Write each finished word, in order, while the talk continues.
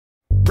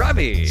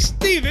Robbie.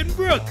 Stephen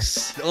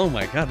Brooks. Oh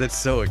my God, that's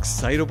so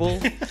excitable.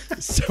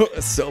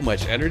 so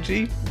much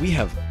energy. We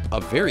have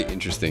a very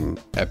interesting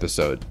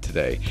episode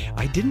today.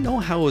 I didn't know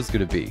how it was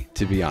going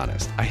to be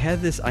honest. I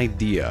had this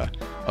idea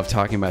of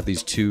talking about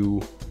these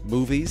two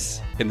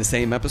movies in the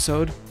same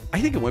episode. I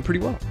think it went pretty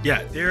well.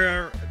 Yeah,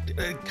 they're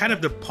kind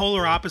of the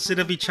polar opposite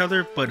of each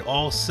other, but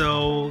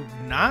also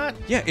not.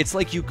 Yeah, it's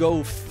like you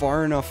go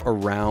far enough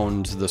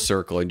around the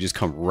circle and just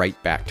come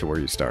right back to where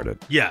you started.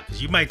 Yeah,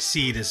 because you might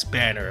see this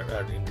banner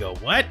and go,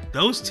 what?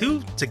 Those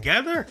two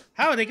together?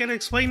 How are they going to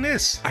explain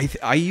this?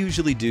 I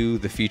usually do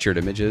the featured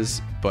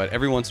images, but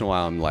every once in a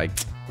while I'm like,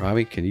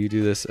 Robbie, can you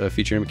do this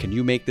feature image? Can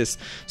you make this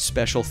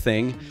special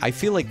thing? I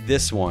feel like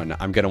this one,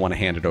 I'm going to want to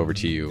hand it over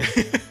to you.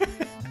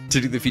 To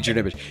do the featured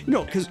image.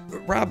 Because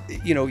Rob,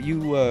 you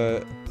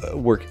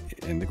work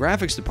in the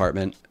graphics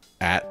department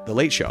at The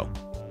Late Show.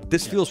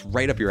 This feels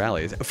right up your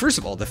alley. First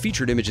of all, the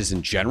featured images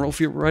in general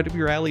feel right up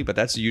your alley, but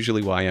that's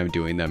usually why I'm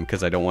doing them,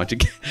 because I don't want to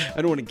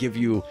give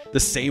you the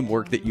same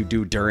work that you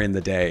do during the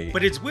day.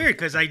 But it's weird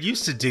because I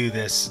used to do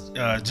this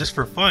just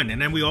for fun,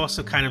 and then we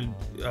also kind of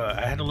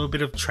I had a little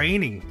bit of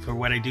training for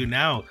what I do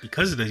now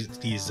because of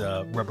these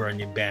Rubber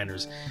Onion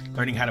banners,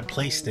 learning how to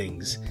place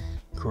things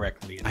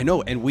correctly. I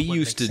know, and we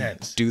used to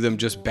do them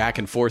just back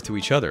and forth to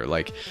each other.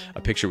 Like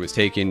a picture was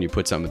taken, you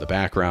put something in the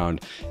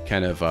background,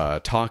 kind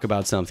of talk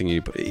about something,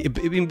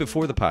 even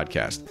before the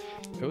podcast.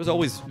 It was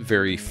always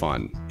very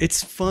fun.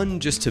 It's fun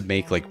just to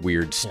make like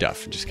weird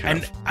stuff. Just kind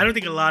of. I don't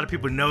think a lot of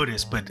people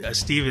notice, but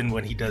Steven,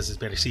 when he does his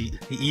better,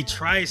 he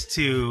tries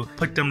to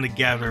put them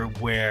together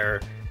where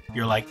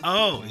you're like,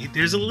 oh,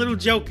 there's a little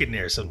joke in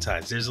there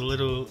sometimes. There's a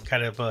little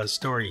kind of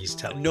story he's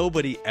telling.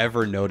 Nobody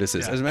ever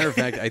notices. Yeah. As a matter of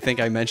fact, I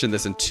think I mentioned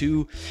this in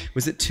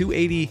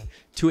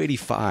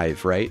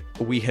 285, right?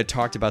 We had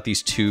talked about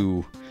these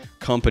two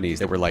companies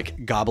that were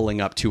like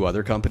gobbling up two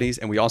other companies,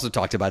 and we also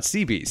talked about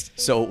Seabeast.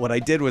 So what I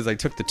did was I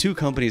took the two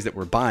companies that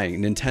were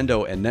buying,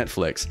 Nintendo and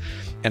Netflix,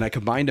 and I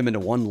combined them into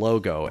one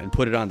logo and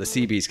put it on the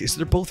Seabeast because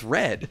they're both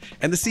red,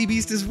 and the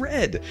Seabeast is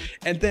red.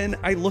 And then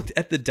I looked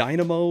at the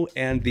Dynamo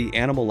and the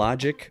Animal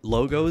Logic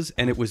logos,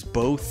 and it was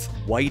both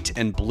white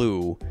and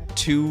blue,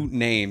 two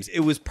names.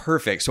 It was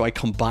perfect. So I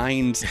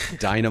combined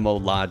Dynamo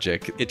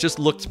Logic. It just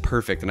looked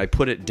perfect, and I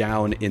put it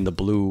down in the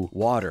blue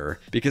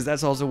water because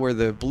that's also where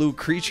the blue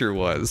creature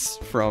was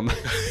from.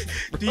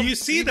 Do you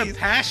see the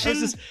passion?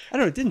 I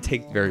don't know, it didn't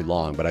take very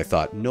long, but I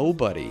thought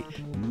nobody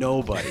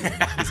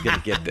is going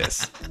to get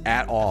this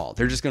at all.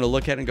 They're just going to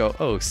look at it and go,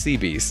 oh,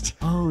 Seabeast.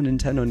 Oh,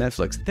 Nintendo,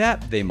 Netflix.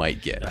 That they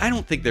might get. I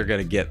don't think they're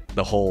going to get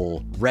the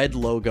whole red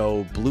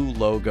logo, blue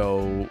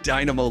logo,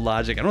 Dynamo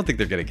Logic. I don't think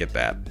they're going to get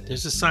that.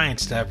 There's a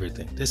science to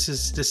everything. This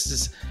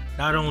is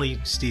not only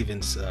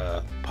Steven's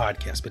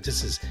podcast, but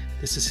this is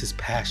his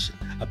passion.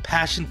 A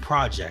passion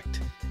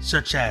project,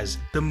 such as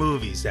the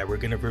movies that we're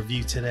going to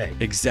review today.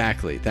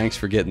 Exactly. Thanks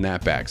for getting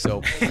that back.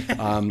 So,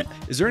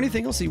 is there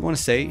anything else you want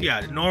to say?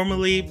 Yeah,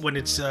 normally when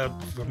it's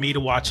for me to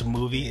watch a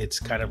movie, it's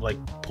kind of like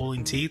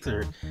pulling teeth,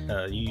 or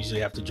you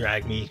usually have to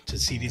drag me to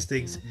see these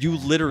things. You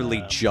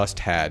literally just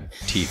had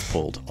teeth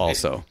pulled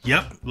also.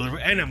 Yep.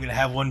 And I'm going to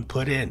have one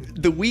put in.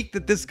 The week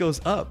that this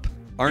goes up,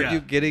 aren't you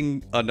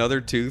getting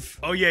another tooth?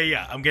 Oh,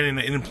 yeah. I'm getting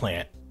an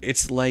implant.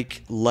 It's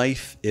like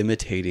life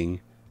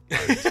imitating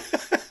art.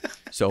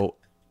 So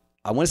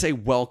I want to say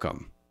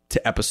welcome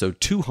to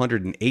episode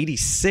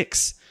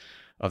 286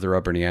 of the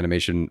Rubber Onion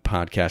Animation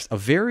Podcast. A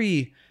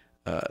very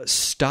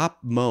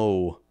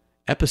stop-mo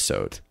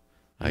episode,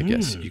 I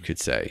guess you could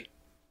say.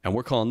 And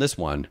we're calling this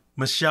one...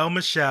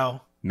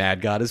 Michelle.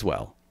 Mad God as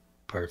well.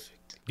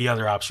 Perfect. The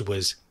other option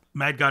was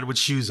Mad God with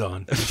shoes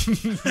on.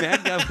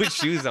 Mad God with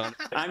shoes on.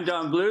 I'm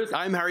Don Bluth.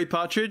 I'm Harry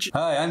Partridge.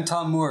 Hi, I'm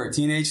Tom Moore,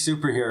 teenage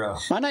superhero.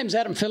 My name's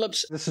Adam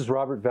Phillips. This is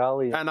Robert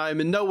Valley. And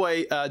I'm in no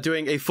way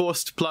doing a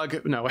forced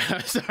plug. No,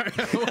 sorry.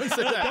 I won't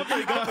say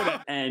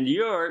that. And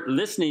you're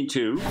listening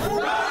to...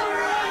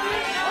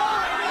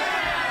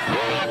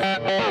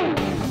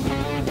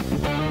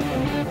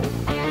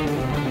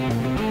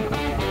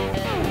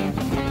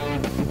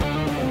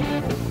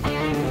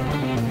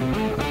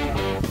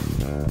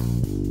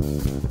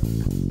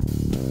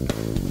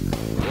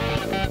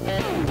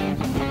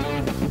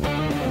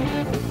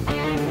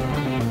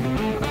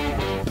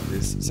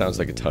 Sounds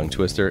like a tongue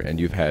twister, and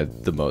you've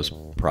had the most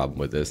problem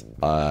with this.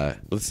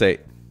 Let's say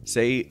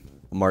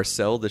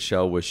Marcel the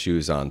Shell with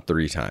shoes on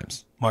 3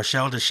 times.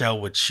 Marcel the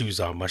Shell with shoes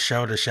on.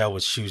 Marcel the Shell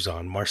with shoes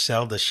on.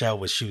 Marcel the Shell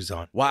with shoes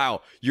on.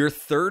 Wow, your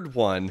third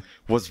one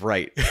was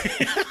right.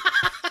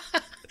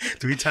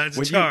 3 times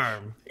the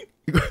charm.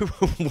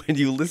 When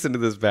you listen to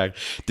this back,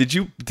 did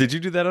you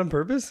do that on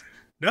purpose?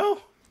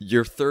 No.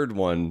 Your third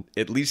one,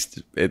 at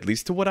least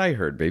to what I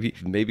heard,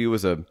 maybe it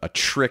was a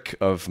trick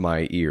of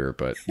my ear,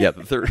 but yeah,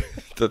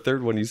 the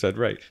third one you said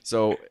right.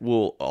 So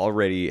we'll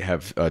already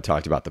have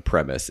talked about the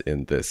premise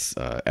in this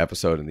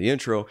episode in the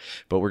intro,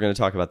 but we're going to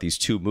talk about these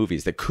two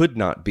movies that could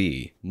not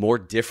be more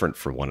different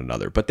from one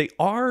another, but they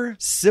are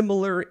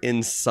similar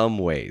in some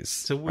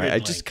ways. It's a weird I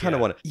just kind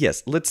of want to,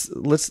 yes, let's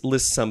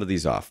list some of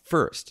these off.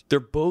 First, they're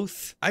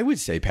both, I would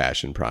say,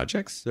 passion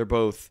projects. They're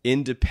both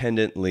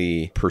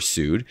independently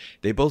pursued.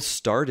 They both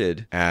started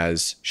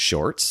as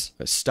shorts,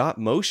 stop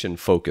motion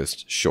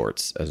focused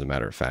shorts, as a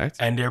matter of fact.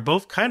 And they're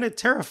both kind of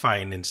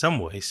terrifying in some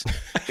ways.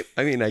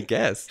 I mean, I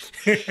guess.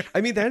 I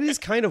mean, that is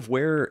kind of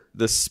where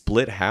the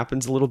split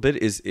happens a little bit,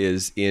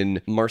 is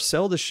in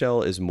Marcel the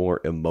Shell is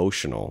more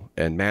emotional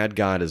and Mad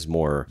God is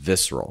more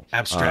visceral.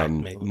 Abstract,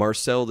 maybe.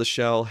 Marcel the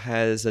Shell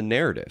has a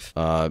narrative.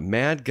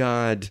 Mad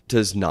God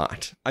does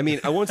not. I mean,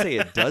 I won't say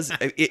it does.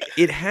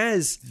 It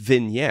has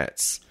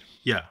vignettes.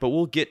 Yeah. But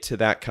we'll get to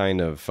that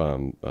kind of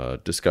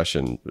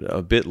discussion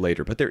a bit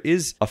later. But there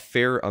is a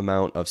fair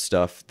amount of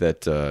stuff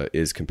that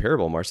is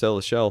comparable. Marcel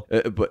the Shell,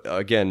 but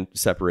again,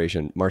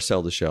 separation.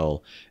 Marcel the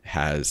Shell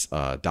has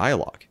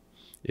dialogue.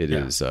 It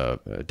is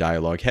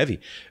dialogue heavy.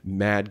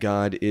 Mad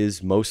God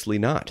is mostly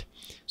not.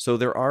 So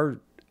there are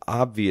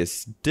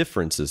obvious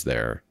differences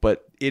there.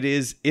 But it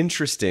is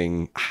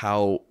interesting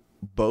how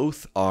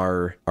both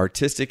are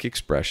artistic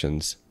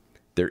expressions.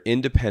 They're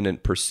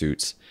independent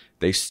pursuits.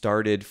 They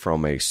started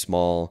from a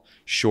small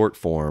short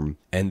form,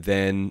 and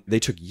then they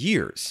took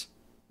years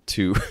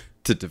to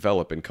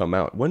develop and come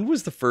out. When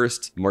was the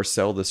first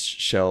Marcel the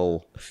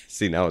Shell?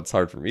 See, now it's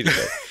hard for me to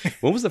say.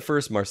 When was the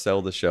first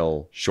Marcel the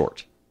Shell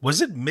short?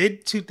 Was it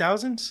mid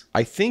 2000s?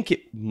 I think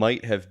it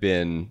might have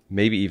been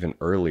maybe even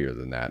earlier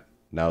than that.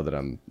 Now that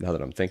I'm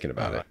thinking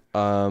about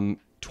it.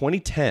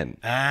 2010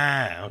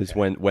 okay. is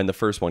when the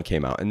first one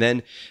came out. And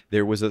then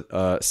there was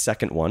a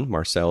second one,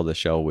 Marcel the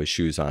Shell with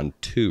Shoes on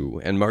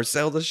 2, and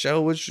Marcel the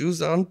Shell with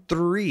Shoes on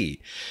 3.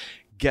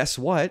 Guess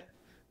what?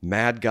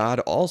 Mad God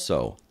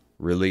also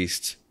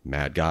released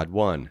Mad God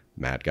 1,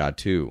 Mad God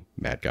 2,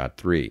 Mad God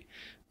 3.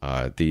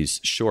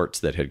 These shorts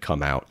that had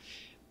come out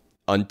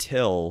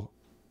until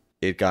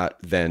it got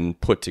then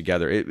put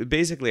together. It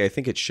basically, I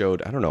think it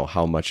showed, I don't know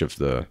how much of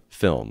the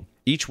film.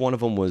 Each one of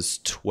them was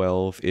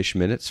 12-ish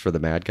minutes for the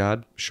Mad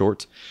God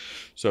short.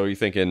 So you're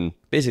thinking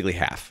basically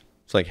half.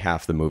 It's like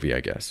half the movie,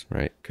 I guess,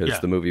 right? Because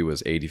the movie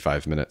was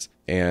 85 minutes.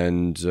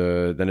 And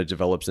then it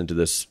develops into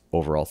this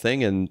overall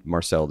thing. And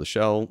Marcel the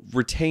Shell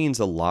retains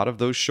a lot of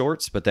those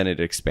shorts, but then it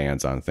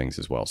expands on things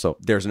as well. So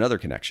there's another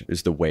connection,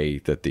 is the way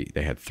that they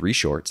had 3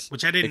 shorts.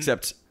 Which I didn't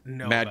Except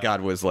know Mad about.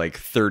 God was like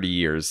 30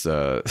 years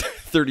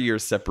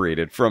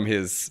separated from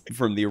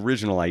the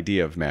original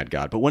idea of Mad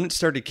God. But when it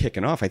started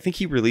kicking off, I think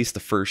he released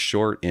the first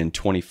short in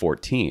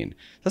 2014.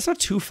 That's not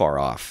too far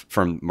off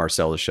from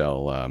Marcel the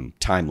Shell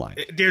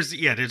timeline.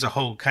 There's a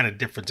whole kind of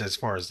difference as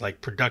far as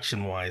like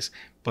production wise,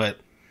 but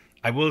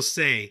I will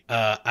say,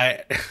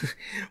 I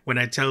when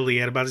I tell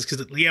Leanne about this,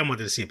 because Leanne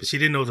wanted to see it, but she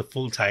didn't know the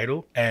full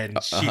title,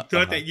 and she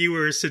thought that you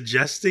were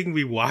suggesting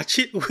we watch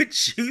it with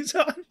shoes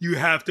on. You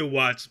have to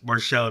watch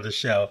Marcel the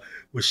Shell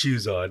with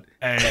shoes on,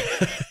 and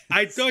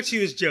I thought she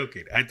was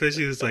joking. I thought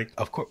she was like,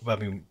 "Of course." I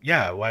mean,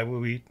 yeah. Why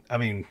would we? I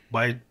mean,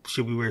 why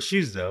should we wear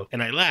shoes though?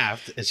 And I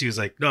laughed, and she was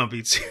like, "No, I'm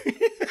being serious."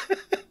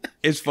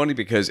 It's funny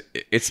because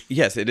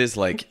it is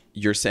like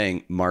you're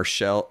saying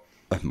Marcel,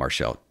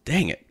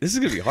 dang it, this is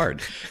gonna be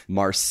hard.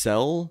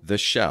 Marcel the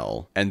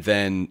Shell, and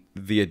then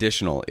the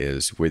additional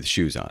is with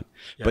shoes on.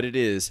 Yep. But it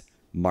is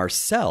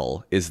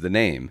Marcel is the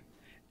name,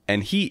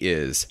 and he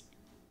is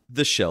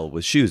the shell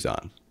with shoes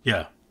on.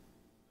 Yeah.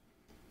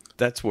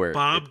 That's where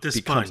Bob the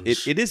Sponge.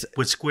 It is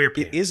with SquarePants.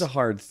 It is a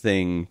hard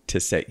thing to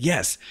say.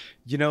 Yes,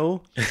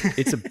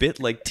 it's a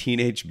bit like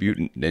Teenage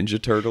Mutant Ninja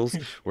Turtles,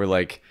 where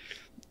like,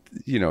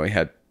 it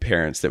had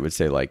parents that would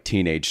say like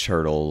Teenage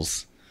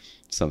Turtles,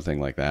 something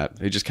like that.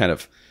 They just kind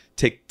of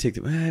take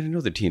the. I don't know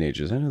the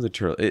teenagers. I know the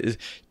turtle.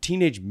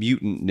 Teenage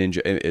Mutant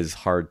Ninja is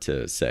hard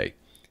to say.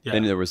 Yeah.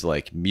 Then there was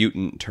like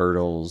Mutant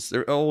Turtles.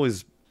 They're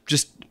always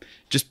just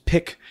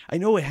pick. I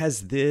know it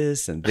has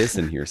this and this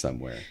in here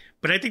somewhere.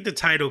 But I think the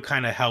title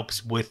kind of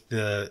helps with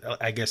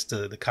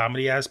the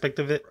comedy aspect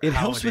of it. It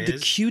helps with the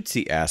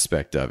cutesy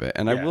aspect of it.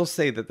 And I will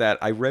say that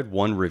I read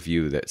one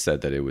review that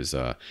said that it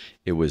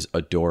was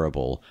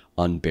adorable,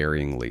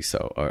 unbearingly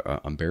so,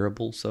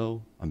 unbearably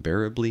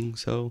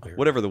so,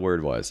 whatever the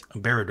word was.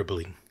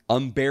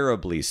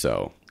 Unbearably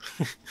so.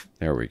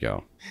 There we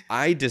go.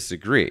 I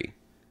disagree,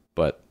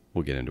 but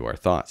we'll get into our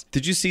thoughts.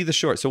 Did you see the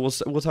shorts? So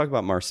we'll talk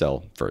about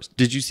Marcel first.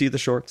 Did you see the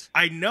shorts?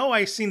 I know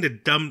I've seen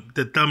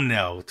the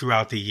thumbnail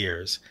throughout the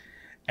years,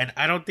 and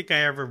I don't think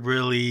I ever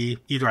really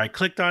either I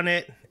clicked on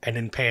it and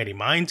didn't pay any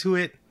mind to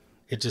it.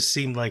 It just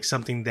seemed like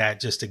something that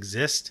just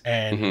exists,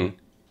 and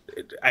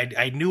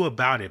I knew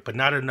about it, but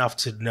not enough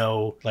to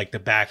know like the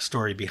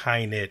backstory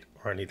behind it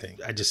or anything.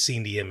 I just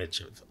seen the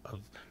image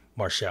of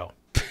Marcel.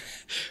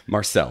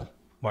 Marcel.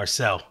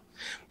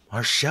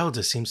 Marshall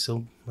just seems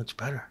so much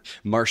better.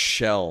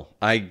 Marshall.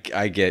 I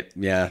get,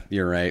 yeah,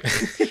 you're right.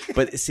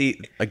 But see,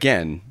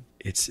 again,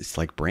 it's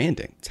like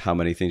branding. It's how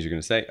many things you're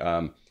going to say.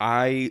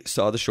 I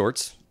saw the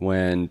shorts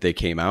when they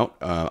came out.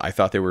 I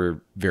thought they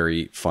were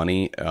very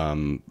funny.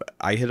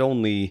 I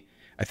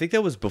think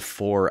that was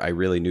before I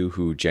really knew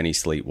who Jenny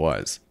Slate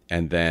was.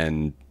 And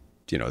then,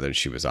 then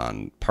she was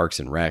on Parks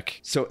and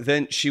Rec. So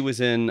then she was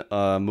in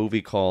a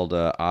movie called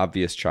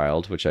Obvious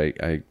Child, which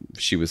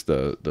she was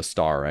the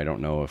star. I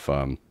don't know if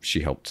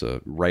she helped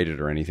to write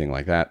it or anything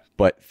like that.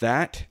 But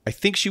I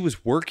think she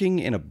was working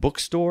in a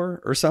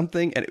bookstore or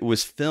something, and it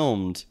was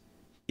filmed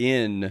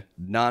in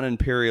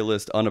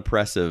non-imperialist,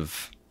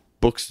 unoppressive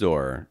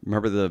bookstore.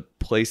 Remember the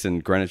place in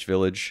Greenwich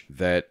Village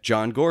that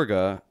John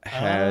Gorga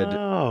had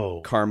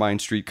Carmine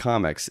Street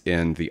Comics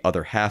in the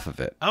other half of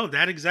it? Oh,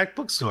 that exact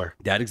bookstore.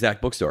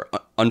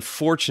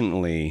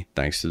 Unfortunately,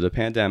 thanks to the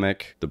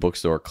pandemic, the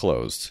bookstore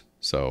closed.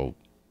 So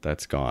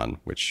that's gone,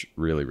 which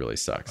really, really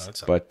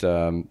sucks. But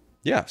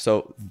yeah,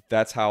 so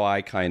that's how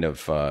I kind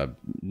of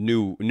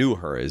knew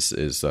her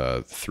is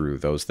through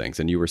those things.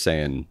 And you were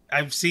saying,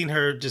 I've seen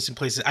her just in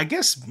places, I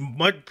guess,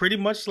 pretty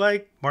much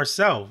like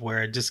Marcel, where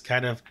I just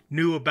kind of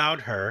knew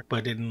about her,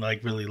 but didn't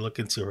like really look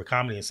into her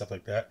comedy and stuff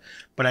like that.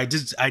 But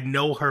I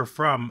know her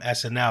from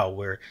SNL,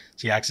 where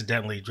she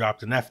accidentally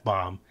dropped an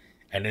F-bomb,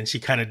 and then she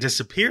kind of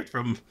disappeared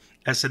from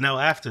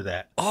SNL after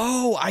that.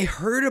 Oh, I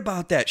heard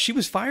about that. She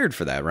was fired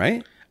for that,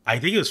 right? I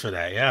think it was for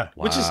that, yeah.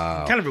 Wow. Which is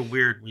kind of a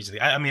weird reason.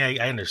 I mean,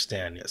 I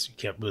understand. Yes, you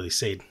can't really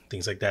say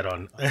things like that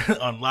on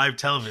on live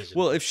television.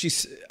 Well, if she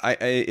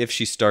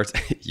starts,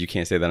 you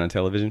can't say that on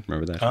television.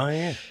 Remember that? Oh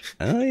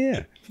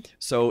yeah.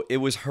 So it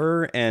was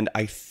her, and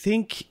I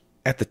think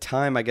at the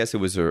time, I guess it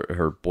was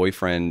her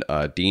boyfriend,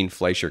 Dean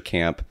Fleischer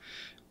Camp.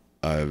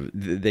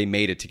 They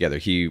made it together.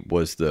 He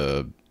was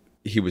the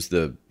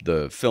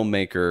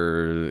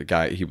filmmaker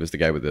guy. He was the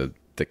guy with the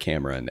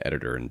camera and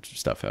editor and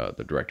stuff,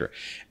 the director.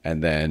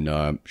 And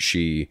then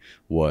she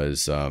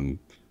was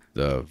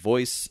the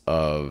voice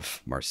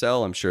of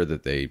Marcel. I'm sure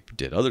that they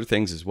did other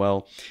things as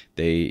well.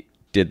 They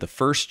did the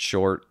first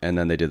short, and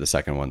then they did the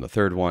second one, the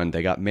third one.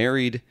 They got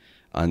married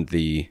on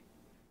the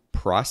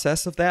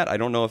process of that. I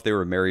don't know if they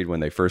were married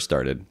when they first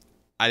started.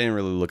 I didn't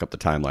really look up the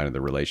timeline of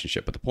the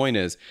relationship, but the point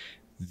is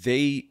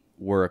they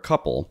were a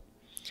couple.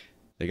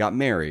 They got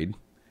married,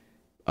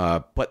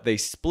 but they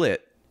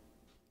split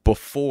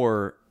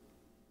before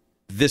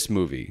this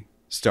movie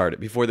started,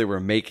 before they were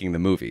making the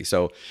movie.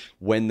 So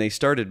when they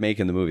started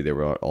making the movie, there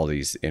were all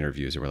these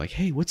interviews that were like,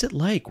 hey, what's it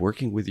like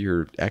working with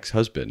your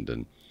ex-husband?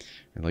 And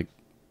they're like,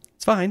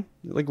 it's fine.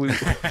 Like we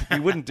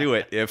wouldn't do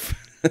it if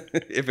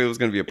it was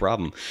going to be a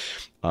problem.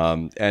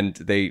 And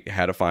they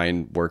had a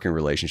fine working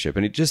relationship.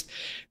 And it just,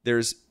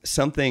 there's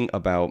something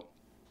about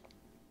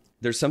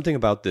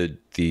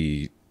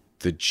the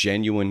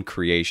genuine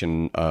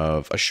creation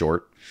of a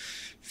short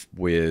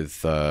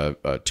with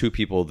two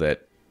people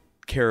that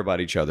care about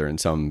each other in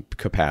some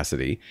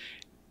capacity.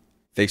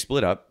 They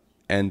split up,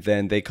 and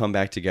then they come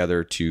back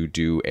together to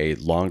do a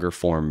longer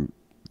form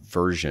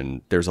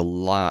version. There's a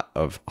lot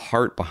of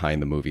heart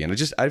behind the movie,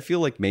 and I feel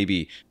like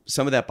maybe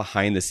some of that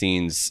behind the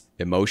scenes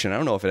emotion, I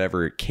don't know if it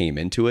ever came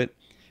into it,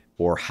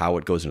 or how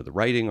it goes into the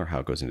writing, or how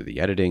it goes into the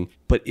editing,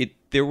 but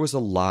there was a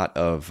lot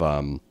of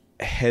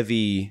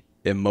heavy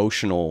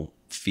emotional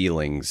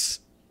feelings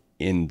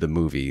in the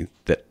movie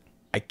that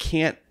I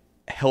can't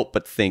help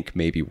but think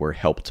maybe were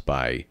helped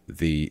by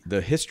the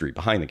history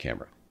behind the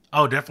camera.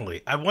 Oh,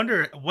 definitely. I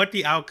wonder what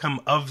the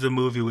outcome of the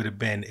movie would have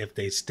been if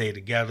they stayed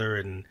together.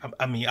 And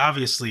I mean,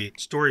 obviously,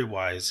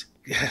 story-wise,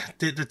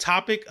 the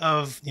topic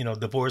of,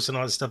 divorce and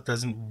all this stuff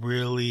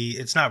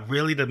it's not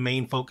really the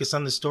main focus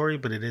on the story,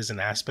 but it is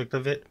an aspect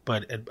of it.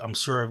 But I'm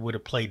sure it would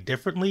have played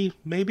differently,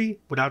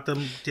 maybe, without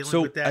them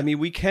dealing with that. I mean,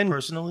 we can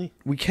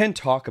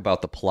talk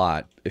about the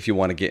plot if you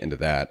want to get into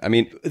that. I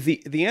mean,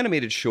 the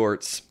animated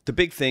shorts, the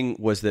big thing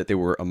was that they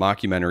were a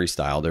mockumentary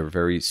style. They were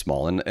very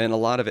small, and a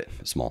lot of it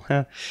small.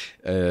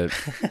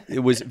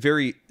 It was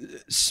very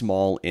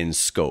small in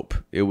scope.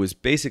 It was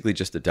basically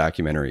just a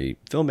documentary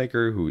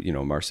filmmaker who,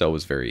 Marcel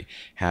was very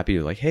happy,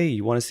 like, hey,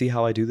 you want to see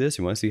how I do this?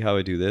 You want to see how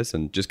I do this?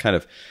 And just kind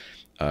of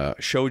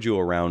showed you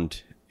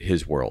around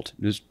his world.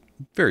 It was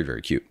very,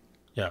 very cute.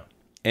 Yeah.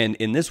 And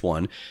in this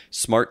one,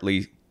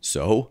 smartly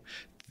so,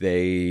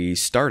 they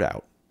start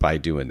out by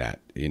doing that.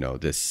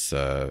 This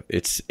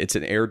it's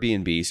an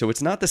Airbnb, so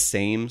it's not the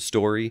same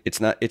story.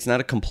 It's not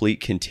a complete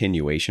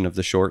continuation of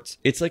the shorts.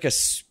 It's like a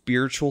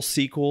spiritual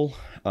sequel.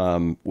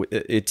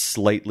 It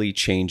slightly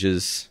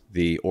changes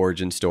the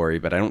origin story,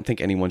 but I don't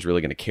think anyone's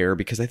really going to care,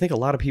 because I think a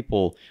lot of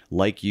people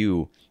like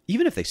you,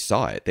 even if they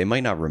saw it, they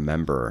might not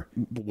remember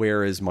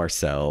where is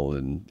Marcel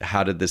and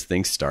how did this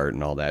thing start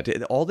and all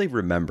that. All they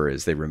remember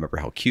is they remember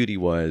how cute he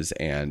was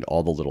and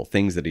all the little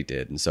things that he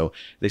did. And so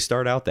they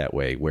start out that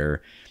way,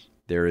 where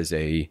there is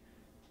a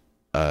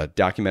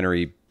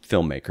documentary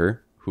filmmaker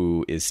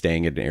who is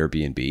staying at an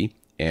Airbnb,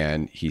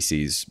 and he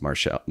sees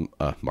Marshall.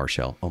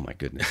 Oh my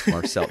goodness,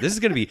 Marcel. This is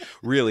going to be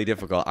really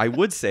difficult. I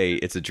would say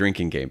it's a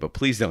drinking game, but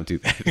please don't do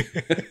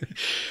that.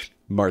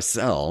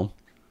 Marcel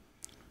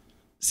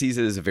sees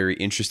it as a very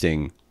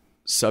interesting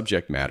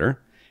subject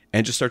matter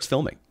and just starts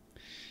filming.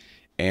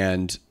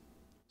 And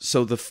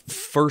so the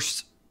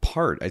first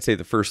part, I'd say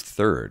the first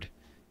third,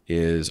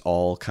 is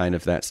all kind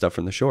of that stuff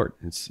from the short.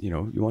 It's, you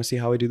know, you want to see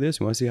how I do this?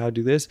 You want to see how I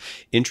do this?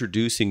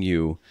 Introducing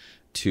you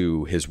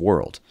to his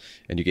world.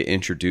 And you get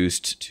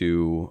introduced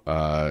to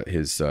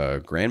his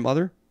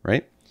grandmother,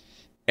 right?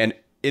 And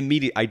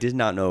I did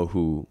not know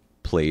who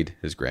played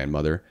his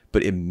grandmother,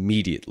 but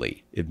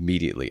immediately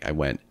I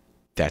went,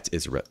 that's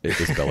Isabella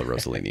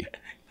Rossellini.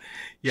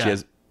 Yeah. She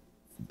has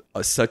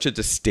such a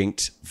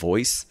distinct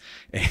voice.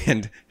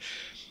 And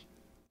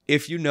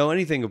if you know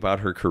anything about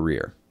her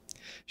career,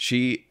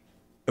 she,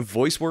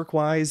 voice work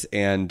wise,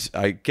 and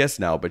I guess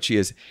now, but she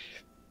has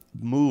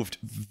moved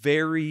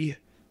very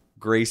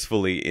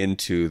gracefully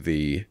into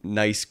the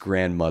nice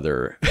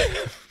grandmother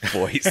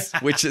voice,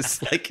 which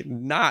is like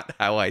not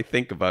how I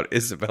think about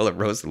Isabella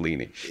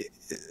Rossellini.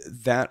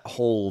 That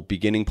whole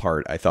beginning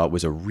part I thought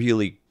was a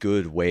really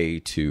good way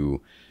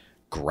to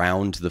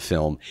ground the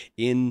film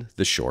in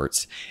the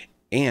shorts.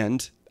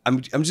 And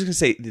I'm just going to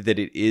say that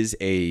it is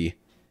a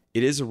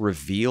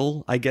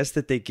reveal, I guess,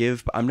 that they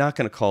give, but I'm not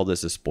going to call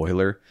this a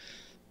spoiler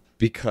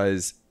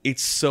because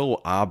it's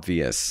so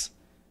obvious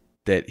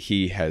that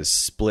he has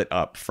split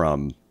up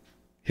from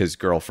his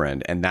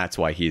girlfriend, and that's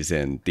why he's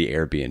in the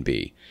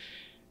Airbnb.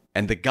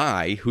 And the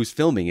guy who's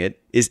filming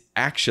it is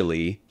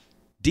actually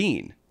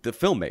Dean, the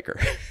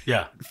filmmaker.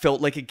 Yeah. Felt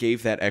like it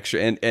gave that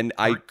extra, and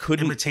I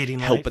couldn't imitating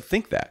help life? but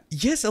think that.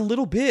 Yes, a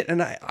little bit.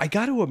 And I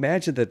got to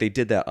imagine that they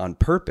did that on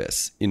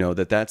purpose, you know,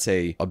 that's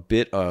a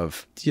bit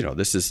of, you know,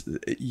 this is,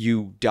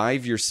 you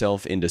dive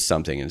yourself into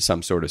something, in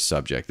some sort of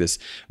subject, this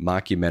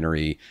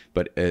mockumentary,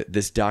 but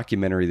this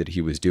documentary that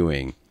he was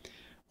doing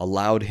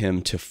allowed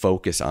him to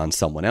focus on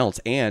someone else.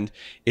 And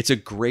it's a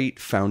great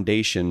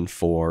foundation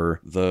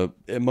for the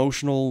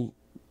emotional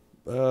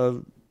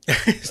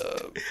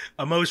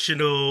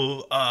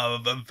emotional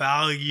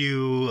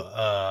value.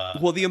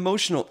 Well, the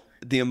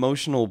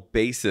emotional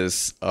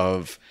basis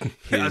of I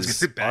was his gonna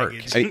say arc.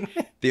 baggage.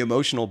 The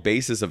emotional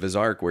basis of his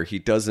arc, where he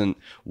doesn't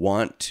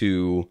want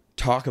to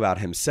talk about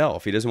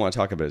himself. He doesn't want to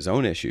talk about his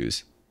own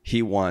issues.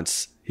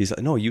 He's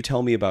like, no, you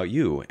tell me about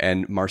you.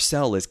 And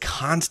Marcel is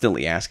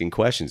constantly asking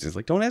questions. He's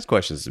like, don't ask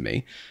questions to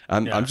me.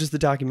 I'm just the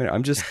documentary.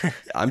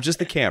 I'm just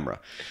the camera.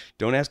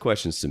 Don't ask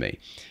questions to me.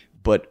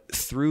 But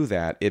through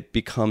that, it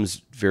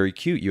becomes very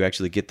cute. You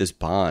actually get this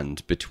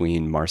bond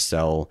between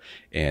Marcel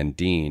and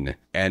Dean.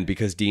 And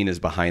because Dean is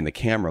behind the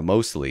camera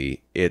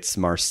mostly, it's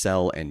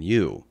Marcel and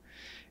you.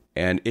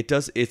 And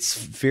it's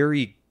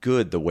very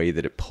good the way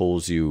that it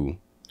pulls you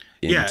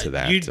into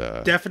that. You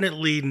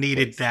definitely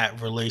needed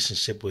that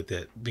relationship with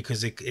it,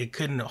 because it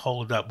couldn't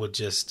hold up with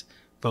just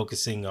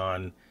focusing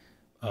on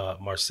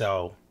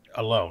Marcel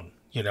alone,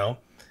 you know?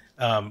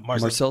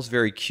 Marcel's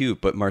very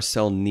cute, but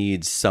Marcel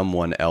needs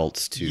someone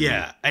else to...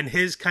 Yeah, and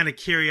his kind of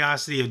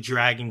curiosity of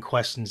dragging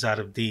questions out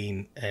of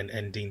Dean,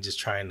 and Dean just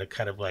trying to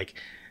kind of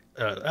like,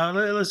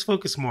 let's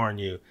focus more on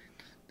you.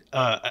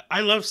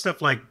 I love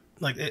stuff like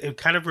it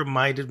kind of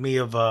reminded me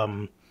of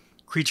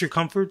Creature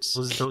Comforts,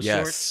 those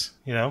shorts,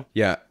 you know?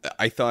 Yeah,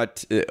 I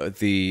thought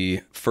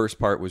the first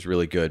part was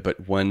really good,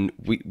 but when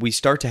we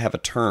start to have a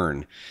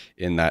turn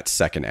in that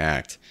second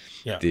act,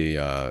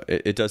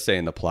 it does say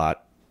in the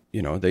plot,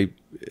 you know,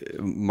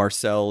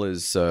 Marcel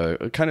is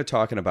kind of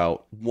talking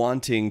about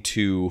wanting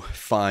to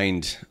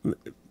find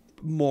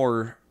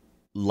more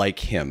like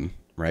him,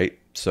 right?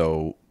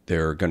 So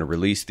they're going to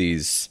release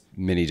these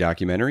mini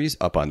documentaries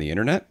up on the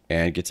internet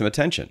and get some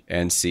attention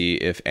and see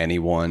if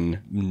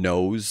anyone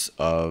knows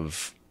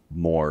of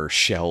more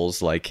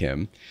shells like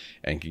him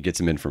and can get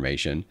some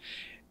information.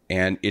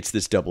 And it's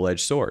this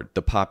double-edged sword.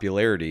 The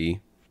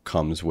popularity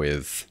comes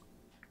with,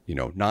 you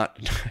know, not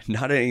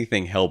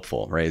anything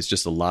helpful, right? It's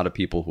just a lot of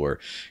people who are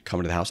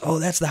coming to the house. Oh,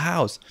 that's the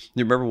house.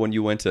 You remember when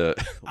you went to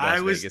Las I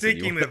was Vegas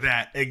thinking of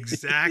that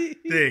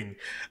exact thing.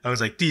 I was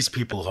like, these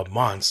people are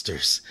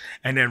monsters.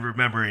 And then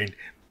remembering,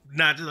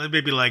 not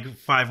maybe like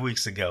 5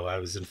 weeks ago, I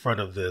was in front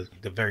of the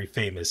very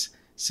famous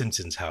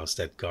Simpsons house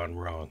that gone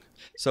wrong.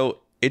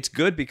 So it's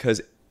good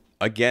because,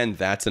 again,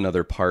 that's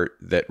another part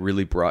that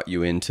really brought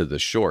you into the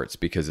shorts,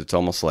 because it's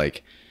almost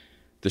like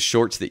the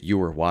shorts that you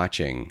were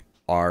watching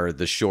are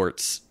the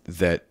shorts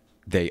that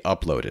they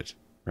uploaded,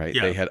 right?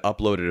 Yeah. They had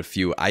uploaded a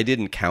few. I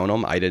didn't count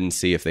them. I didn't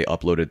see if they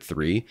uploaded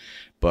 3,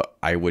 but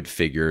I would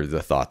figure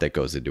the thought that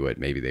goes into it,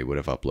 maybe they would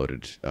have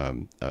uploaded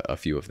a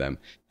few of them.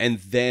 And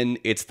then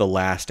it's the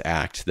last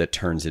act that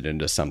turns it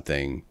into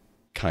something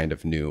kind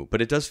of new. But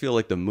it does feel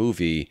like the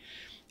movie,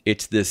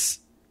 it's this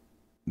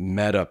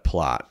meta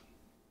plot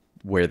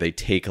where they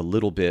take a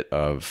little bit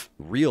of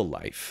real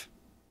life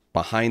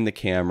behind the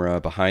camera,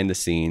 behind the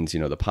scenes, you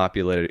know, the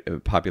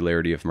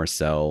popularity of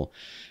Marcel,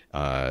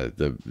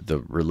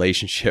 the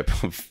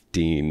relationship of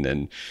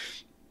Dean,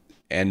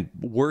 and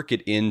work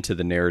it into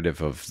the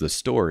narrative of the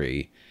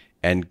story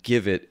and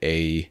give it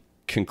a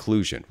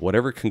conclusion,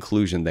 whatever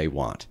conclusion they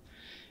want.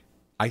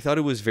 I thought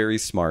it was very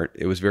smart.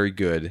 It was very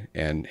good.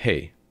 And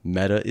hey,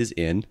 Meta is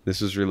in.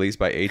 This was released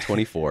by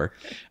A24.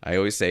 I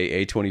always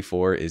say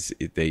A24 is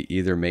they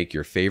either make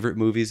your favorite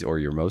movies or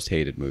your most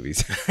hated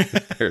movies.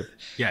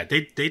 Yeah,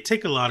 they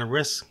take a lot of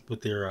risks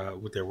with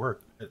their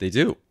work. They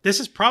do. This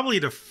is probably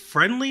the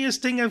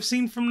friendliest thing I've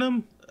seen from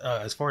them.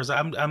 As far as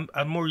I'm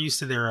more used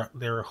to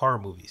their horror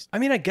movies. I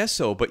mean, I guess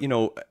so, but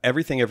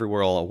Everything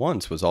Everywhere All at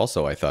Once was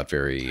also, I thought,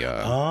 very.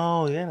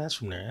 Oh yeah, that's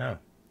from there. Yeah.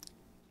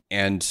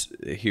 And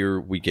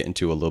here we get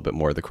into a little bit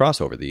more of the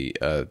crossover.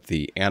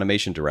 The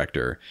animation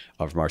director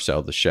of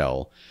Marcel the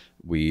Shell,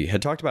 we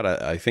had talked about,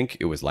 I think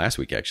it was last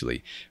week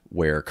actually,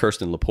 where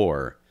Kirsten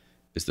Lepore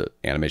is the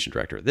animation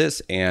director of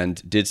this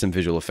and did some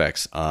visual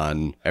effects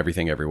on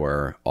Everything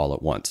Everywhere All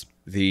at Once.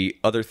 The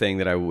other thing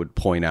that I would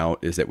point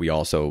out is that we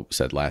also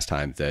said last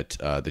time that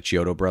the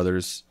Chiodo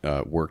brothers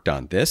worked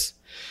on this.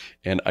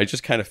 And I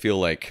just kind of feel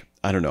like,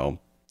 I don't know,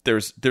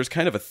 there's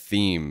kind of a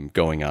theme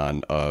going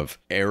on of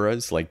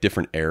eras, like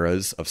different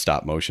eras of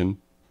stop motion.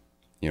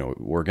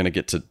 We're going to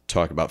get to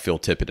talk about Phil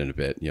Tippett in a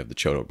bit. You have the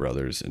Chiodo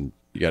brothers, and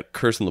you got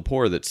Kirsten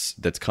Lepore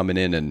that's coming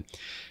in. And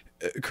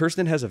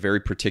Kirsten has a very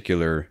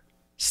particular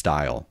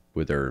style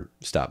with her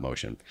stop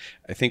motion.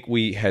 I think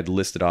we had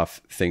listed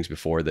off things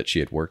before that she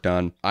had worked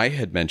on. I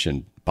had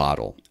mentioned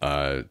Bottle,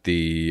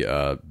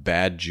 the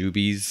Bad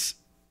Jubies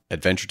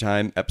Adventure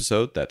Time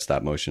episode, that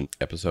stop motion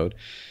episode.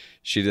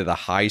 She did a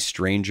High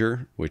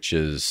Stranger, which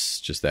is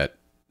just that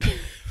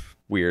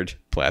weird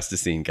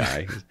plasticine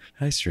guy.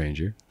 Hi,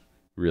 stranger.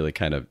 Really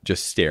kind of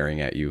just staring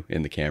at you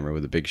in the camera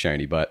with a big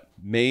shiny butt.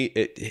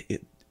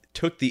 It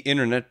took the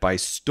internet by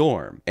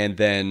storm. And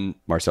then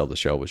Marcel the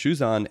Shell with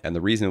shoes on. And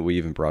the reason we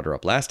even brought her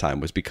up last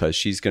time was because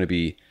she's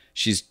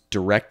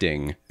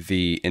directing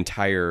the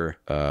entire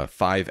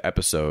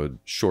 5-episode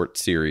short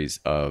series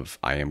of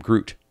I Am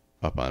Groot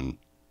up on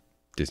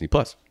Disney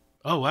Plus.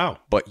 Oh, wow.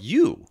 But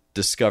you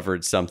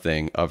discovered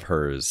something of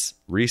hers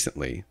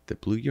recently that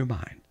blew your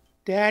mind.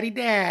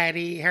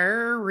 Daddy,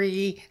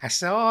 hurry. I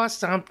saw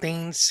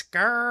something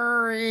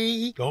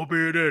scurry. Don't be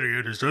an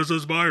idiot. It's just a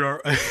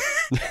spider.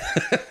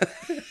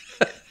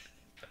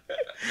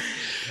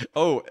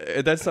 Oh,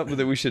 that's something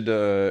that we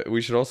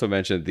should also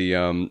mention.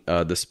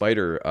 The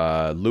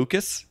spider,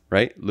 Lucas,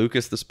 right?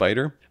 Lucas the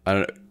spider. I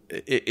don't know.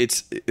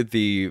 It's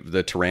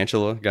the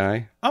tarantula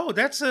guy. Oh,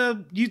 that's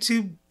a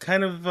YouTube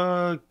kind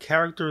of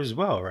character as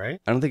well, right?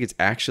 I don't think it's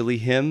actually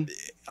him.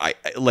 I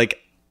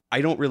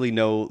don't really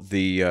know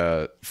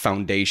the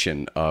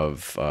foundation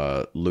of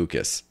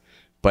Lucas,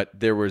 but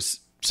there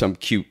was some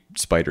cute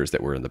spiders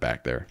that were in the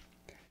back there.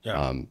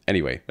 Yeah.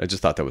 Anyway, I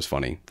just thought that was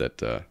funny.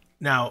 That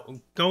Now,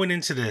 going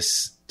into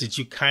this, did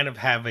you kind of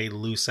have a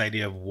loose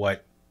idea of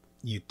what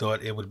you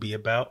thought it would be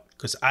about?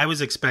 Because I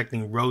was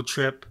expecting road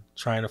trip,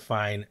 trying to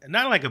find,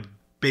 not like a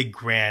big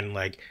grand,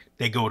 like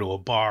they go to a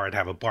bar and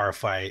have a bar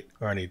fight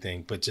or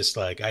anything, but just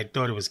like, I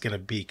thought it was going to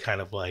be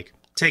kind of like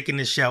taking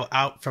the shell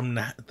out from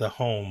the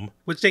home,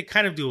 which they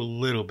kind of do a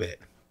little bit.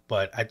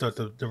 But I thought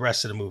the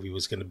rest of the movie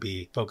was going to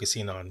be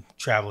focusing on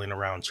traveling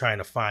around, trying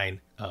to find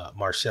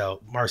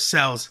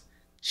Marcel's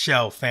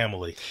Shell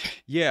family.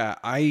 Yeah,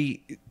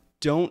 I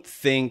don't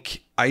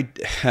think I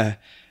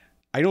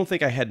don't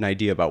think I had an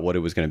idea about what it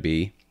was going to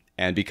be.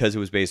 And because it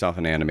was based off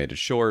an animated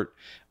short,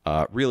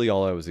 really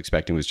all I was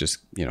expecting was just,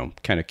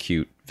 kind of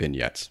cute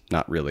vignettes.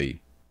 Not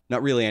really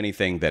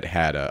anything that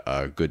had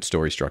a good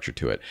story structure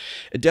to it.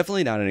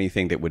 Definitely not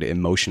anything that would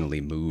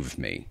emotionally move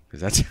me,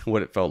 because that's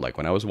what it felt like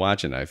when I was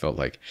watching. I felt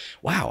like,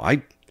 wow,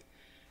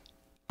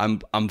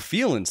 I'm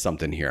feeling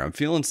something here. I'm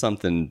feeling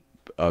something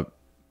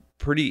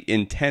pretty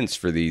intense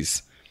for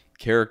these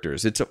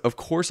characters. It's of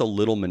course a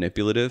little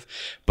manipulative,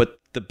 but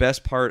the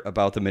best part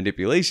about the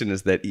manipulation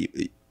is that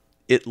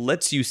it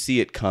lets you see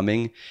it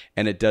coming,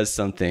 and it does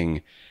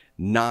something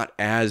not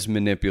as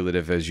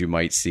manipulative as you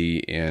might see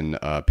in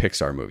a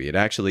Pixar movie. It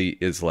actually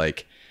is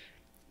like,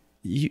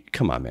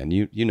 come on, man,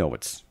 you know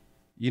what's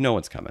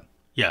coming.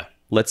 Yeah.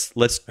 Let's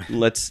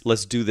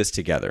do this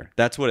together.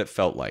 That's what it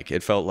felt like.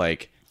 It felt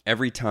like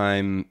every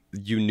time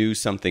you knew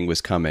something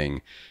was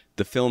coming,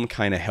 the film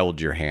kind of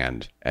held your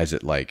hand as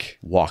it like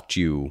walked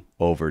you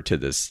over to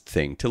this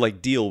thing to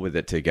like deal with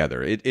it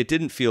together. It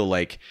didn't feel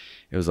like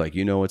it was like,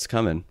 what's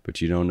coming,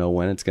 but you don't know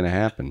when it's going to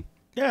happen.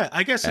 Yeah,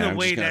 I guess in a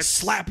way that's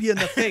slap slap you in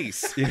the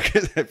face.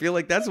 Because I feel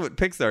like that's what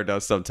Pixar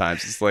does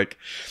sometimes. It's like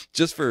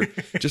just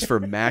for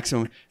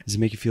maximum. Does it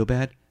make you feel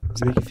bad?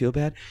 Does it make you feel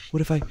bad?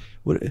 What if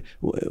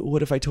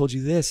I told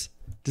you this?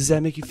 Does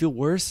that make you feel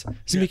worse?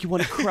 Does it make you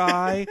want to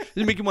cry?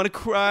 Does it make you want to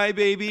cry,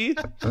 baby?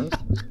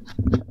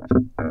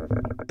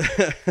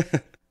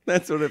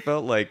 That's what it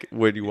felt like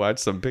when you watch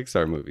some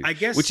Pixar movies. I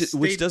guess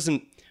which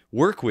doesn't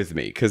work with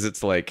me, because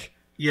it's like,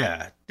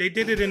 yeah, they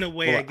did it in a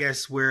way, I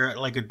guess, where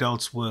like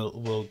adults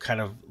will kind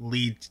of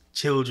lead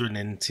children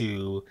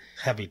into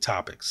heavy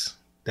topics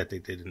that they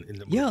did in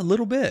the movie. Yeah, a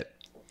little bit.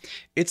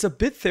 It's a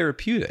bit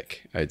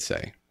therapeutic, I'd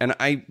say. And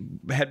I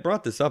had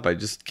brought this up.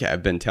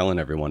 I've been telling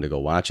everyone to go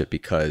watch it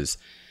because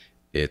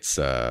it's,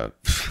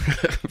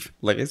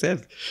 like I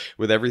said,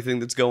 with everything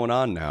that's going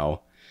on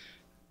now,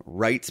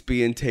 rights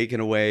being taken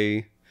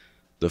away,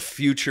 the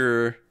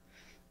future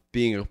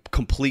being a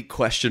complete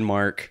question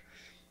mark.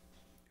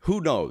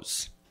 Who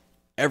knows?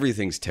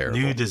 Everything's terrible.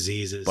 New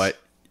diseases. But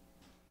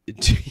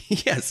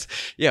yes,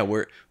 yeah,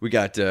 we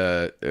got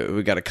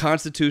a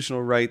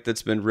constitutional right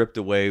that's been ripped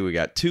away. We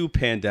got 2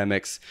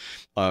 pandemics.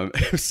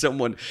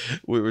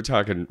 We were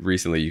talking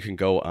recently. You can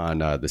go on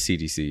the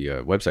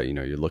CDC website. You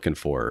know, you're looking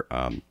for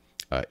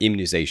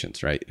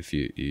immunizations, right? If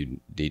you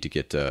need to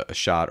get a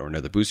shot or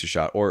another booster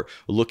shot, or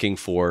looking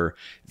for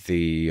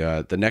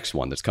the next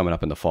one that's coming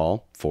up in the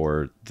fall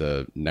for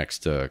the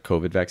next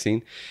COVID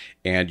vaccine,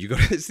 and you go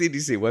to the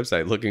CDC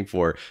website looking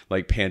for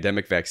like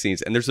pandemic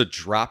vaccines, and there's a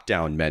drop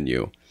down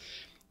menu.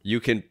 You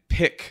can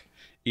pick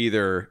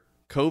either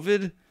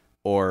COVID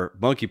or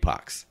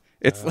monkeypox.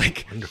 It's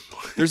like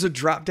there's a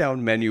drop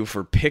down menu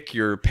for pick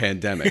your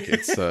pandemic.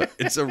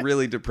 It's a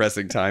really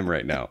depressing time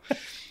right now.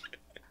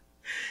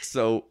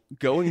 So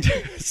going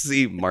to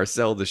see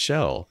Marcel the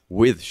Shell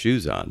with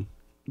shoes on,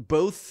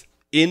 both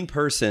in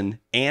person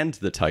and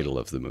the title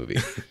of the movie,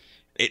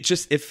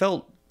 it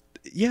felt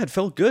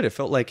good. It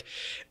felt like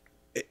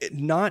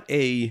not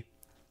a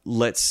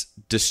let's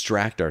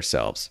distract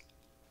ourselves,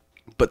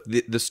 but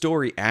the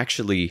story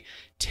actually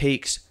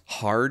takes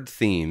hard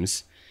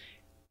themes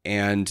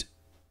and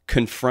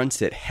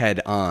confronts it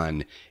head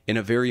on in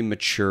a very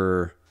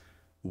mature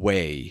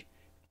way,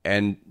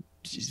 and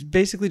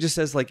basically just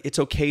says like it's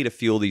okay to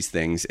feel these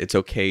things. It's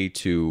okay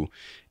to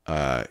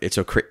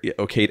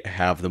okay to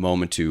have the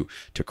moment to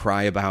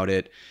cry about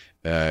it.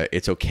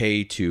 It's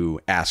okay to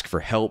ask for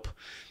help.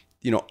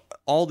 You know,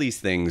 all these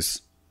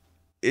things.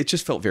 It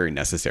just felt very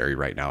necessary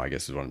right now, I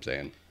guess is what I'm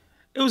saying.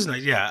 It was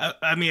nice, yeah.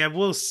 I mean, I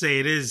will say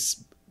it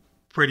is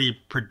pretty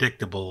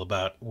predictable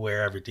about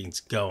where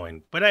everything's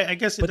going, but I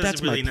guess it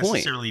doesn't really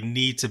necessarily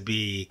need to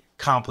be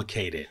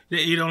complicated.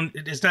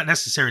 It's not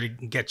necessary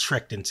to get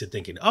tricked into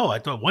thinking, oh, I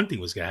thought one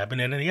thing was going to happen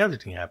and then the other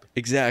thing happened.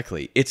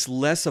 Exactly. It's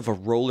less of a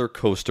roller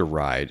coaster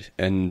ride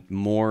and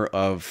more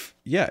of,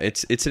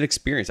 it's an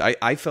experience.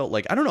 I felt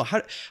like, I don't know,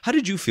 how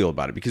did you feel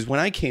about it? Because when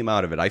I came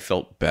out of it, I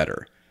felt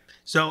better.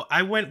 So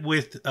I went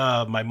with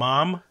my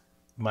mom,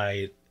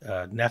 my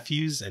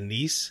nephews and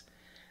niece.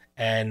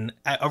 And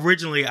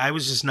originally I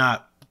was just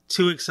not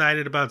too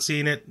excited about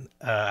seeing it.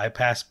 I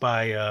passed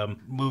by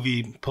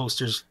movie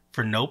posters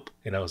for Nope,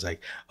 and I was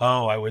like,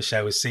 oh, I wish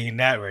I was seeing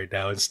that right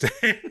now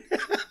instead.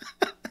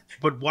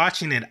 But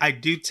watching it, I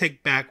do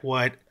take back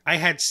what I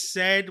had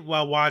said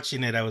while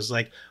watching it. I was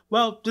like,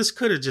 well, this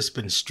could have just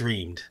been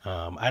streamed.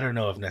 I don't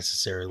know if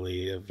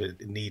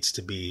it needs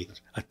to be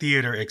a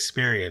theater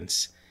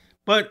experience.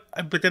 But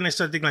then I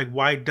started thinking, like,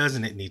 why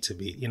doesn't it need to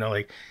be? You know,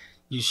 like,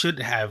 you should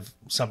have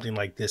something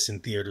like this in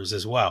theaters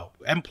as well.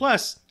 And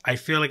plus, I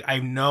feel like I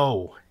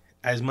know,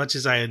 as much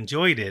as I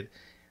enjoyed it,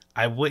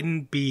 I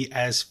wouldn't be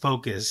as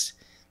focused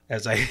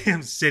as I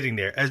am sitting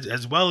there,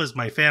 as well as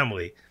my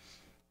family.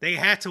 They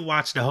had to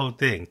watch the whole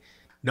thing.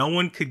 No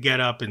one could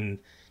get up and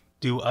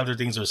do other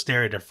things or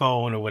stare at their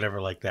phone or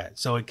whatever like that.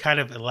 So it kind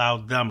of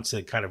allowed them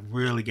to kind of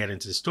really get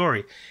into the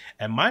story.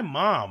 And my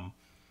mom,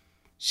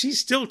 she's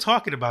still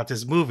talking about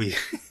this movie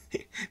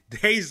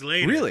days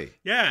later. Really?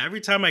 Yeah,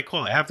 every time I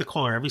call her, I have to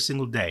call her every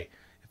single day.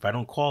 If I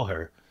don't call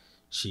her,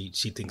 she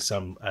thinks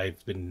I'm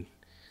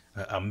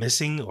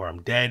missing or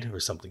I'm dead or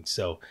something.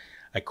 So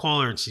I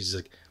call her and she's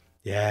like,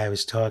 yeah, I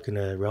was talking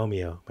to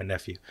Romeo, my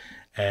nephew,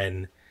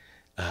 and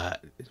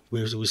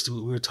we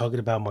were talking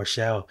about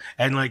Marcel,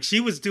 and like she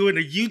was doing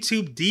a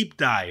YouTube deep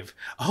dive.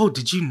 Oh,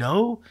 did you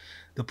know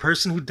the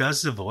person who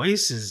does the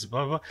voice is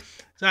blah blah?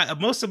 So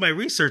most of my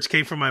research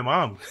came from my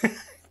mom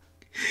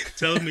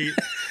telling me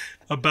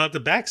about the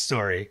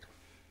backstory.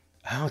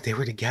 Oh, they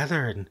were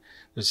together, and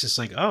it's just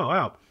like, oh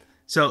wow.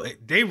 So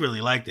they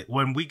really liked it.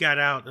 When we got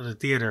out of the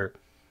theater,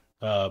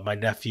 my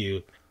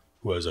nephew,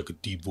 who has like a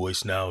deep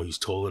voice now, he's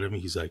taller than me.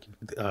 He's like,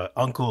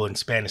 uncle in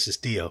Spanish is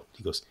Theo.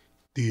 He goes,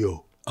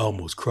 Theo, I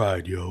almost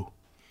cried, yo.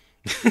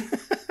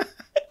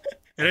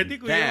 And I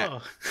think we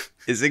all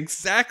is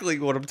exactly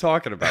what I'm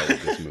talking about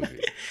with this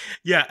movie.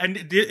 Yeah, and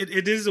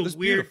it is a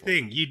weird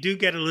thing. You do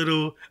get a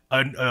little.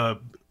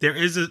 There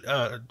is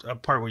a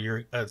part where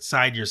you're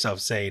inside yourself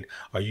saying,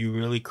 "Are you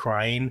really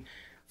crying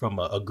from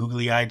a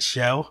googly-eyed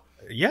shell?"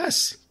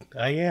 Yes,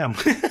 I am.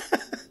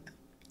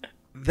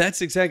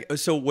 That's exactly.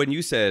 So when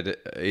you said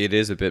it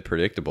is a bit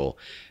predictable,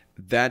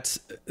 that's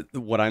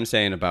what I'm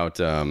saying about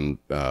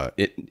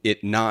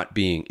it not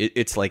being.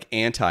 It's like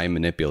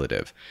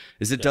anti-manipulative.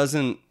 Is it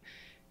doesn't.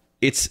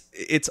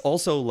 It's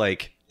also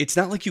like it's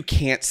not like you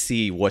can't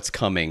see what's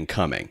coming,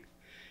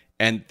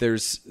 and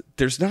there's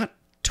not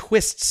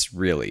twists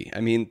really.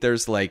 I mean,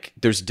 there's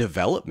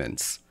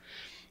developments,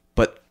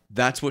 but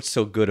that's what's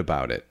so good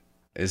about it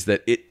is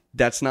that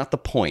that's not the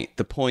point.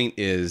 The point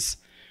is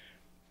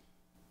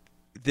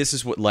this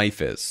is what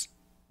life is.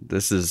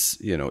 This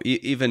is,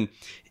 even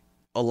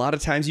a lot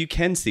of times you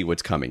can see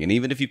what's coming, and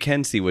even if you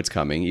can see what's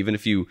coming, even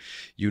if you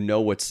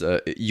know what's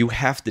you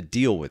have to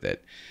deal with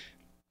it.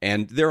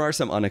 And there are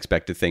some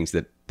unexpected things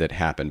that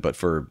happen, but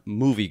for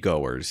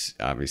moviegoers,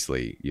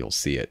 obviously you'll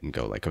see it and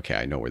go like, okay,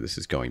 I know where this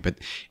is going. But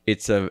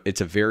it's a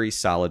very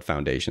solid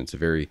foundation. It's a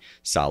very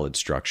solid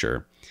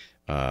structure.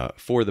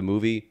 for the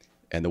movie,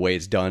 and the way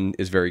it's done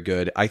is very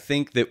good. I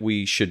think that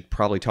we should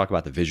probably talk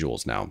about the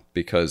visuals now,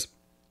 because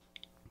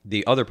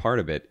the other part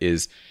of it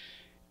is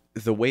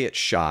the way it's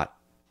shot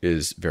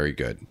is very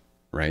good,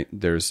 right?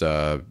 There's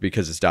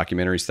because it's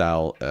documentary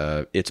style,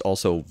 it's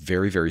also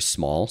very, very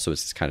small, so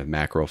it's this kind of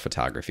macro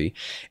photography.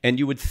 And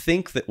you would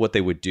think that what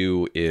they would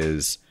do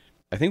is,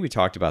 I think we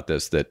talked about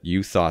this, that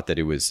you thought that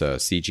it was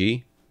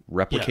CG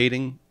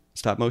replicating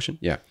stop motion.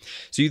 Yeah.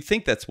 So you'd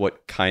think that's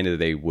what kind of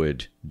they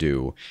would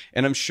do.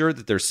 And I'm sure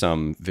that there's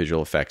some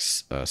visual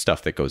effects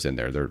stuff that goes in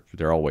there.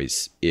 There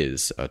always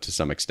is to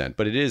some extent,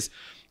 but it is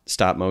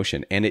stop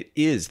motion, and it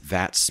is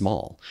that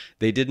small.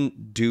 They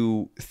didn't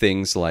do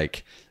things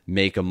like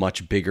make a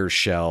much bigger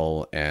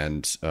shell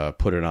and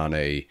put it on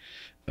a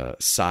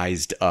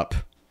sized up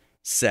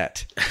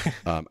set.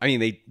 I mean,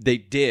 they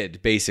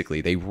did basically.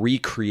 They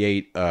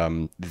recreate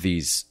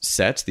these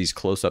sets, these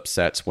close-up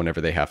sets, whenever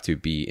they have to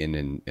be in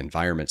an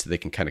environment, so they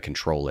can kind of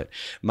control it.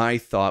 My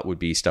thought would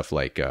be stuff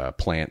like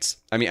plants.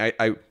 I mean,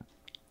 I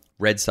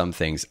read some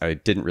things. I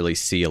didn't really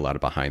see a lot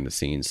of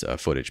behind-the-scenes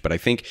footage, but I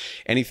think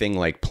anything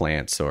like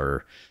plants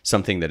or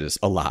something that is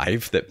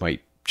alive that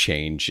might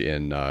change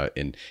in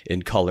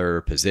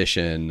color,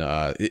 position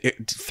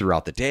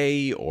throughout the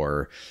day,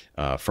 or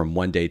from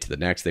one day to the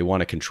next. They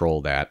want to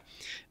control that,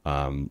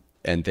 and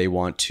they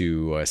want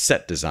to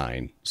set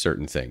design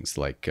certain things,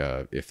 like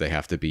if they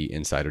have to be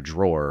inside a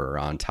drawer or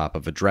on top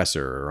of a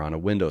dresser or on a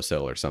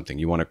windowsill or something.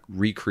 You want to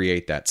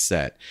recreate that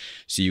set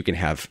so you can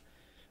have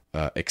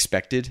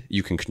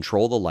you can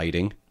control the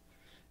lighting,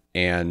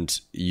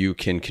 and you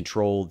can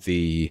control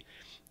the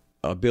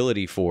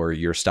ability for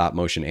your stop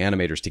motion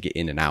animators to get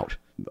in and out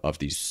of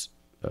these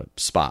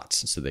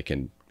spots, so they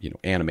can,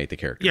 animate the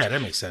characters. Yeah,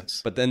 that makes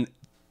sense. But then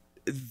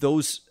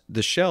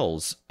the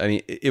shells, I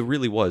mean, it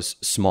really was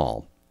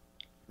small.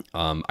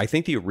 I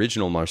think the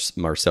original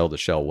Marcel the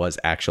Shell was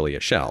actually a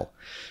shell,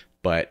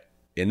 but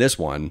in this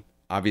one,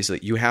 obviously,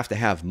 you have to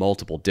have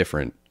multiple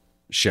different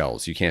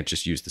shells. You can't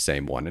just use the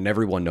same one, and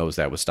everyone knows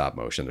that with stop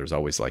motion. There's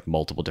always like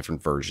multiple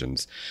different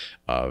versions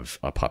of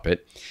a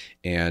puppet,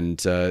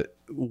 and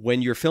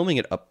when you're filming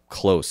it up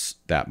close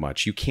that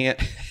much, you can't.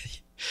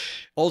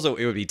 Also,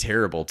 it would be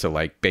terrible to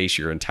like base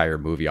your entire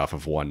movie off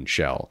of one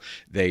shell.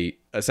 They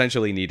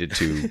essentially needed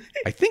to.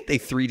 I think they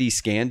 3D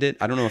scanned it.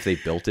 I don't know if they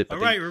built it. But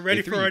All right, we're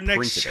ready for our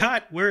next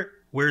shot. Where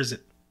is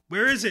it?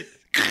 Where is it?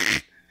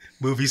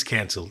 Movie's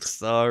canceled.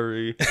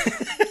 Sorry.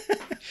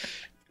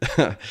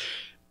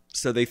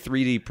 So they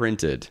 3D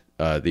printed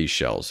these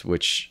shells,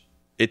 which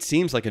it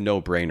seems like a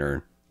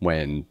no-brainer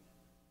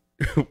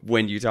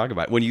when you talk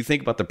about it, when you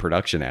think about the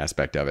production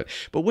aspect of it.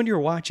 But when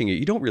you're watching it,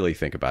 you don't really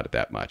think about it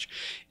that much.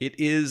 It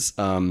is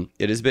a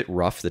bit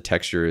rough. The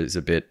texture is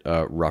a bit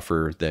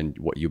rougher than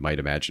what you might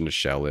imagine a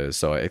shell is.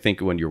 So I think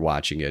when you're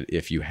watching it,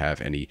 if you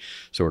have any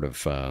sort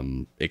of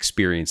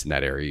experience in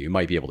that area, you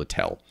might be able to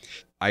tell.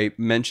 I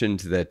mentioned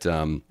that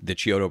the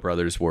Chiodo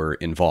brothers were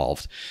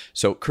involved.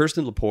 So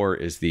Kirsten Lepore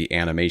is the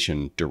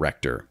animation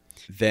director.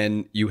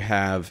 Then you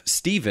have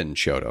Steven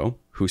Chiodo,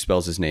 who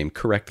spells his name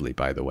correctly,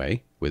 by the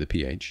way, with a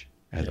PH,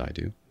 as I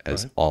do,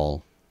 as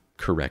all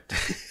correct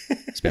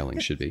spelling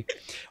should be.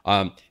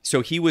 So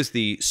he was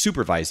the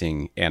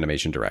supervising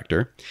animation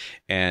director.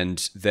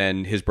 And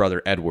then his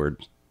brother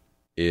Edward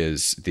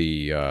is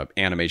the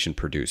animation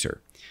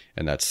producer.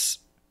 And that's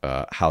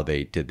how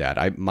they did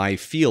that. My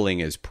feeling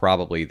is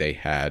probably they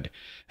had,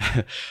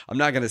 I'm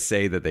not going to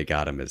say that they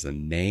got him as a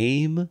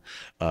name,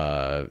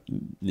 but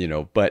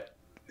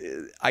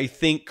I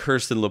think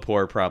Kirsten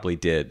Lepore probably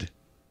did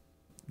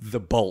the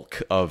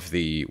bulk of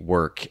the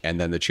work, and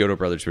then the Chiodo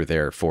brothers were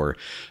there for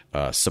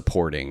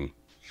supporting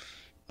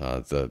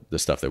the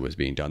stuff that was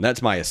being done.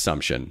 That's my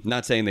assumption.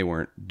 Not saying they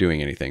weren't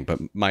doing anything, but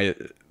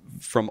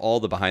from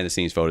all the behind the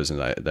scenes photos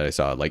that I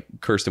saw, like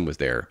Kirsten was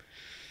there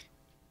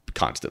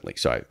constantly.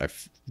 So I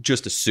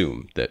just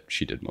assume that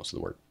she did most of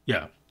the work.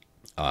 Yeah.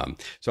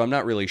 So I'm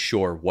not really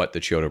sure what the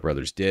Chiodo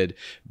brothers did,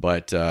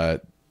 but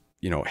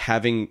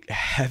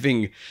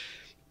having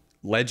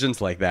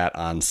legends like that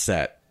on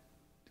set,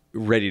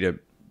 ready to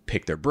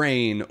pick their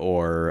brain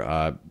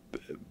or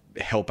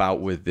help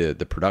out with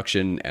the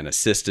production and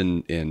assist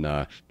in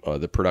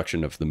the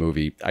production of the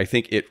movie, I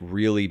think it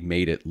really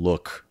made it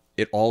look.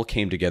 It all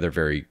came together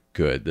very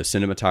good. The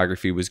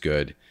cinematography was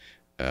good.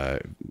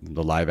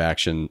 The live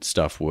action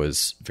stuff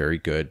was very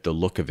good. The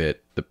look of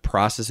it, the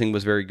processing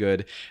was very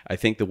good. I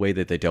think the way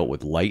that they dealt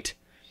with light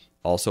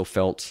also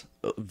felt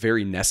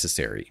very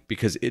necessary,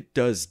 because it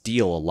does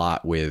deal a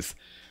lot with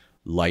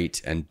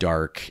light and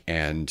dark,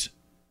 and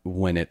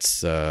when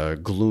it's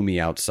gloomy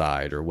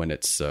outside or when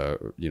it's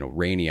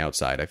rainy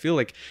outside. I feel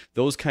like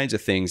those kinds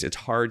of things, it's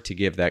hard to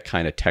give that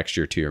kind of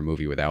texture to your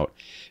movie without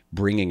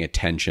bringing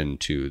attention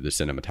to the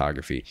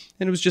cinematography.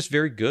 And it was just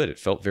very good. It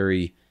felt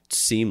very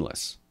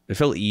seamless. It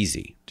felt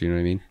easy. Do you know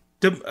what I mean?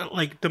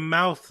 The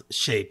mouth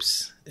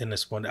shapes in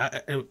this one,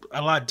 a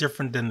lot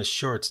different than the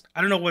shorts.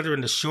 I don't know whether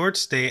in the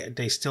shorts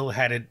they still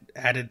had it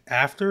added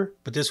after,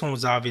 but this one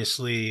was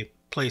obviously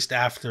placed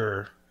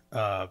after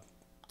the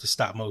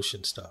stop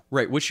motion stuff.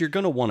 Right, which you're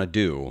going to want to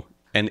do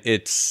And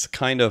it's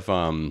kind of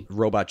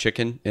Robot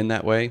Chicken in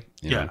that way.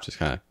 You know, Yeah. just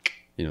kind of,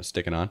 you know,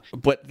 sticking on.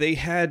 But they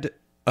had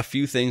a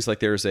few things, like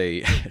there's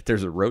a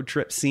road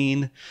trip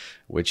scene,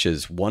 which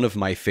is one of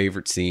my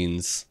favorite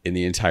scenes in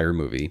the entire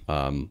movie.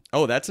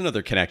 That's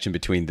another connection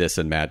between this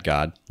and Mad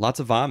God. Lots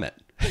of vomit.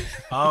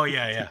 Oh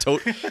yeah, yeah.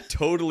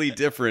 Totally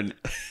different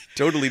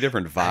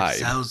vibe.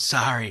 So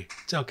sorry.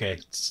 It's okay.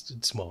 It's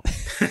small.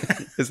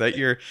 Is that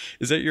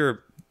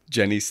your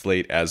Jenny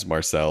Slate as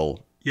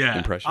Marcel Yeah.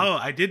 impression? Oh,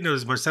 I did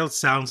notice Marcel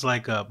sounds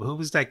like who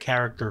was that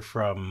character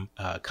from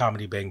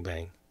Comedy Bang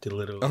Bang? The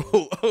little.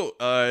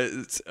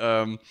 It's,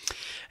 I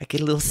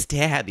get a little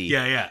stabby.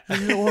 Yeah, yeah.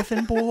 I'm an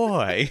orphan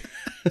boy.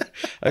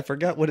 I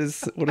forgot what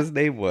his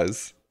name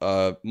was.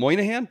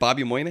 Moynihan?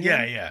 Bobby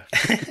Moynihan? Yeah, yeah.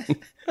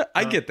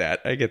 I get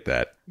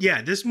that.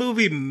 Yeah, this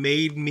movie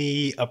made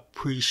me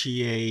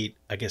appreciate,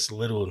 I guess,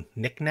 little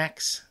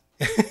knickknacks.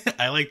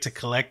 I like to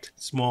collect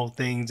small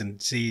things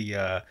and see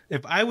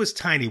if I was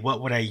tiny,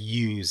 what would I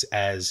use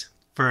as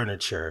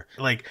furniture?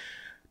 Like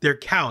their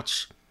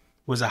couch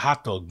was a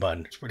hot dog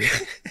bun. It's pretty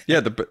Yeah,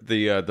 the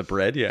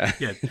bread. Yeah,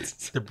 yeah,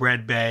 the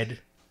bread bed.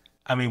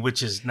 I mean,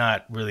 which is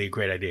not really a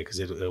great idea because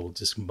it will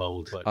just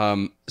mold. But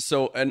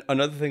So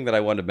another thing that I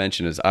wanted to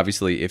mention is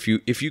obviously if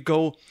you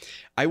go,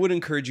 I would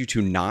encourage you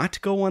to not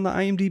go on the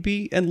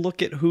IMDb and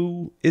look at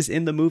who is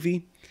in the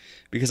movie,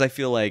 because I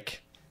feel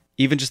like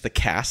even just the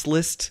cast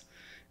list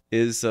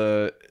is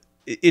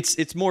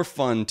it's more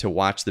fun to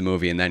watch the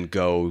movie and then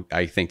go,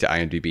 I think, to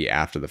IMDb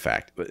after the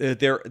fact.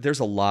 There's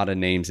a lot of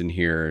names in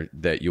here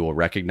that you will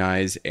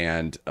recognize,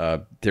 and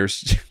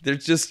there's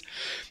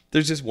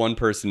just one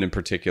person in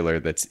particular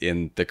that's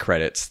in the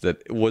credits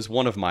that was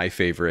one of my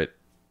favorite.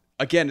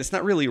 Again, it's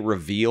not really a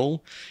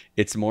reveal.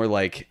 It's more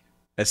like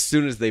as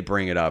soon as they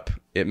bring it up,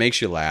 it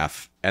makes you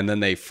laugh, and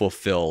then they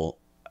fulfill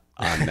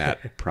on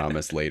that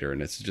promise later,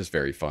 and it's just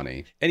very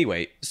funny.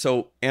 Anyway,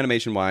 so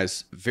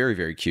animation-wise, very,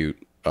 very cute.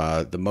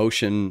 The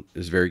motion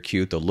is very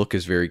cute. The look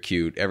is very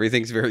cute.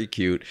 Everything's very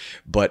cute,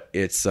 but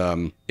it's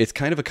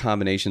kind of a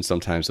combination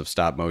sometimes of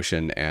stop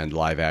motion and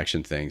live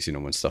action things. You know,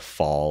 when stuff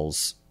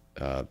falls,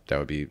 that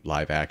would be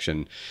live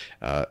action.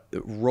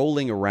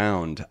 Rolling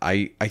around,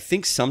 I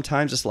think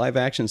sometimes it's live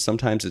action,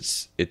 sometimes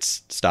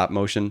it's stop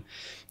motion.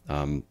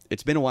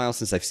 It's been a while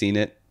since I've seen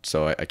it,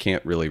 so I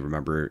can't really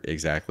remember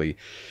exactly.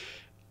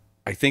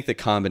 I think the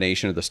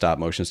combination of the stop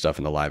motion stuff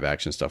and the live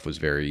action stuff was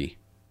very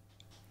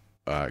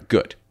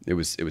good. It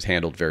was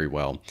handled very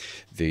well.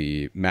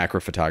 The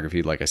macro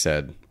photography, like I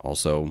said,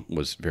 also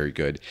was very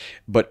good.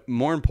 But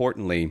more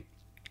importantly,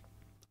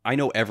 I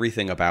know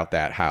everything about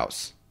that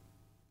house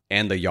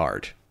and the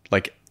yard.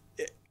 Like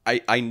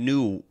I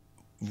knew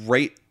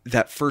right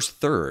that first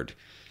third,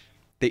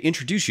 they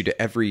introduce you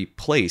to every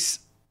place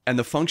and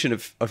the function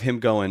of him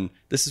going,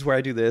 this is where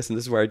I do this, and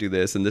this is where I do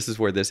this, and this is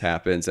where this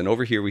happens, and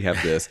over here we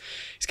have this.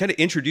 He's kind of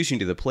introducing you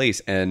to the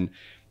place, and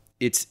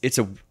it's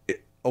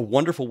a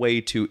wonderful way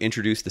to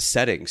introduce the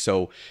setting.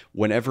 So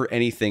whenever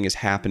anything is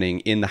happening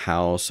in the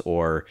house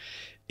or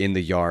in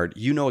the yard,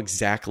 you know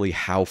exactly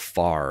how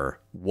far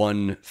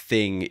one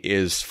thing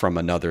is from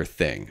another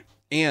thing,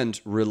 and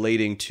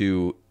relating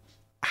to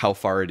how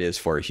far it is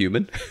for a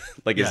human.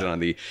 Like, Yeah.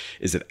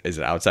 is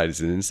it outside?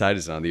 Is it inside?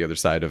 Is it on the other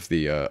side of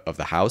the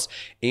house?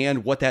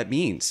 And what that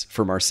means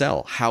for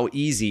Marcel, how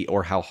easy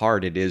or how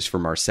hard it is for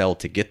Marcel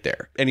to get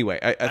there. Anyway,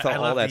 I thought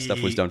all love that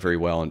stuff was done very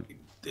well. And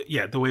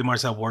yeah, the way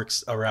Marcel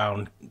works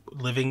around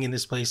living in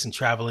this place and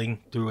traveling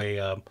through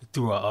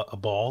a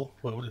ball,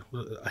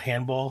 a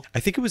handball. I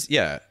think it was,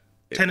 yeah.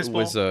 Tennis it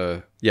was,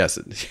 yes,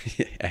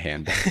 a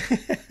handball.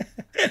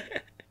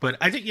 But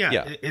I think,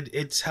 Yeah.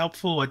 it's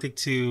helpful. I think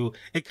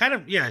it kind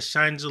of,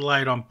 shines a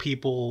light on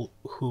people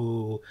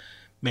who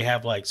may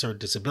have like certain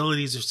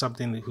disabilities or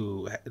something,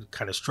 who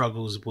kind of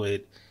struggles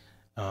with,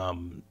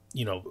 normal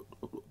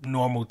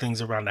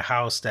things around the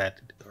house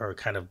that are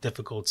kind of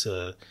difficult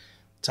to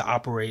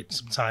operate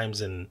sometimes,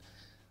 and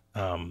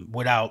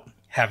without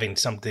having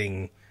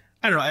something,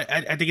 I don't know.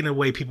 I think in a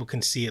way people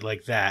can see it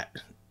like that,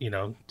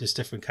 just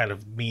different kind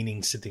of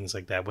meanings to things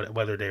like that,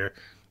 whether they're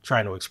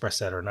trying to express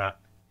that or not.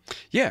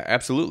 Yeah,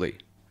 absolutely.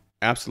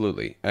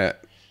 Absolutely.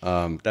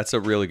 That's a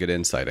really good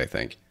insight, I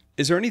think.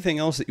 Is there anything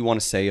else that you want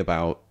to say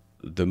about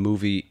the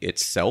movie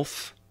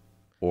itself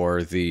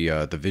or the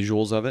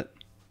visuals of it?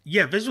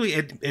 Yeah, visually,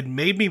 it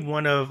made me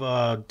want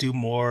to do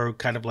more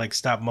kind of like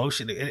stop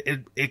motion.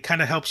 It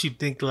kind of helps you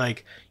think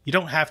like you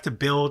don't have to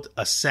build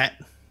a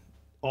set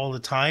all the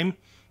time.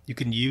 You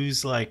can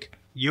use like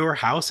your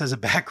house as a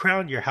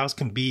background. Your house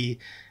can be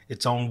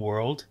its own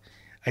world.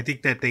 I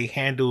think that they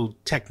handled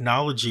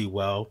technology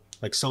well,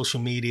 like social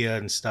media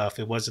and stuff.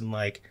 It wasn't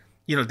like,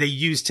 they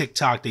use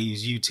TikTok, they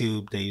use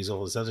YouTube, they use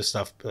all this other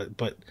stuff,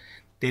 but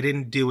they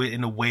didn't do it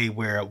in a way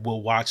where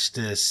we'll watch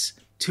this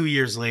 2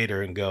 years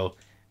later and go,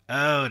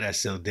 oh, that's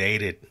so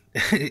dated.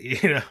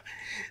 I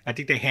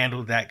think they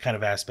handled that kind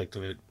of aspect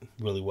of it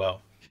really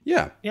well.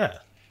 Yeah. Yeah.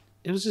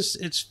 It was just,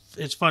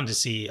 it's fun to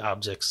see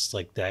objects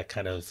like that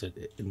kind of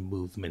in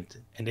movement.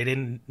 And they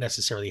didn't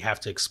necessarily have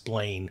to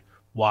explain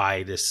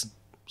why this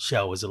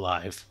shell was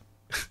alive.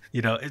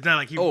 You know, it's not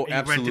like he rented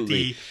absolutely.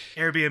 the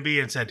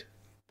Airbnb and said,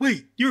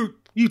 "Wait,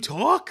 you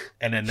talk?"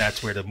 And then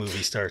that's where the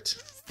movie starts.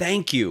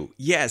 Thank you.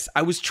 Yes,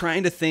 I was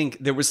trying to think.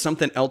 There was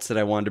something else that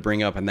I wanted to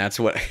bring up, and that's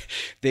what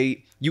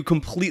you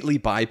completely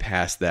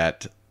bypassed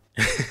that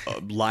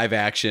live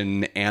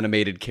action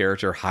animated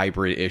character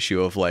hybrid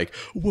issue of like,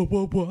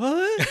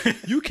 what?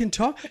 You can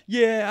talk?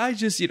 Yeah, I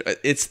just,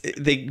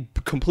 they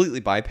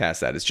completely bypass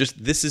that. It's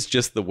just, this is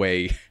just the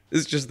way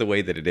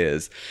that it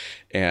is,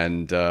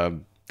 and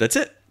that's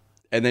it.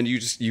 And then you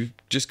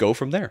just go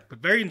from there. But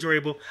very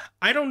enjoyable.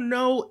 I don't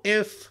know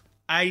if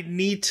I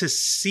need to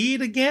see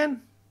it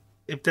again.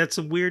 If that's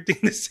a weird thing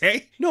to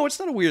say. No, it's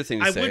not a weird thing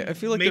to say. I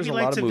feel like there's a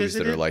lot of movies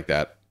that are like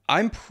that.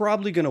 I'm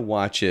probably going to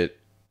watch it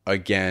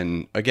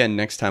again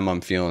next time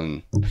I'm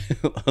feeling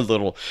a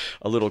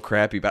little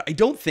crappy. But I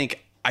don't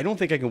think I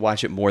can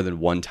watch it more than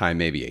one time,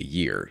 maybe a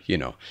year. You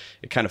know,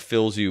 it kind of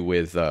fills you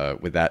with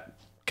that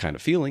kind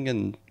of feeling.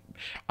 And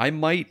I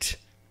might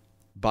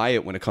buy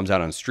it when it comes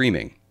out on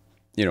streaming.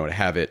 You know, to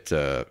have it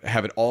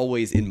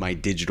always in my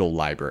digital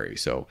library.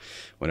 So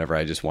whenever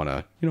I just want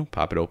to,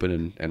 pop it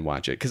open and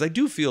watch it. Because I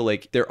do feel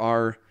like there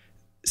are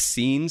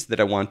scenes that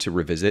I want to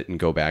revisit and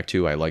go back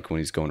to. I like when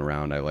he's going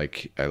around. I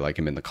like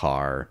him in the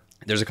car.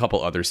 There's a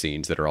couple other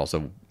scenes that are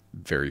also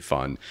very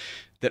fun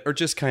that are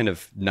just kind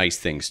of nice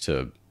things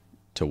to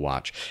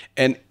watch.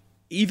 And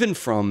even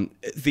from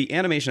the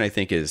animation, I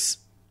think is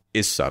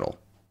subtle.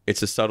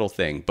 It's a subtle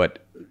thing,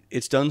 but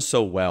it's done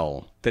so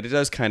well that it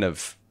does kind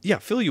of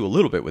fill you a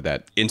little bit with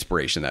that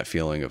inspiration, that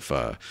feeling of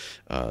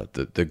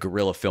the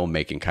guerrilla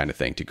filmmaking kind of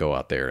thing to go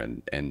out there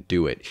and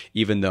do it.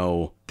 Even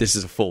though this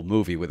is a full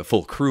movie with a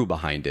full crew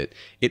behind it,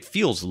 it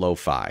feels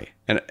lo-fi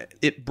and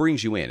it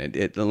brings you in.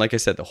 And like I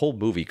said, the whole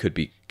movie could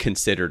be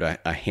considered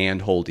a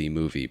hand-holdy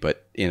movie,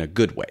 but in a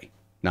good way,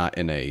 not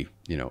in a,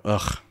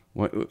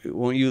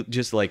 won't you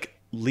just like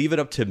leave it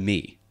up to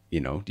me?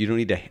 You don't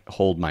need to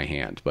hold my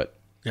hand, but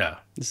yeah,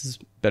 this is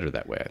better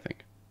that way, I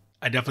think.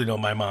 I definitely know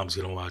my mom's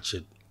going to watch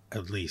it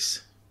at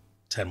least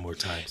 10 more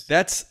times.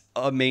 That's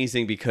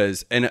amazing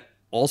because, and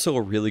also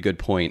a really good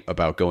point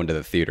about going to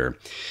the theater.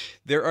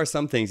 There are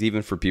some things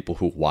even for people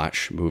who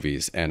watch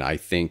movies, and I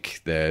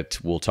think that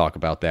we'll talk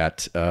about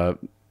that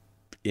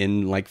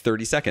in like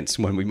 30 seconds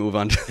when we move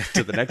on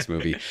to the next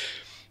movie.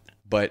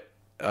 But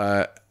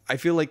I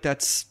feel like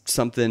that's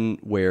something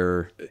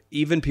where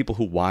even people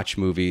who watch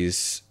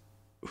movies,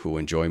 who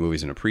enjoy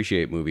movies and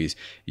appreciate movies,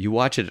 you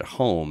watch it at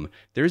home,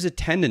 there's a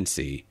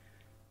tendency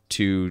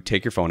to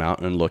take your phone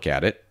out and look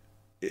at it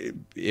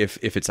if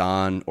it's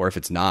on, or if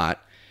it's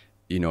not,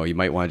 you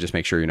might want to just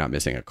make sure you're not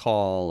missing a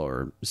call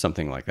or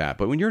something like that.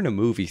 But when you're in a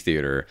movie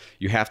theater,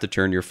 you have to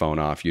turn your phone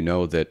off. You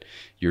know that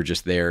you're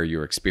just there,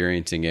 you're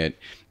experiencing it.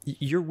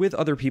 You're with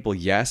other people,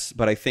 yes,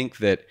 but I think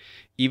that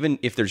even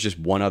if there's just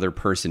one other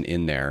person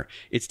in there,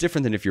 it's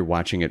different than if you're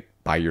watching it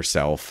by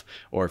yourself,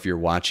 or if you're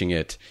watching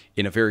it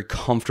in a very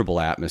comfortable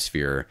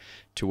atmosphere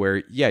to where,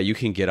 you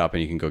can get up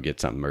and you can go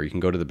get something, or you can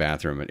go to the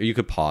bathroom, or you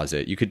could pause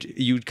it.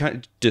 You kind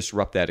of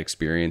disrupt that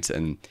experience.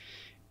 And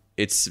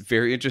it's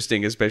very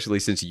interesting, especially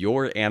since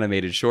your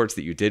animated shorts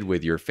that you did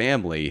with your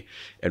family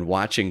and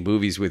watching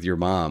movies with your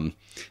mom,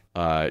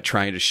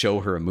 trying to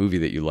show her a movie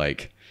that you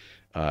like.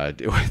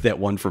 That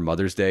one for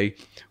Mother's Day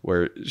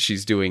where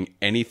she's doing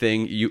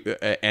anything, you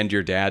and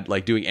your dad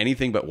like doing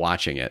anything but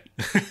watching it.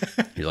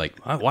 You're like,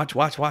 watch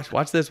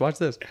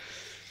this.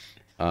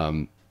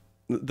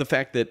 The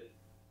fact that,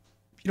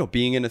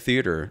 being in a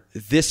theater,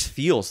 this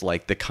feels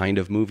like the kind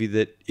of movie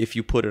that if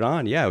you put it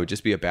on, it would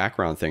just be a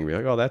background thing. Be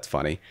like, oh, that's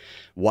funny.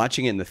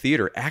 Watching it in the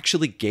theater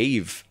actually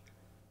gave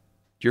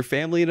your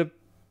family an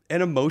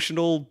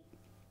emotional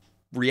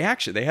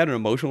reaction. They had an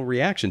emotional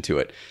reaction to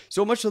it.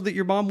 So much so that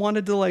your mom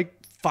wanted to like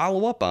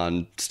follow up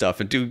on stuff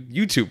and do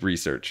YouTube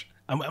research.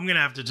 I'm going to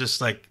have to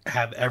just like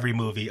have every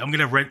movie. I'm going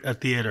to rent a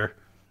theater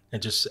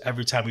and just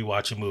every time we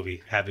watch a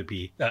movie, have it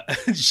be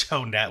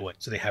shown that way.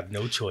 So they have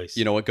no choice.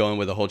 You know what? Going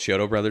with the whole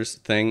Chiodo Brothers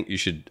thing, you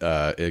should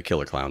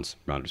Killer Clowns,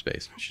 Outer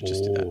Space. You should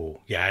just do that.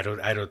 Yeah,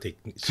 I don't think.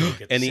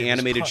 And the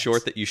animated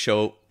short that you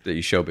show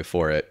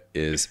before it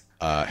is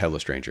Hello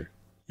Stranger.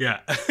 Yeah.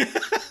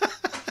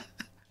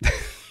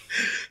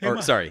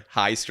 Sorry,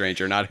 Hi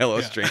Stranger, not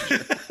Hello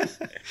Stranger.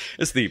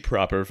 It's the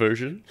proper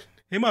version.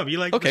 Hey, Mom, you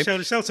like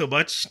the show so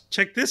much?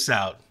 Check this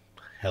out.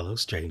 Hello,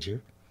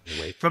 Stranger.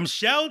 From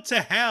shell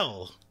to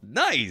hell.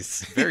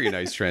 Nice. Very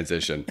nice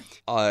transition.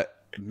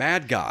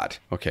 Mad God.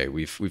 Okay,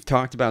 we've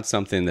talked about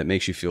something that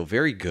makes you feel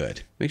very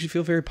good, makes you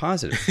feel very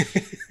positive.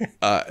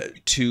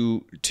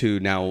 To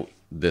now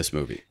this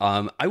movie.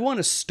 I want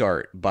to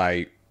start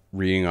by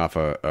reading off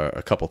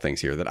a couple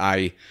things here that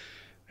I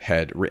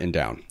had written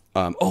down.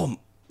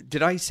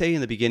 Did I say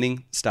in the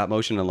beginning stop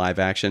motion and live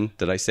action?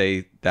 Did I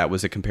say that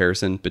was a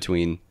comparison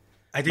between?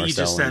 I think Marcel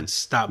you just said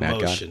stop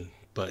motion. God?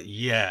 But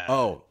yeah.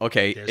 Oh,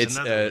 okay. It's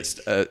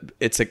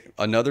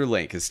another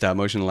link. It's stop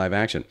motion and live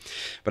action.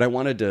 But I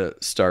wanted to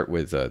start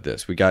with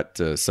this. We got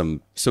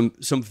some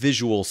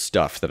visual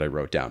stuff that I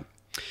wrote down.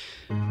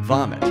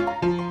 Vomit.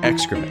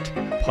 excrement,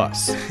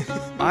 pus,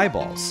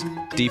 eyeballs,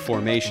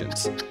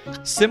 deformations,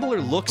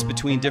 similar looks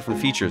between different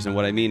features. And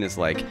what I mean is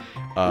like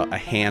a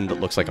hand that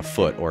looks like a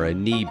foot, or a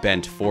knee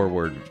bent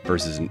forward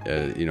versus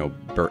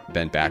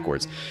bent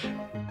backwards.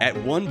 At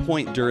one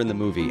point during the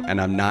movie,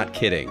 and I'm not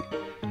kidding,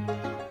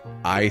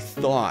 I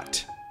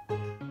thought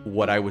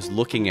what I was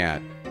looking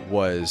at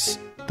was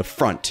the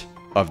front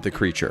of the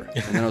creature.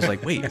 And then I was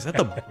like, wait, is that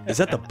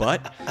the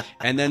butt?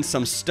 And then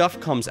some stuff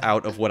comes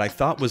out of what I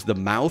thought was the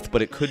mouth,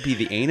 but it could be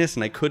the anus,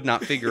 and I could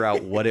not figure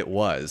out what it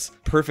was.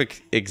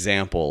 Perfect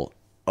example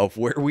of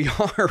where we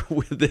are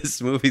with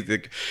this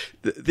movie.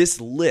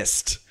 This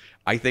list,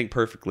 I think,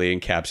 perfectly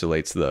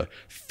encapsulates the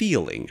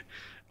feeling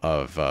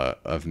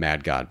of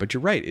Mad God. But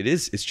you're right,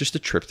 it's just a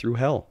trip through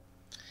hell.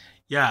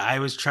 Yeah, I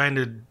was trying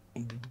to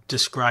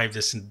describe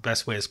this in the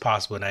best way as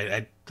possible,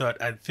 and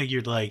I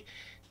figured like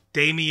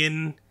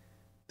Damien,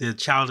 the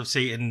child of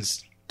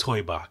Satan's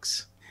toy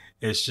box.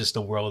 It's just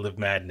a world of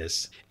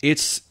madness.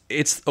 It's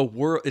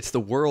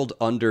the world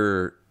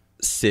under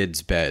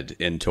Sid's bed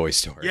in Toy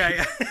Story.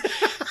 Yeah.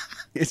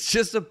 It's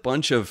just a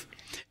bunch of,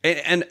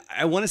 and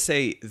I want to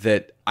say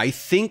that I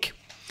think,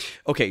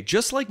 okay,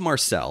 just like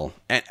Marcel,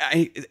 and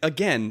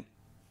again,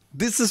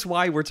 this is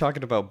why we're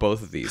talking about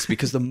both of these,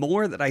 because the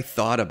more that I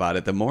thought about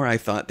it, the more I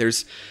thought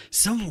there's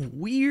some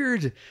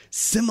weird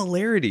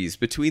similarities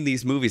between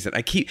these movies that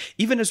I keep,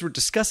 even as we're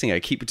discussing, I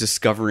keep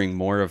discovering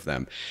more of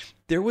them.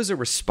 There was a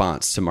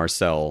response to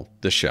Marcel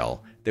the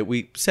Shell that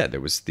we said.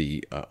 There was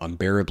the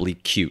unbearably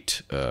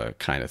cute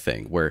kind of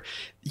thing where,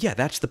 yeah,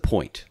 that's the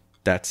point.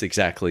 That's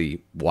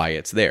exactly why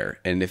it's there.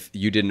 And if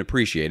you didn't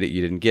appreciate it,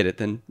 you didn't get it,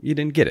 then you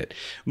didn't get it.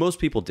 Most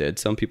people did.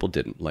 Some people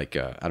didn't. Like,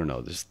 I don't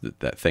know, there's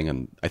that thing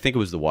on, I think it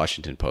was the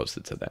Washington Post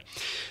that said that.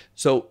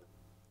 So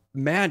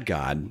Mad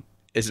God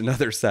is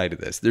another side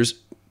of this.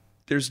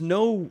 There's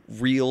no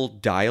real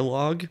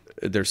dialogue.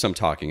 There's some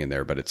talking in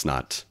there, but it's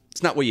not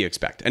what you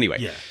expect. Anyway,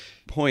 Yeah.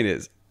 Point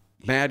is,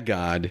 Mad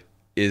God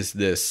is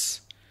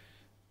this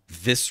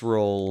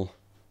visceral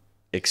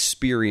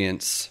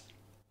experience.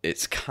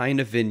 It's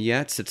kind of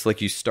vignettes. It's like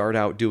you start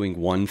out doing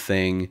one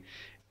thing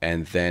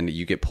and then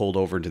you get pulled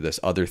over into this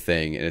other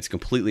thing and it's a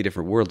completely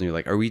different world. And you're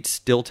like, are we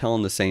still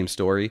telling the same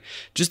story?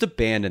 Just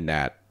abandon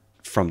that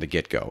from the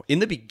get-go. In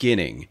the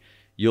beginning,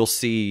 you'll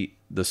see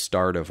the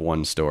start of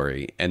one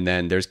story and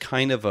then there's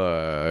kind of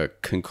a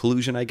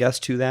conclusion, I guess,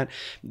 to that.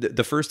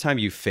 The first time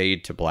you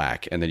fade to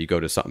black and then you go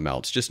to something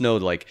else, just know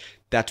like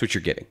that's what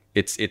you're getting.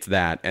 It's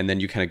that. And then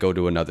you kind of go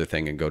to another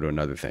thing and go to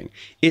another thing.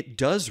 It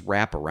does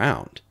wrap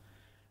around.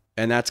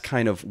 And that's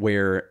kind of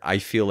where I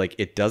feel like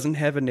it doesn't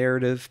have a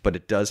narrative, but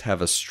it does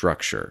have a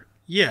structure.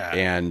 Yeah.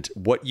 And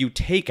what you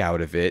take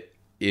out of it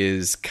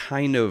is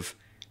kind of,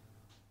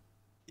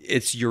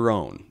 it's your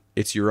own.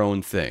 It's your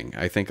own thing.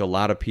 I think a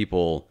lot of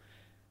people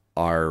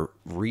are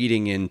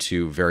reading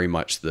into very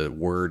much the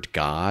word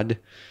God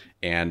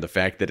and the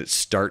fact that it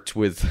starts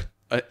with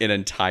an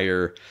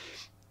entire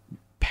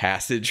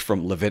passage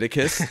from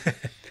Leviticus.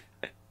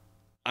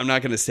 I'm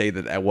not going to say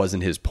that that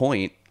wasn't his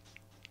point,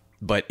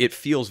 but it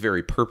feels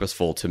very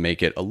purposeful to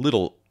make it a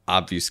little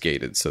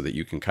obfuscated so that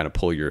you can kind of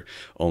pull your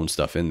own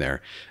stuff in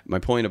there. My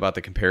point about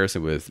the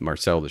comparison with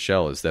Marcel the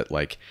Shell is that,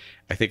 like,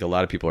 I think a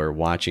lot of people are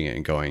watching it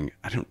and going,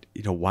 I don't,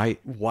 why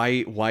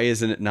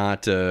isn't it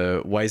not,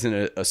 why isn't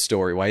it a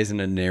story? Why isn't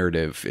it a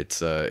narrative? It's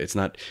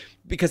not,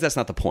 because that's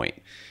not the point.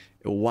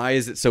 Why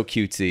is it so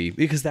cutesy?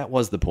 Because that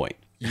was the point.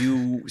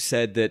 You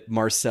said that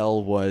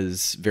Marcel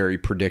was very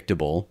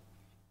predictable,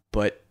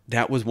 but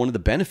that was one of the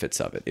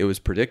benefits of it. It was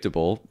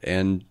predictable,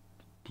 and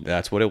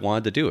that's what it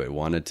wanted to do. It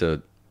wanted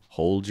to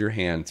hold your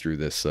hand through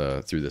this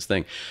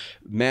thing.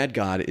 Mad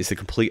God is the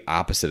complete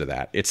opposite of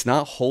that. It's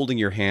not holding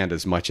your hand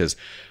as much as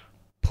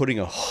putting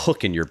a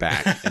hook in your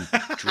back and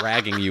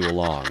dragging you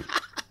along.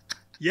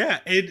 Yeah,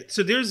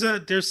 so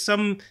there's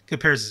some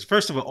comparisons.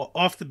 First of all,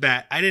 off the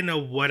bat, I didn't know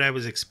what I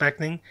was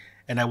expecting,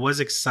 and I was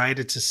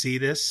excited to see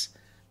this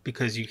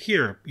because you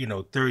hear,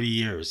 30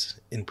 years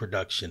in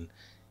production.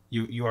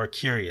 You are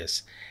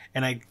curious.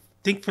 And I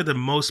think for the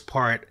most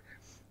part,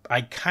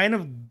 I kind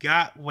of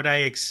got what I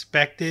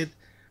expected,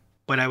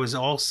 but I was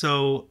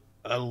also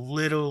a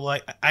little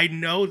like, I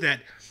know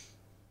that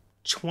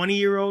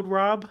 20-year-old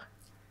Rob,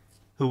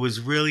 who was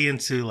really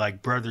into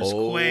like Brothers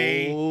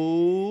Quay.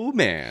 Oh,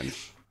 man.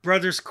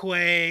 Brothers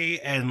Quay,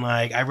 and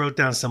like I wrote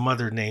down some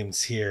other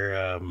names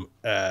here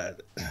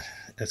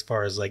as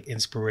far as like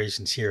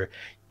inspirations here.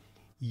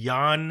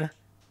 Jan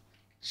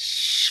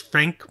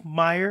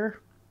Schwenkmeyer.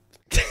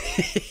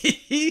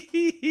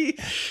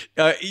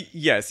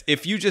 Yes,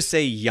 if you just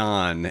say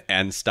Jan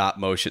and stop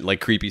motion, like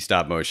creepy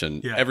stop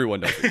motion, everyone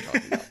knows what you're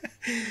talking about.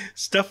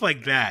 Stuff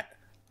like that.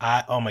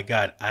 Oh my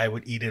God, I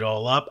would eat it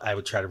all up. I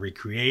would try to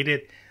recreate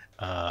it.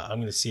 I'm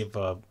going to see if,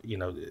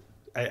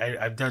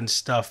 I've done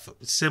stuff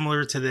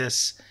similar to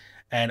this.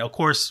 And of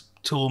course,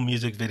 Tool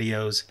music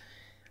videos.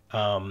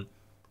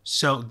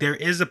 So there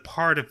is a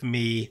part of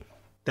me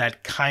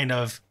that kind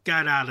of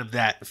got out of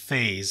that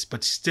phase,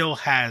 but still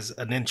has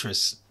an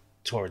interest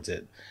towards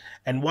it.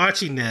 And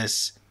watching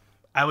this,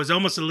 I was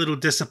almost a little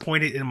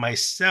disappointed in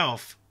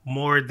myself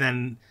more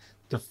than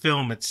the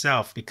film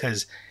itself,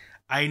 because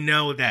I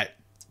know that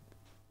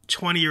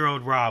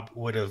 20-year-old Rob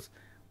would have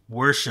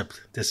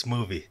worshipped this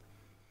movie.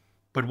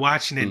 But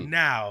watching it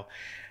now,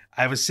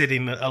 I was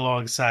sitting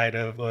alongside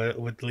of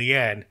with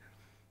Leanne.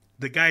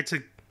 The guy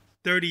took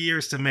 30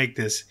 years to make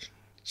this.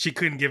 She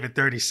couldn't give it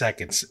 30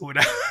 seconds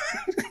without...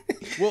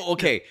 Well,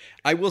 okay,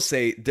 I will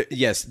say,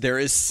 yes, there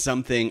is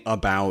something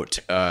about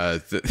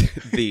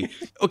the...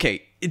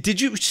 Okay,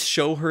 did you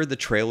show her the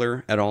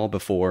trailer at all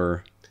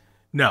before?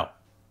 No.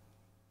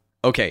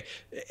 Okay,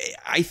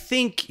 I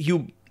think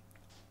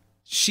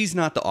she's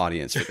not the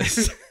audience for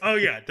this. Oh,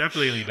 yeah,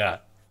 definitely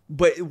not.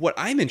 But what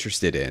I'm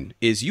interested in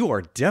is you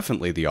are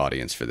definitely the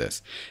audience for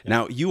this.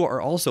 Now, you are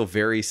also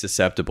very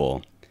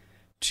susceptible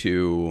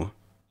to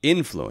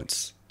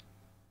influence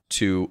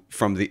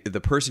from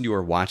the person you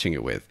are watching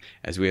it with,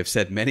 as we have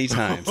said many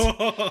times.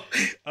 So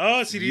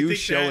do you think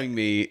showing that...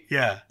 me,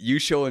 Yeah, you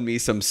showing me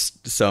some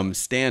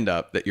stand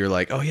up that you're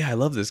like, oh yeah, I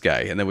love this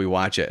guy, and then we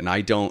watch it, and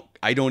I don't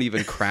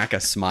even crack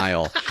a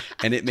smile,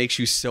 and it makes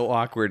you so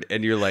awkward,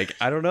 and you're like,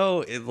 I don't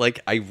know,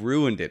 I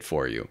ruined it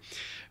for you.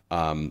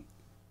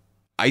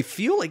 I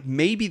feel like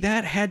maybe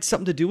that had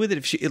something to do with it.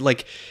 If she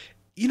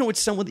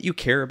it's someone that you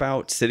care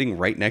about sitting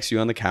right next to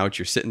you on the couch.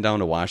 You're sitting down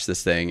to watch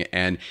this thing,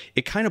 and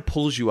it kind of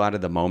pulls you out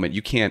of the moment.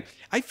 You can't.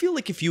 I feel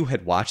like if you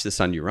had watched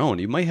this on your own,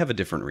 you might have a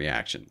different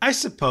reaction. I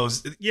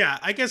suppose. Yeah,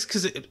 I guess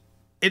because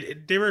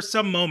there were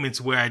some moments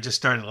where I just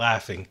started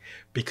laughing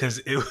because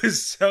it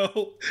was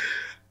so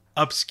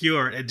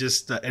obscure and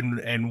just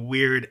and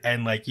weird,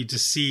 and you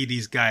just see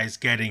these guys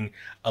getting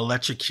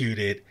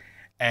electrocuted,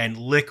 and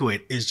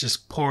liquid is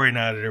just pouring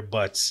out of their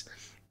butts,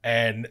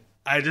 and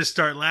I just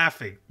start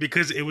laughing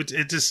because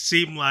it just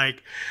seemed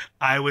like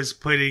I was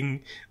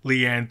putting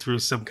Leanne through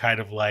some kind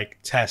of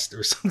test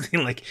or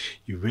something. Like,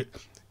 you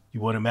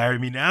want to marry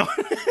me now?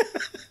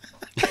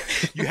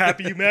 You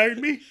happy you married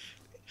me?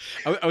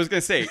 I was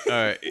gonna say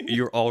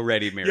you're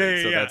already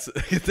married, yeah. So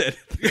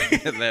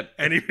that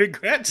Any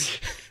regrets?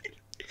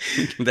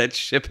 That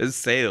ship has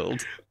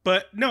sailed.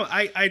 But no,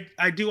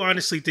 I do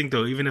honestly think,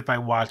 though, even if I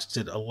watched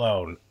it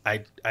alone,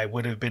 I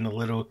would have been a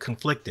little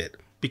conflicted.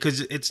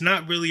 Because it's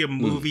not really a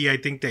movie I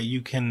think that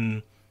you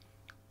can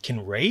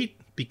rate,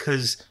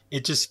 because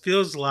it just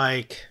feels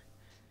like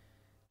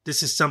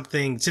this is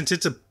something, since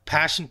it's a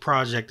passion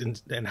project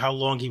and how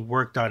long he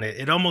worked on it,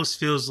 it almost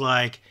feels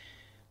like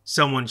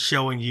someone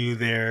showing you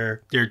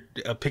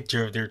a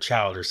picture of their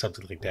child or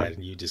something like that,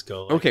 and you just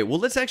go okay, well,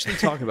 let's actually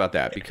talk about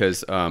that,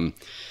 because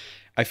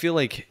I feel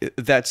like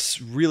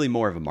that's really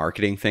more of a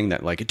marketing thing,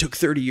 that it took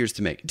 30 years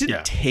to make. It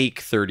didn't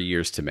take 30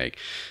 years to make.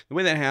 The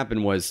way that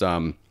happened was...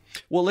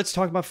 well, let's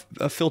talk about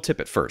Phil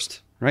Tippett first,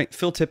 right?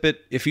 Phil Tippett,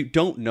 if you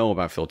don't know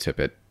about Phil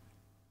Tippett,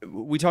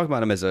 we talk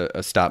about him as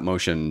a stop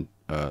motion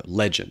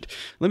legend.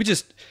 Let me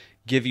just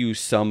give you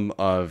some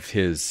of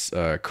his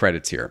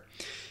credits here.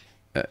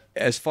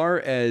 As far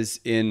as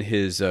in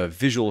his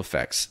visual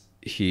effects,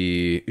 do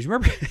you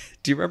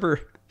remember?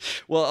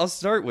 Well, I'll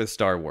start with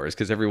Star Wars,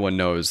 because everyone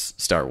knows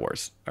Star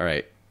Wars. All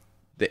right.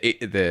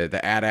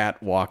 The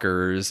AT-AT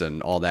walkers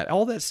and all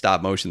that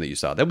stop motion that you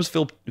saw, that was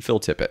Phil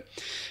Tippett.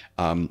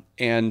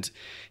 And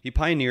he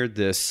pioneered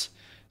this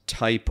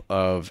type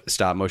of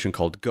stop motion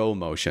called go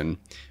motion,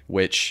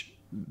 which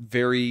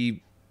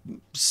very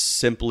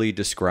simply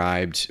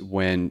described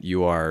when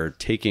you are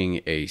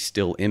taking a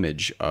still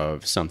image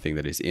of something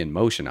that is in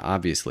motion.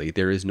 Obviously,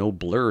 there is no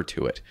blur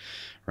to it,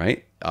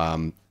 right?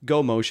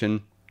 Go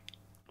motion,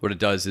 what it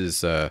does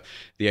is the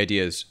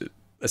idea is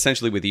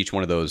essentially with each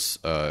one of those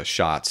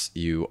shots,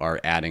 you are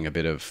adding a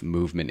bit of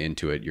movement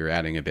into it. You're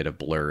adding a bit of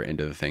blur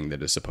into the thing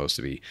that is supposed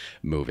to be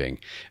moving.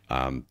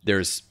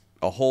 There's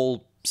a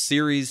whole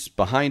series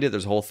behind it.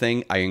 There's a whole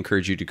thing. I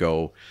encourage you to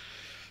go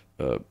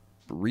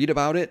read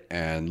about it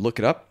and look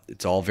it up.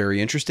 It's all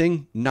very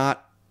interesting.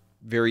 Not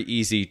very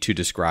easy to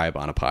describe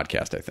on a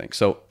podcast, I think.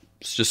 So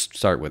let's just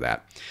start with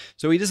that.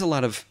 So he does a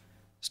lot of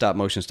stop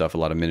motion stuff, a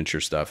lot of miniature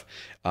stuff.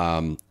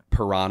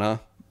 Piranha.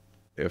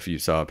 If you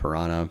saw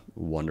Piranha,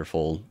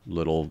 wonderful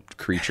little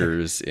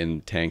creatures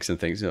in tanks and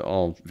things,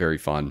 all very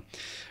fun.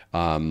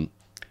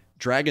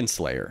 Dragon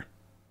Slayer.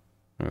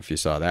 I don't know if you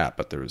saw that,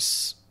 but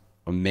there's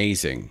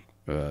amazing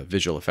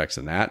visual effects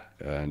in that,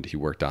 and he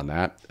worked on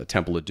that.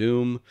 Temple of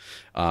Doom.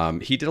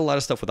 He did a lot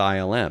of stuff with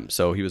ILM,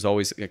 so he was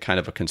always kind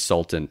of a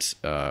consultant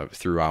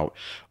throughout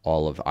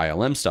all of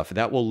ILM stuff.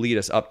 That will lead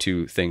us up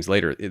to things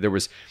later. There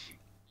was,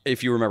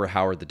 if you remember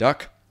Howard the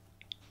Duck,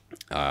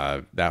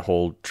 that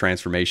whole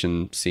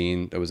transformation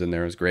scene that was in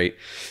there was great.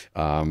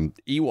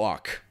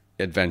 Ewok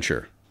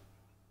Adventure,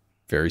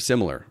 very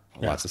similar.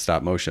 Lots of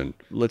stop motion.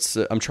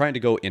 I'm trying to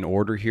go in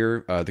order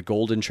here. The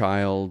Golden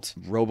Child,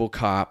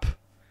 RoboCop,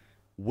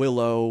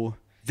 Willow.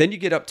 Then you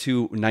get up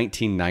to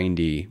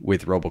 1990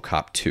 with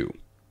RoboCop 2.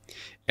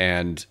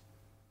 And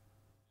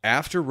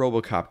after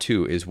RoboCop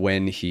 2 is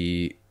when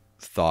he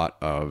thought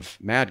of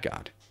Mad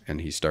God,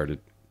 and he started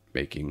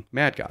making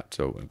Mad God.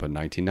 So about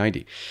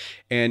 1990.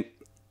 And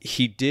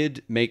he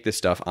did make this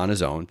stuff on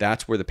his own.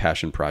 That's where the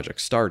passion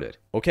project started.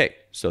 Okay,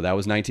 so that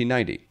was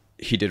 1990.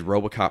 He did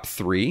RoboCop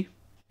 3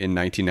 in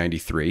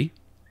 1993.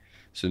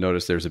 So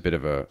notice there's a bit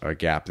of a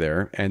gap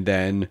there. And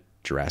then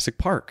Jurassic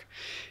Park.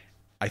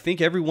 I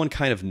think everyone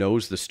kind of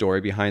knows the story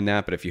behind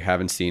that, but if you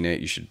haven't seen it,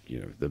 you should,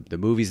 the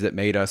Movies That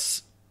Made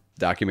Us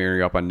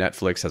documentary up on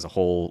Netflix has a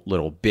whole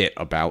little bit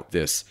about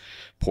this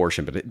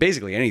portion. But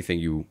basically anything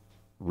you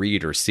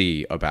read or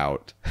see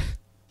about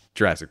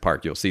Jurassic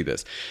Park, you'll see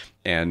this.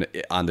 And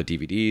on the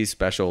DVDs,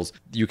 specials,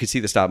 you could see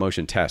the stop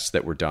motion tests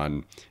that were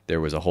done. There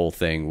was a whole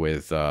thing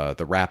with the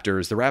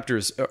raptors. The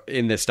raptors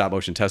in this stop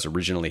motion test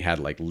originally had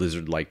like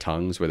lizard-like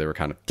tongues where they were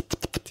kind of,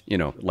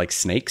 like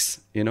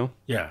snakes,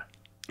 Yeah.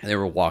 They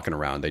were walking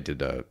around. They did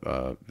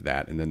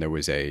that. And then there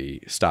was a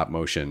stop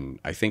motion.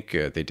 I think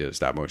they did a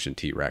stop motion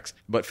T-Rex.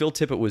 But Phil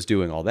Tippett was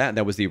doing all that.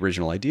 That was the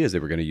original idea, is they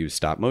were going to use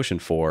stop motion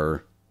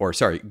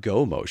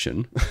go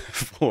motion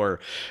for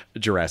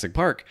Jurassic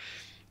Park.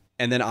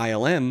 And then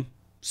ILM,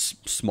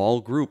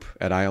 small group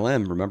at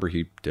ILM. Remember,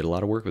 he did a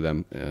lot of work with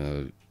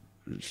them.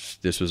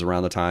 This was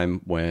around the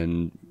time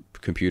when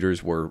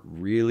computers were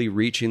really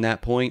reaching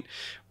that point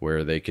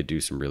where they could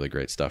do some really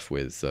great stuff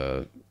with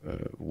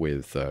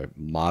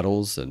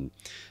models and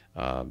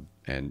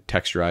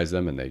texturize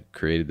them. And they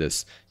created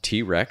this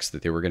T-Rex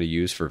that they were going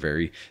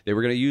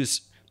to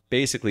use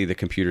basically the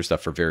computer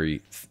stuff for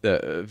very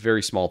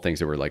small things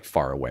that were like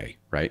far away,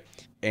 right?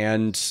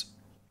 And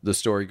the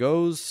story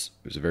goes,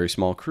 it was a very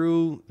small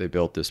crew. They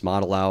built this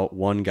model out.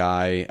 One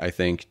guy, I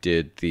think,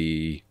 did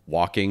the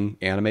walking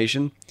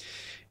animation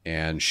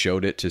and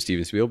showed it to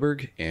Steven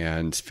Spielberg,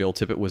 and Phil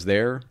Tippett was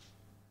there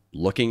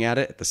looking at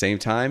it at the same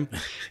time.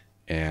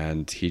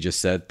 And he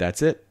just said,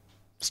 that's it.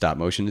 Stop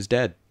motion is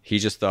dead. He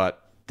just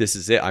thought, this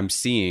is it. I'm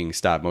seeing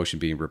stop motion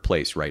being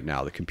replaced right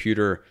now. The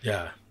computer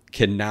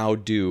can now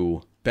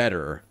do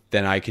better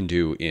than I can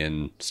do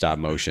in stop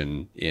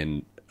motion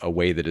in a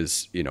way that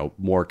is,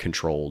 more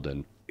controlled.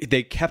 And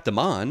they kept him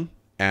on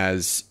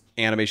as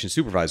animation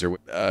supervisor,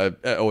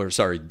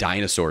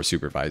 dinosaur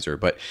supervisor.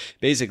 But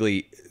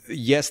basically,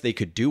 yes, they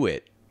could do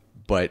it,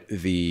 but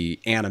the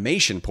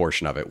animation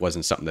portion of it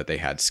wasn't something that they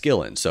had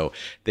skill in. So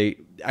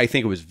I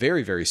think it was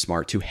very, very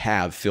smart to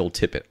have Phil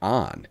Tippett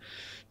on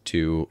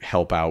to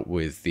help out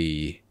with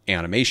the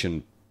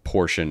animation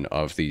portion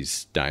of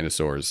these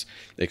dinosaurs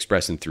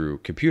expressing through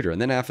computer.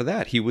 And then after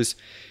that, he was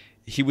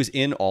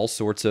in all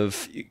sorts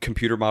of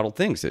computer modeled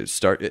things.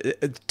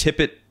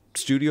 Tippett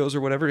Studios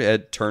or whatever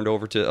had turned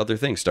over to other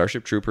things: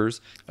 Starship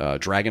Troopers,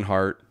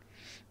 Dragonheart,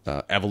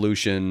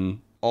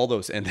 Evolution, all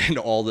those, and then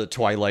all the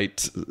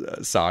Twilight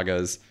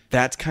sagas.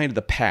 That's kind of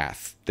the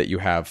path that you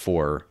have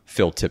for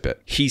Phil Tippett.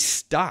 He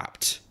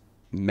stopped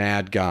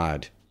Mad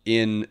God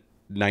in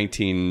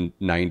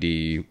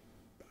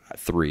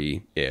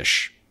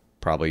 1993-ish,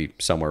 probably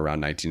somewhere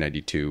around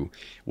 1992,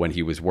 when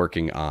he was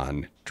working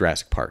on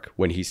Jurassic Park,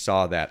 when he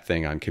saw that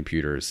thing on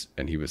computers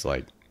and he was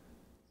like,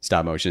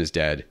 stop motion is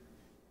dead.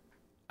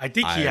 I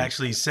think he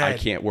actually said, I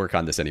can't work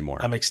on this anymore.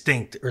 I'm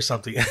extinct or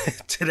something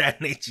to that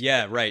nature.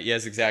 Yeah, right.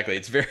 Yes, exactly.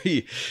 It's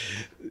very,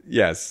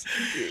 yes.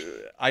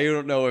 I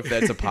don't know if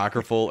that's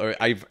apocryphal, or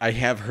I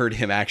have heard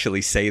him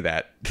actually say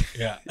that.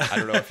 Yeah. I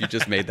don't know if you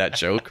just made that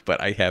joke,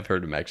 but I have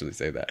heard him actually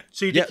say that.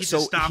 So you think he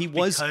just stopped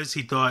because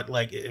he thought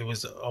like it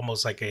was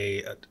almost like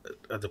a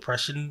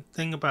depression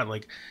thing about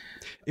like...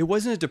 It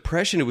wasn't a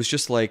depression. It was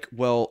just like,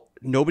 well,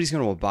 nobody's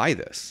going to buy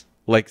this.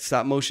 Like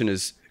stop motion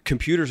is...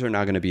 Computers are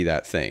not going to be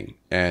that thing.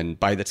 And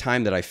by the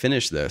time that I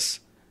finish this,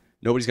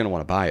 nobody's going to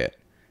want to buy it.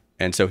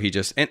 And so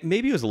and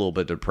maybe it was a little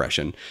bit of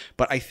depression,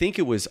 but I think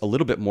it was a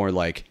little bit more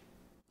like,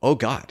 oh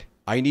God,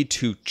 I need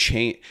to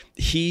change.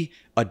 He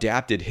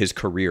adapted his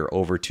career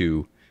over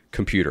to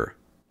computer.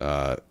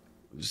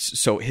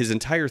 So his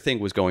entire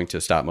thing was going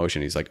to stop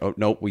motion. He's like, oh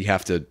no, we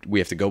have to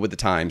go with the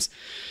times,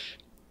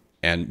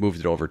 and moved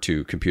it over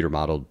to computer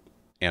modeled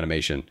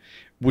animation,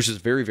 which is a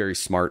very, very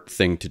smart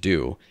thing to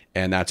do.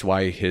 And that's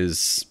why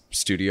his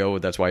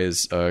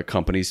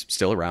company's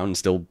still around and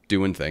still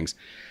doing things.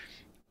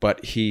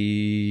 But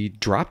he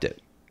dropped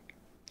it.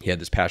 He had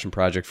this passion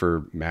project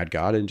for Mad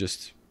God and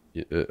just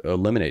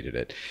eliminated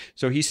it.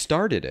 So he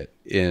started it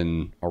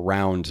in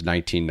around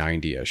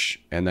 1990-ish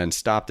and then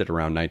stopped it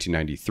around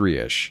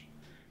 1993-ish.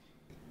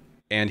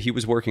 And he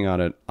was working on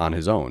it on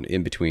his own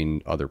in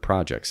between other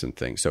projects and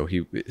things. So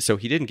he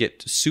didn't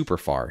get super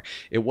far.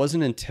 It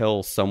wasn't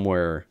until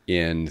somewhere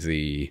in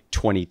the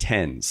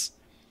 2010s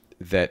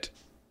that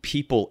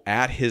people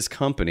at his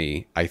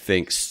company, I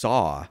think,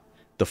 saw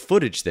the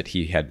footage that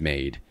he had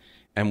made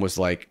and was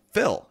like,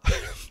 Phil,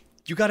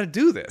 you got to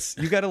do this.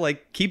 You got to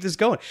like keep this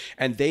going.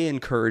 And they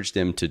encouraged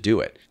him to do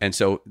it. And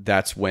so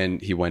that's when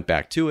he went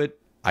back to it.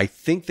 I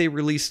think they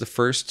released the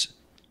first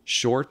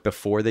short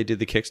before they did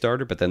the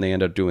Kickstarter, but then they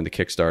ended up doing the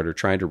Kickstarter,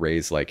 trying to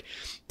raise like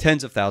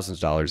tens of thousands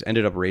of dollars,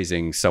 ended up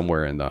raising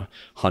somewhere in the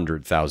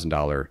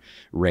 $100,000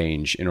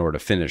 range in order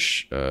to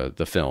finish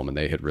the film. And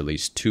they had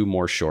released 2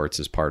 more shorts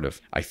as part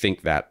of, I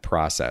think, that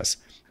process,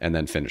 and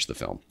then finished the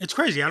film. It's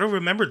crazy. I don't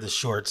remember the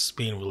shorts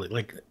being released.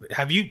 Like,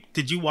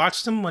 did you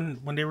watch them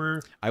when they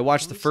were? I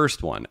watched the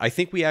first one. I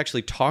think we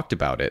actually talked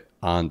about it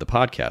on the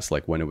podcast,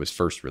 like when it was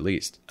first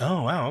released.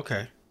 Oh, wow.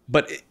 Okay.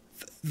 But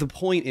the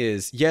point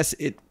is, yes,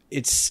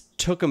 it's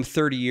took him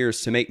 30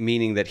 years to make,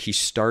 meaning that he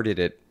started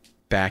it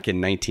back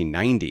in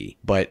 1990,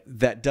 but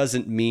that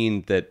doesn't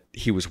mean that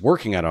he was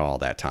working on it all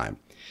that time.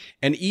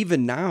 And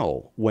even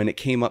now, when it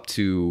came up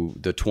to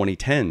the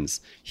 2010s,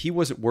 he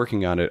wasn't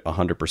working on it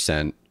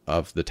 100%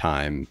 of the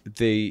time.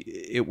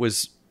 It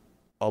was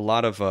a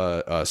lot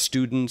of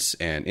students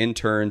and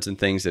interns and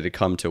things that had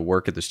come to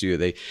work at the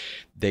studio.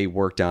 They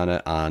worked on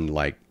it on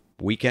like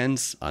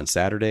weekends, on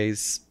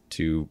Saturdays,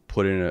 to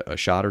put in a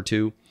shot or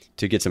two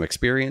to get some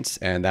experience.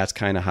 And that's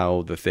kind of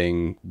how the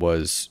thing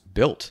was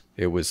built.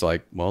 It was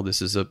like, well,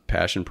 this is a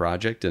passion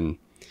project and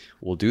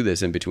we'll do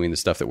this in between the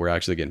stuff that we're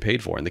actually getting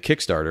paid for. And the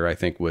Kickstarter, I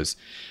think, was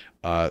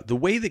the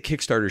way that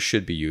Kickstarter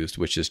should be used,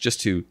 which is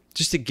just to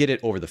get it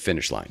over the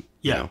finish line.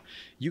 Yeah.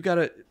 You got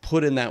to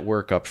put in that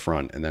work up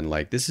front. And then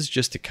like, this is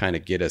just to kind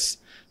of get us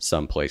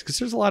someplace. Because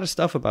there's a lot of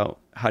stuff about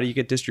how do you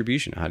get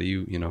distribution? How do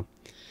you.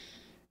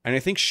 And I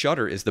think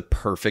Shudder is the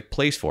perfect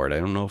place for it. I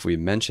don't know if we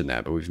mentioned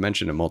that, but we've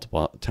mentioned it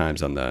multiple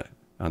times on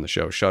the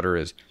show. Shudder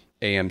is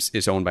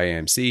owned by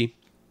AMC.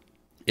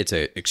 It's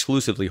a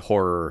exclusively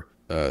horror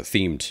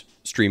themed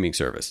streaming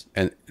service,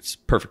 and it's a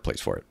perfect place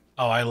for it.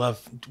 Oh, I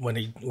love when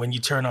you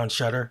turn on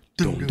Shudder.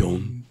 Dum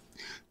dum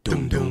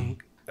dum dum.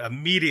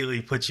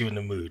 Immediately puts you in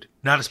the mood.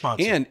 Not a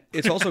sponsor. And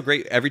it's also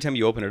great every time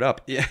you open it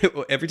up. Yeah,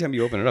 every time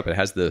you open it up, it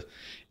has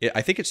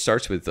I think it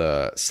starts with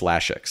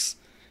Slashix.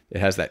 It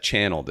has that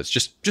channel that's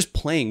just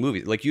playing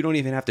movies. Like, you don't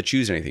even have to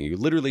choose anything. You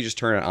literally just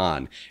turn it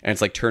on, and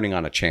it's like turning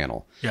on a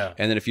channel. Yeah.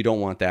 And then if you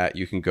don't want that,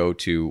 you can go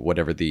to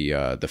whatever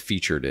the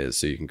featured is.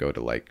 So you can go to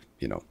like.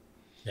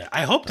 Yeah.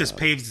 I hope this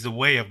paves the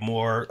way of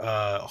more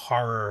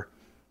horror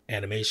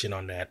animation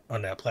on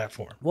that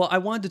platform. Well, I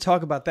wanted to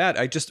talk about that.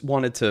 I just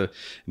wanted to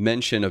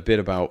mention a bit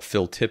about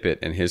Phil Tippett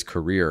and his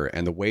career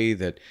and the way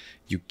that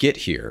you get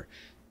here.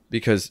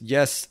 Because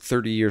yes,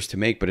 30 years to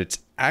make, but it's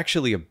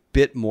actually a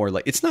bit more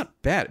like, it's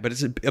not bad, but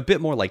it's a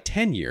bit more like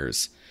 10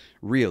 years,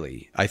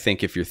 really, I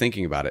think, if you're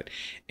thinking about it.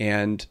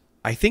 And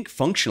I think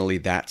functionally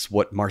that's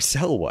what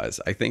Marcel was.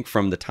 I think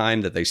from the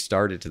time that they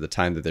started to the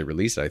time that they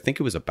released it, I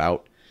think it was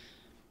about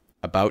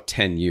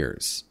 10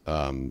 years.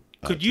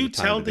 Could you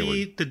tell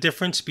the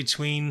difference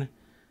between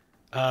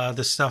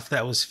the stuff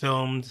that was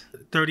filmed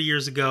 30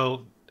 years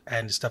ago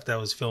and the stuff that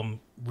was filmed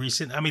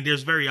recent? I mean,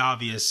 there's very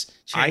obvious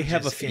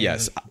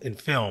changes in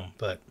film,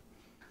 but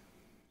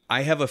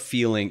I have a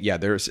feeling. Yeah,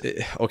 there's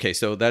okay.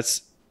 So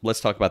let's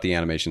talk about the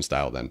animation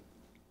style then.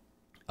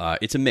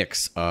 It's a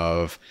mix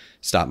of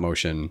stop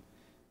motion,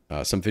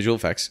 some visual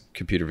effects,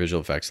 computer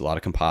visual effects, a lot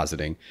of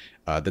compositing.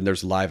 Then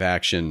there's live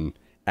action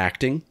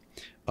acting.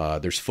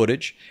 There's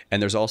footage,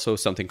 and there's also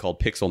something called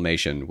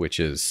pixelmation, which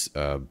is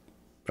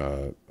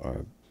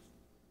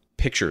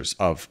pictures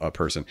of a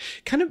person.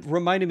 Kind of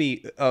reminded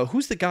me,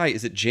 who's the guy?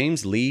 Is it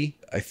James Lee?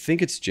 I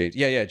think it's James.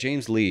 Yeah,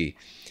 James Lee.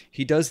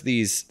 He does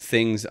these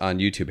things on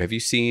YouTube. Have you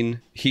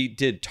seen? He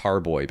did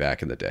Tarboy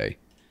back in the day.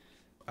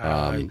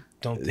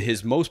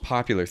 His most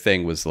popular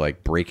thing was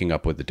like breaking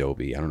up with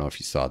Adobe. I don't know if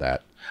you saw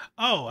that.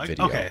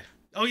 Video. Okay.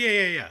 Oh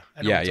yeah.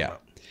 I know what you're talking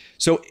about.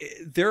 So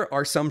there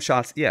are some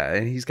shots,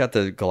 and he's got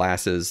the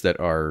glasses that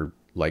are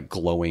like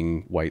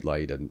glowing white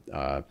light, and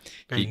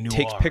he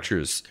takes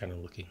pictures. Kind of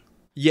looking.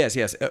 Yes,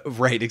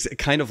 right.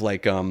 Kind of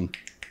like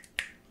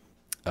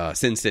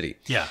Sin City.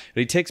 Yeah. And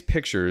he takes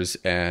pictures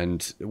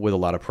and with a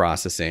lot of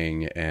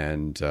processing,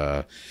 and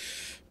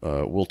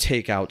will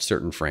take out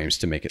certain frames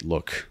to make it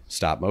look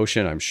stop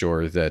motion. I'm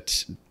sure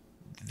that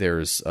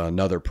there's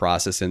another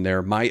process in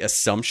there. My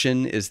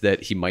assumption is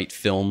that he might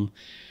film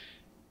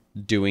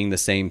doing the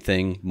same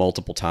thing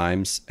multiple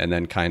times and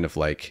then kind of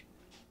like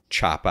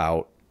chop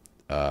out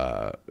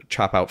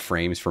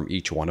frames from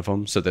each one of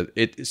them so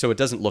it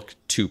doesn't look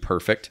too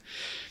perfect.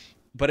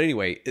 But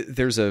anyway,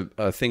 there's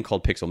a thing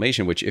called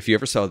pixelmation, which if you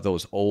ever saw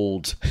those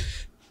old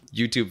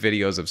YouTube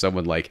videos of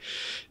someone like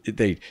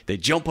they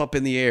jump up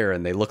in the air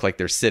and they look like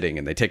they're sitting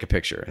and they take a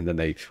picture, and then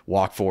they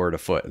walk forward a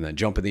foot and then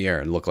jump in the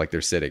air and look like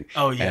they're sitting.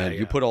 Oh yeah. And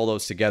you put all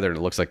those together and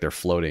it looks like they're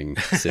floating,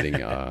 sitting.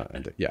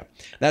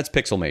 That's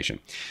pixelmation.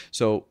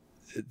 So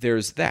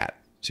there's that.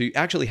 So you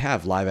actually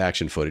have live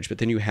action footage, but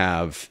then you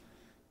have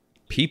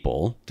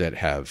people that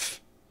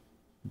have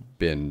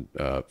been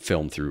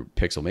filmed through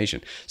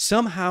pixelmation.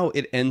 Somehow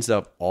it ends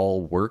up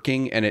all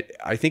working, and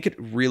I think it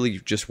really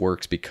just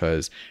works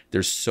because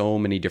there's so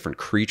many different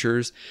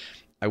creatures.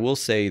 I will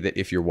say that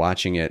if you're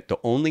watching it, the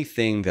only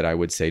thing that I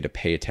would say to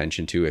pay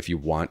attention to if you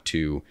want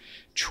to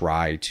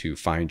try to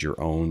find your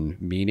own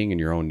meaning and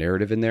your own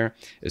narrative in there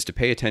is to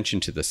pay attention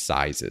to the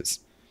sizes.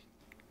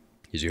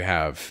 Because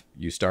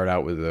you start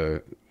out with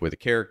a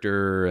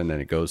character, and then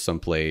it goes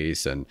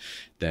someplace, and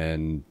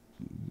then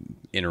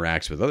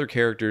interacts with other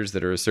characters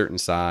that are a certain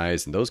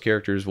size, and those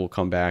characters will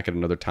come back at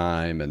another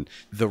time. And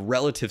the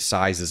relative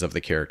sizes of the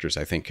characters,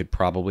 I think, could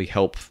probably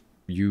help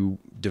you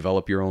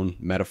develop your own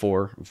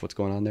metaphor of what's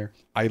going on there.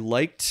 I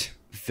liked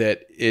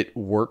that it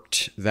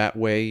worked that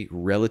way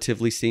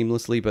relatively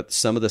seamlessly, but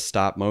some of the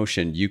stop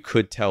motion, you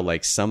could tell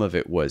like some of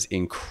it was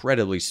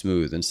incredibly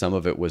smooth and some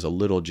of it was a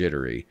little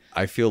jittery.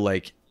 I feel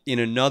like in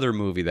another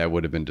movie that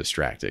would have been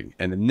distracting.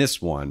 And in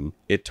this one,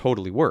 it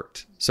totally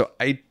worked. So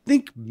I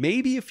think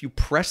maybe if you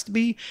pressed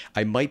me,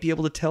 I might be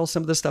able to tell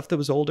some of the stuff that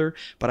was older,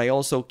 but I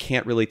also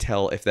can't really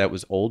tell if that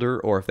was older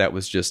or if that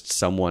was just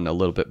someone a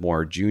little bit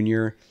more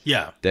junior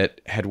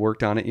that had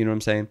worked on it. You know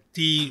what I'm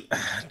saying?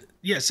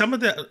 Some of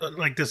the,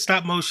 like the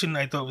stop motion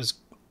I thought was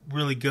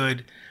really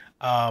good.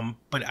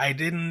 But I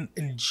didn't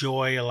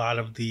enjoy a lot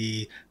of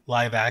the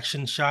live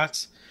action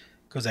shots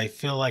because I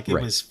feel like it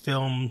was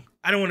filmed.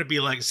 I don't want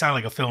to sound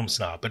like a film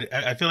snob, but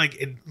I feel like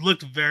it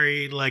looked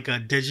very like a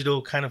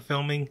digital kind of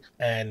filming,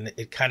 and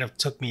it kind of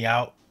took me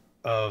out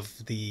of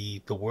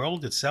the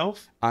world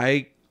itself.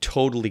 I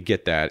totally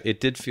get that.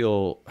 It did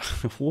feel.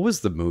 What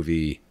was the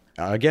movie?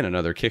 Again,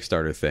 another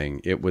Kickstarter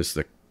thing. It was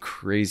the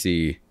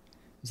crazy. It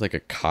was like a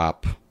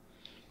cop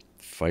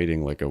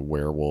fighting like a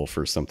werewolf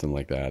or something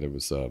like that. It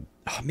was. Oh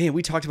man,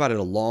 we talked about it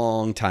a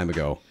long time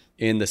ago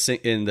in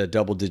the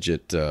double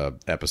digit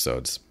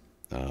episodes.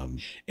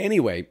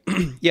 Anyway,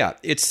 yeah,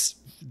 it's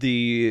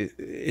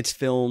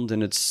filmed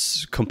and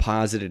it's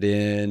composited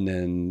in,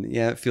 and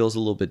yeah, it feels a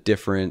little bit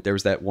different. There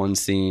was that one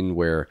scene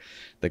where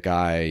the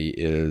guy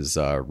is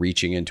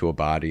reaching into a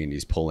body and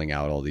he's pulling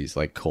out all these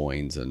like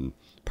coins and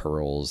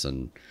pearls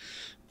and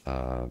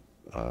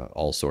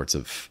all sorts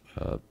of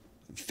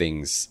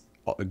things,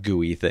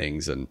 gooey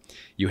things, and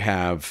you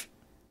have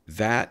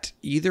that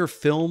either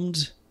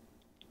filmed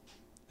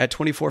at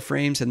 24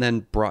 frames and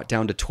then brought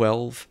down to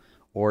 12,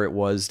 or it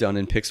was done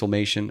in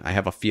Pixelmation. I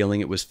have a feeling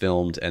it was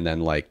filmed and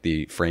then like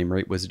the frame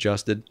rate was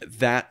adjusted.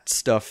 That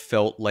stuff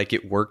felt like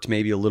it worked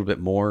maybe a little bit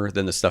more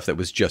than the stuff that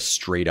was just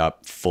straight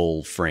up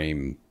full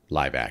frame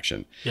live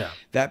action. Yeah.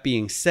 That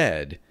being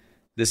said,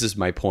 this is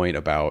my point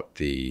about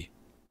the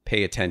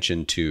pay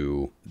attention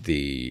to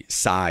the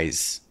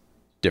size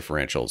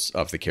differentials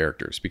of the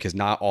characters, because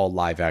not all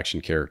live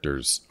action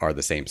characters are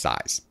the same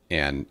size.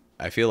 And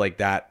I feel like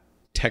that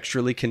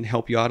texturally can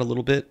help you out a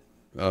little bit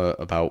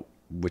about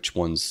which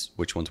one's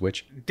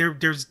which.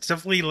 There's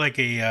definitely like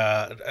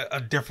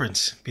a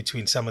difference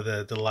between some of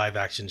the live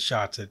action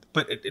shots,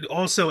 but it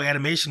also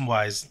animation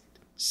wise,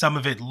 some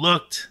of it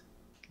looked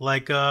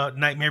like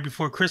Nightmare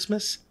Before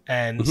Christmas,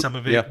 and some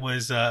of it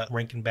was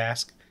Rankin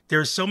Bass.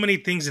 There's so many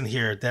things in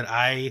here that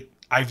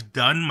I've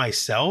done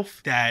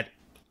myself that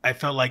I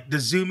felt like the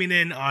zooming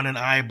in on an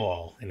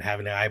eyeball and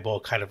having an eyeball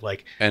kind of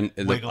like and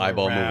the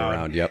eyeball move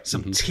around,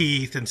 some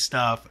teeth and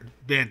stuff.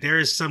 There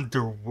is some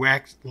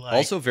direct, like,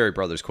 also very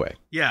Brothers Quay.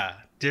 Yeah,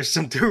 there's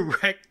some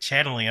direct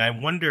channeling. I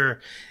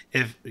wonder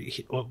if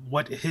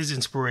what his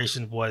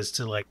inspiration was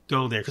to like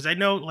go there, because I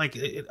know like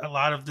a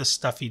lot of the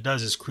stuff he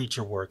does is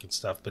creature work and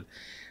stuff, but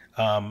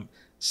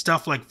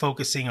stuff like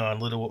focusing on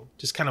little,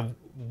 just kind of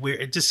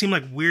weird. It just seemed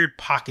like weird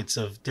pockets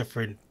of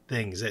different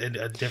things,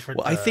 a different.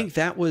 Well, I think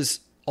that was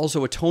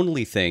also a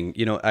tonally thing.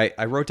 You know,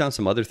 I wrote down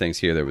some other things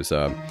here. There was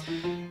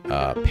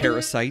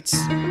parasites,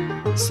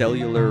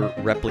 cellular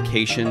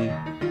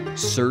replication,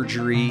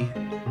 surgery,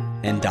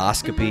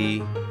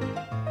 endoscopy.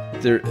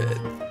 There,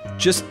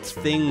 just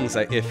things.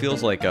 It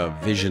feels like a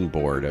vision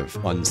board of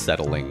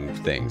unsettling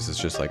things. It's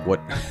just like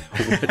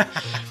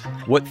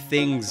what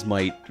things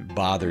might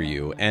bother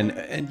you,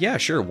 and yeah,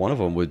 sure, one of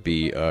them would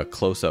be a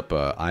close-up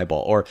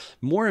eyeball, or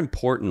more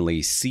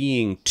importantly,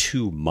 seeing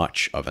too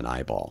much of an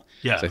eyeball.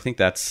 Yeah, so I think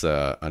that's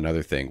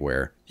another thing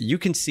where you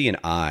can see an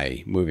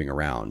eye moving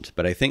around,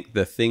 but I think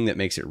the thing that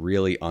makes it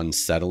really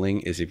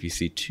unsettling is if you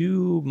see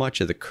too much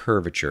of the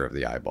curvature of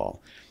the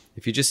eyeball.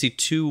 If you just see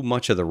too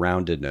much of the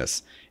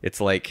roundedness, it's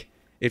like,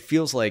 it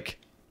feels like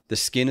the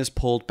skin is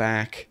pulled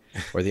back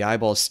or the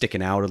eyeball is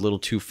sticking out a little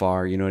too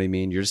far. You know what I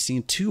mean? You're just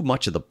seeing too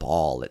much of the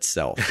ball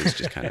itself. It's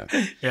just kind of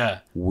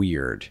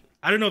weird.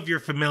 I don't know if you're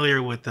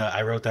familiar with,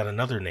 I wrote down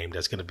another name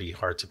that's going to be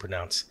hard to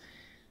pronounce.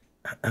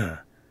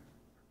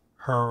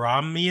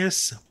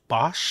 Hieronymus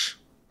Bosch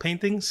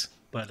paintings.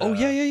 But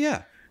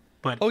yeah.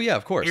 But oh yeah,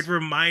 of course. It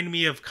reminded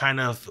me of kind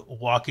of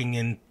walking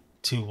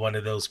into one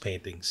of those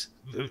paintings.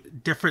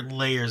 Different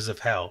layers of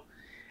hell.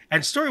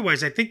 And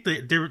story-wise, I think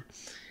that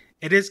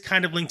it is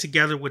kind of linked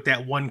together with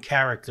that one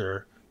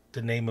character.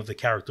 The name of the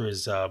character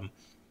is the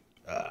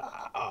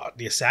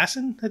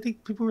assassin, I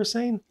think people were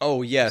saying.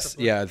 Oh, yes.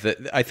 Yeah.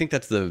 I think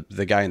that's the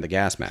guy in the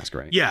gas mask,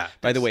 right? Yeah.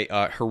 By the way,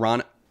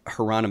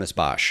 Hieronymus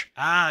Bosch.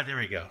 Ah, there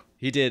we go.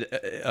 He did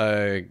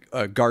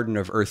a Garden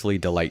of Earthly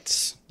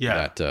Delights.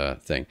 Yeah.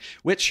 That thing.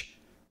 Which,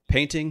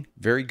 painting,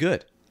 very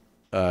good.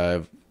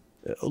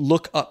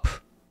 Look up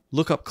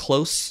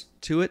close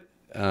to it.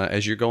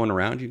 As you're going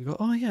around, you can go,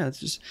 oh yeah,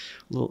 it's just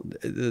a little,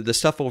 the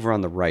stuff over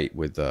on the right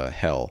with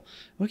hell.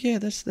 Oh yeah,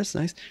 that's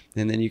nice.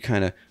 And then you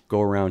kind of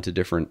go around to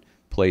different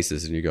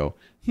places and you go,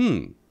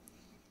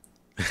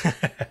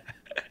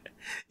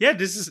 Yeah,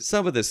 this is,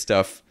 some of this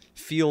stuff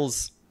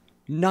feels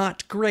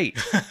not great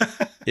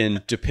in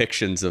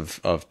depictions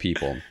of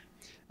people.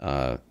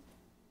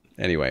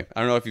 Anyway, I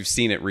don't know if you've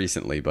seen it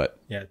recently, but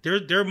yeah,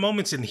 there are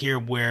moments in here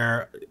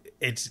where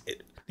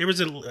there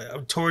was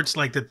towards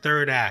like the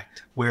third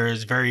act where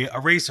it's very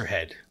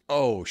Eraserhead.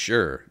 Oh,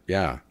 sure.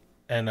 Yeah.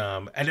 and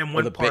then Or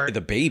one the part, the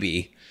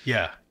baby.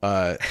 yeah,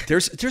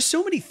 There's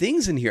so many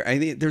things in here. I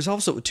mean, there's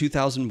also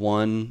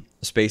 2001: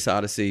 A Space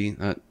Odyssey,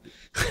 and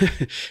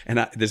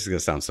this is gonna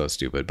sound so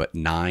stupid, but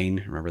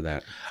 9. Remember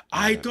that?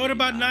 I thought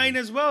about 9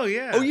 as well.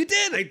 Yeah. Oh, you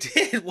did? I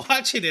did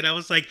watching it. I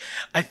was like,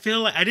 I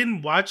feel like I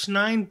didn't watch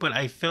 9, but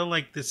I feel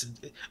like this.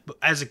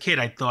 As a kid,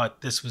 I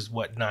thought this was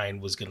what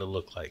 9 was gonna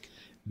look like.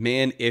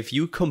 Man, if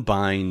you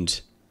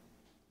combined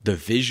the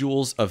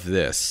visuals of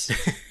this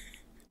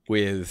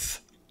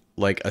with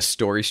like a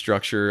story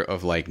structure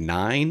of like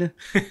 9,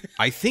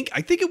 I think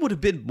it would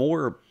have been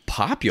more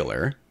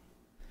popular.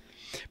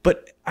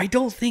 But I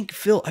don't think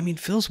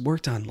Phil's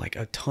worked on like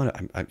a ton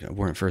of,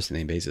 we're on first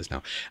name basis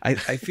now. I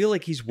feel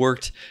like he's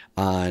worked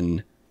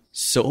on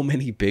so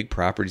many big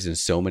properties and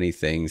so many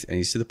things. And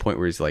he's to the point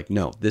where he's like,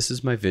 no, this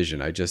is my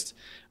vision.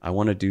 I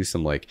want to do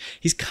some like,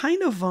 he's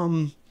kind of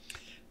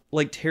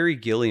like Terry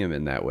Gilliam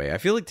in that way. I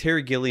feel like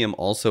Terry Gilliam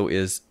also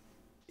is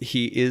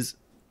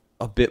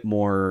a bit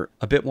more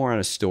on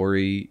a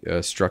story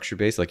structure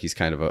base. Like he's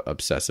kind of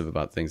obsessive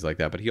about things like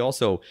that, but he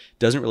also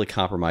doesn't really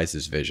compromise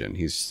his vision.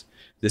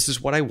 This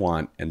is what I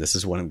want, and this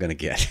is what I'm going to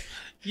get.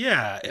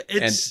 Yeah,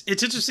 it's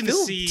interesting Phil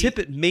to see.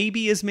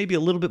 Tippett is maybe a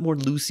little bit more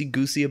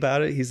loosey-goosey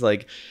about it. He's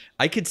like,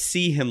 I could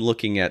see him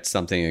looking at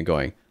something and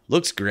going,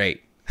 looks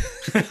great.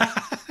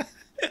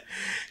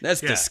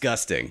 That's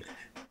disgusting.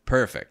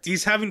 Perfect.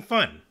 He's having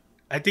fun.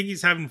 I think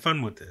he's having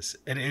fun with this.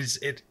 And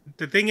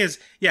the thing is,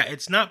 yeah,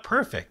 it's not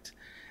perfect.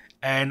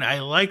 And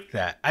I like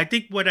that. I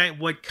think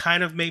what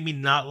kind of made me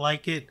not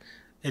like it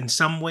in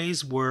some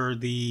ways were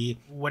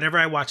whenever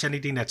I watch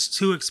anything that's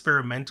too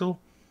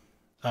experimental,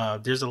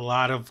 there's a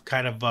lot of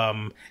kind of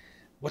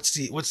what's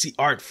the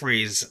art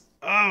phrase?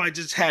 Oh, I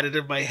just had it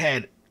in my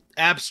head.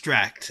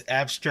 Abstract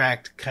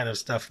kind of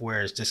stuff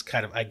where it's just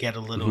kind of I get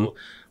a little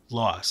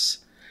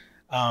lost.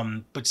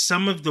 But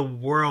some of the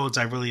worlds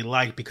I really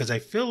like because I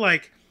feel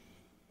like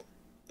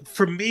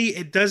for me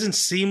it doesn't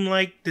seem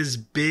like this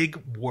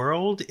big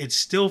world. It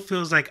still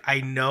feels like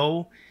I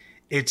know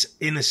it's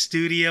in a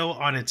studio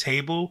on a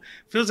table.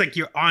 Feels like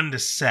you're on the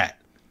set,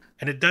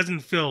 and it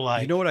doesn't feel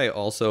like. You know what I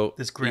also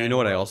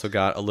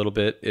got a little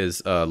bit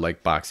is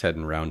like Boxhead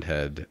and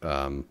Roundhead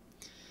kind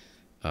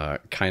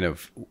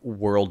of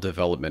world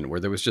development where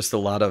there was just a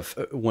lot of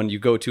when you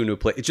go to a new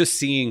place, it's just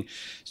seeing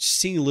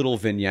little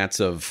vignettes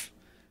of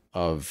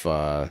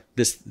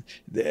this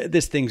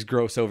thing's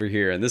gross over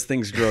here and this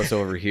thing's gross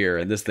over here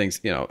and this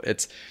thing's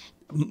it's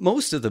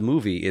most of the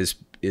movie is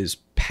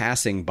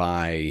passing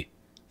by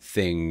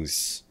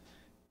things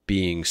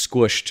being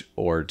squished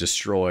or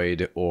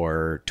destroyed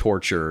or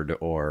tortured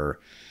or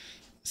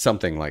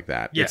something like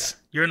that. Yes,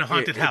 you're in a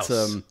haunted house.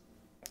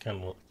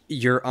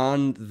 You're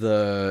on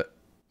the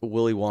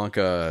Willy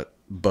Wonka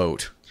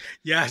boat.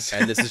 Yes.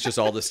 And this is just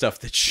all the stuff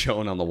that's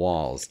shown on the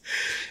walls.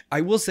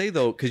 I will say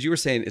though, because you were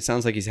saying it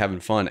sounds like he's having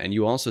fun, and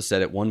you also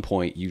said at one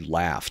point you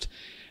laughed.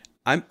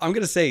 I'm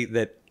going to say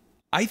that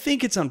I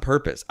think it's on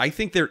purpose. I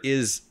think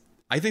there's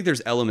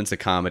elements of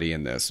comedy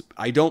in this.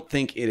 I don't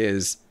think it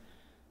is.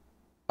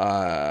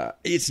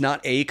 It's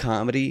not a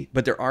comedy,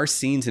 but there are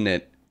scenes in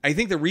it. I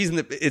think the reason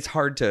that it's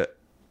hard to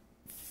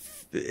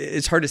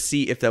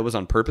see if that was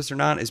on purpose or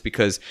not is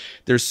because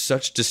there's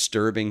such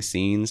disturbing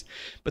scenes,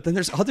 but then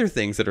there's other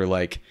things that are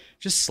like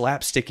just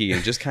slapsticky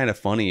and just kind of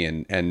funny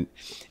and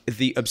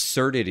the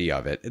absurdity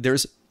of it.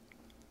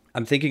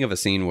 I'm thinking of a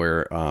scene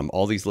where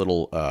all these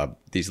little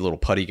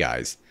putty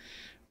guys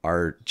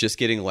are just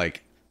getting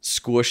like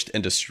squished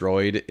and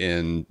destroyed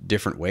in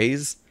different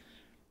ways,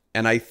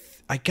 and I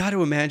got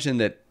to imagine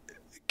that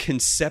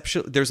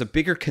there's a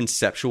bigger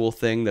conceptual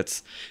thing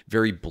that's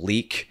very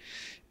bleak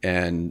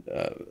and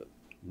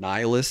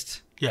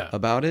nihilist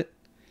about it,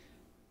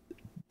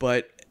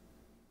 but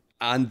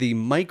on the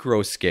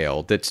micro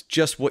scale that's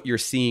just what you're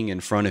seeing in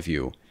front of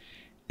you,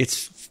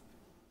 it's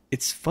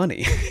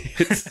funny.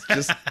 It's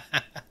just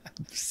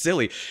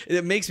silly.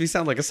 It makes me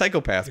sound like a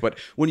psychopath, but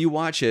when you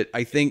watch it,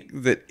 I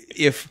think that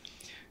if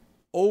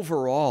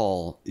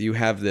overall you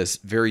have this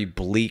very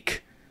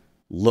bleak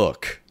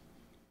look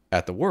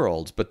at the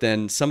world, but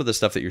then some of the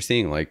stuff that you're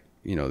seeing, like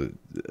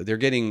they're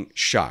getting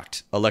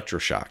shocked,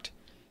 electroshocked.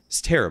 It's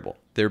terrible.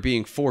 They're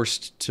being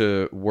forced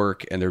to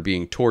work and they're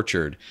being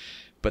tortured.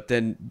 But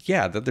then,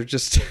 they're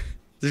just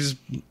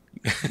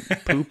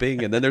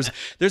pooping. And then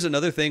there's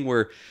another thing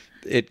where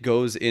it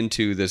goes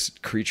into this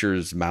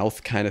creature's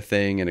mouth kind of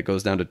thing, and it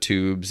goes down to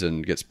tubes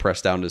and gets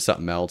pressed down to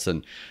something else.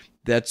 And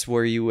that's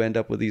where you end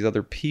up with these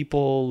other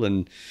people.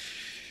 And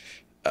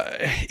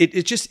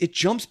it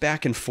jumps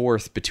back and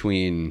forth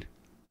between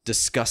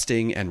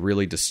disgusting and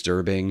really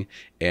disturbing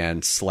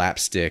and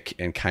slapstick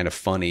and kind of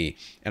funny.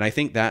 And I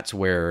think that's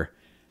where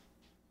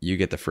you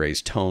get the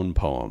phrase tone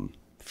poem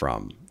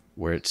from,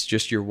 where it's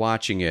just you're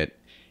watching it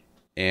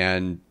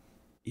and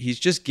he's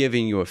just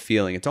giving you a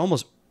feeling. It's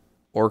almost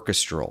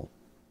orchestral,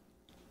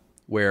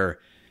 where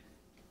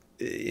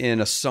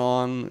in a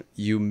song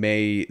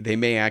they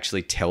may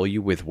actually tell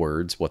you with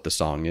words what the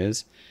song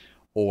is,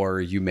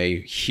 or you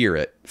may hear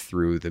it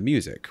through the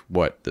music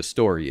what the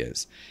story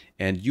is.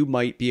 and you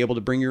might be able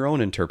to bring your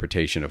own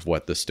interpretation of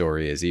what the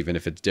story is, even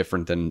if it's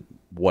different than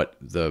what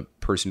the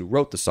person who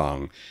wrote the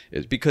song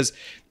is, because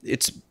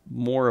it's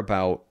more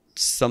about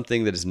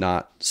something that is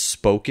not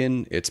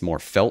spoken, it's more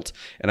felt.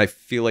 And I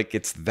feel like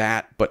it's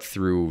that, but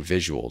through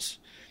visuals.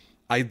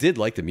 I did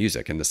like the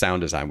music, and the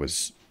sound design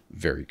was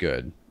very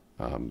good.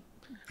 I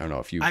don't know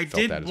if you I felt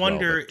did that as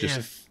wonder well, but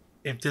just,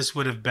 if this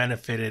would have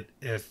benefited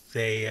if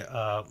they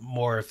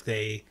if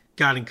they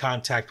got in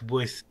contact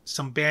with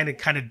some band and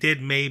kind of did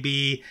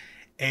maybe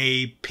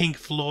a Pink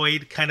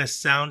Floyd kind of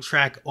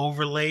soundtrack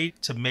overlay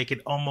to make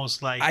it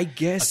almost like I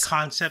guess a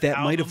concept that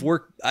album. might have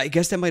worked. I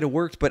guess that might have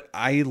worked, but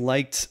I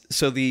liked,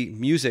 so the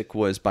music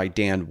was by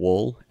Dan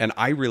Wool, and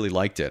I really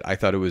liked it. I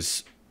thought it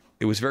was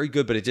very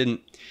good, but it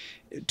didn't,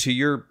 to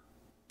your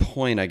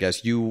point, I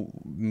guess you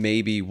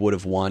maybe would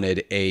have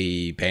wanted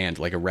a band,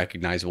 like a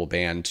recognizable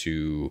band,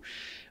 to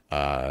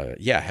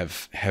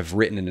have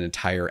written an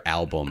entire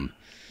album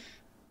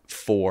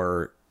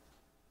for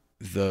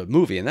the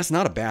movie. And that's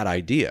not a bad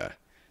idea,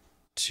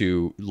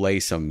 to lay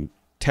some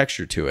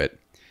texture to it.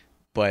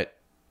 But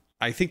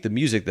I think the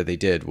music that they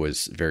did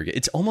was very good.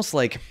 It's almost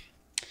like,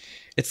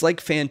 it's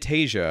like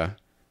Fantasia,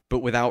 but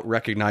without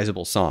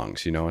recognizable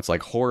songs. You know, it's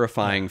like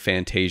horrifying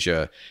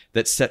Fantasia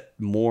that's set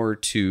more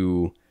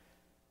to,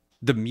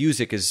 the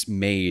music is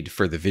made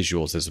for the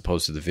visuals as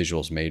opposed to the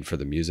visuals made for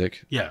the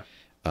music. Yeah.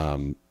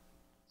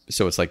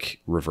 So it's like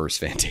reverse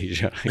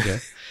Fantasia, I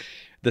guess.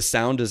 The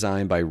sound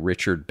design by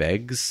Richard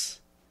Beggs.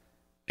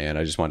 And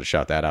I just wanted to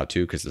shout that out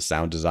too, because the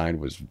sound design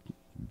was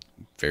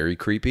very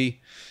creepy.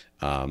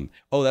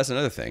 That's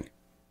another thing.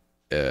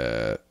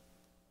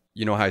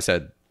 You know how I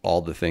said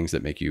all the things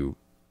that make you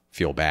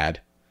feel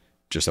bad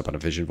just up on a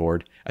vision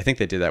board? I think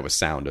they did that with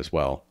sound as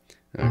well.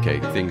 Okay,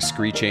 things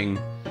screeching,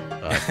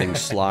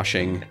 things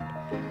sloshing,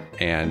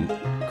 and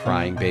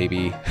crying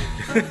baby.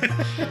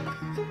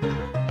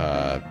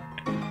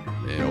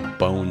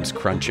 Bones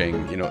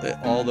crunching,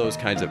 all those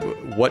kinds of,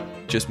 what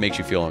just makes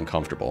you feel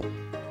uncomfortable.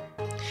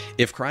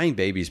 If crying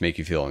babies make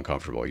you feel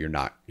uncomfortable,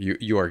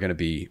 you are going to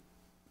be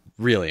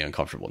really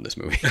uncomfortable in this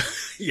movie.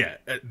 Yeah,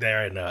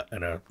 they're in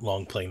a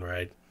long plane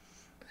ride.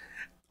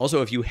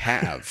 Also, if you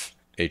have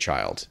a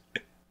child,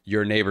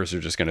 your neighbors are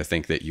just going to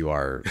think that you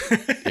are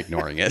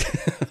ignoring it.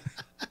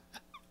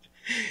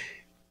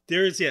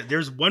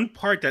 There's one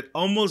part that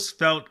almost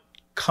felt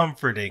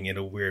comforting in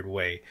a weird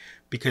way,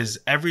 because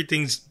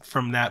everything's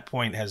from that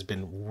point has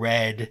been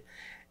red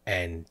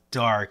and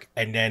dark,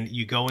 and then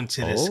you go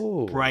into this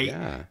bright,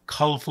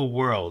 colorful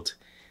world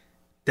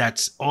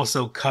that's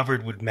also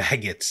covered with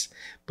maggots.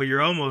 But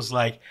you're almost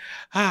like,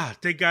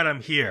 thank God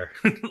I'm here.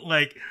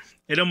 Like,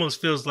 it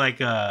almost feels like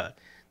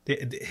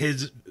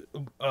his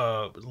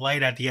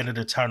light at the end of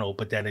the tunnel,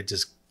 but then it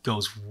just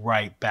goes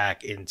right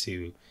back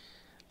into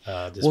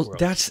this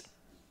world.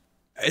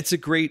 It's a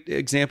great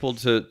example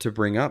to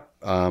bring up.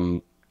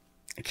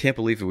 I can't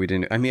believe that we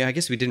didn't. I mean, I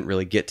guess we didn't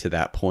really get to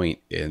that point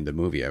in the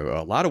movie.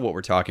 A lot of what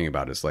we're talking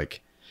about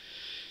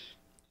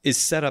is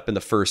set up in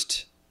the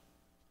first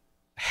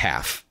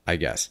half, I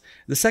guess.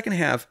 The second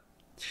half,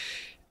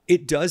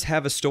 it does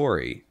have a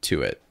story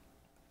to it.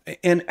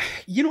 And,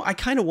 I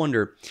kind of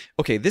wonder,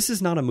 okay, this is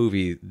not a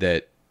movie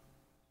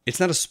it's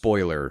not a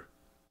spoiler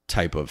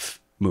type of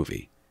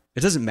movie.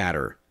 It doesn't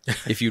matter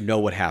if you know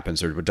what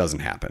happens or what doesn't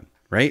happen,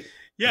 right?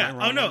 Yeah.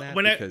 Oh no.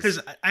 Because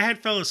I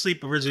had fell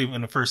asleep originally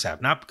in the first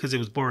half, not because it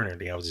was boring or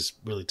anything. I was just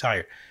really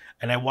tired,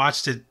 and I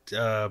watched it,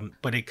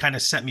 but it kind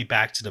of sent me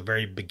back to the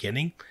very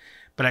beginning.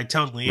 But I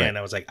told Leanne,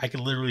 I was like, I could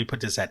literally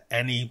put this at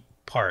any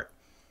part,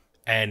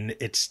 and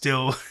it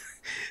still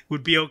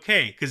would be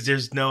okay because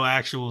there's no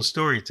actual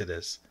story to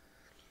this.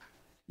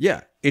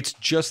 Yeah, it's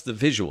just the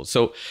visuals.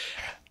 So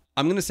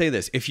I'm going to say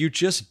this: if you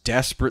just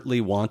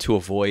desperately want to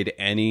avoid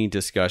any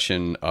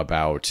discussion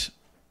about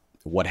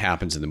what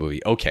happens in the movie,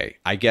 okay,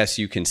 I guess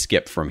you can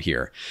skip from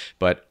here.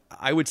 But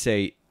I would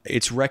say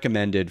it's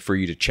recommended for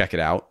you to check it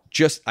out.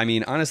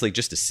 Honestly,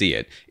 just to see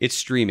it. It's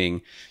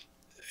streaming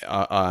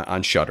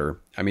on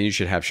Shudder. I mean, you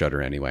should have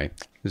Shudder anyway.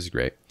 This is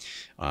great.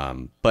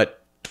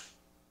 But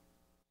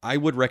I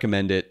would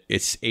recommend it.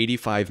 It's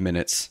 85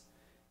 minutes.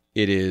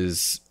 It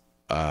is,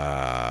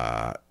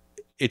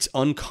 it's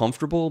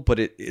uncomfortable, but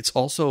it's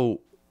also,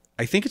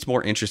 I think it's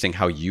more interesting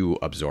how you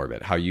absorb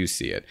it, how you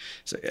see it.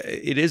 So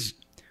it is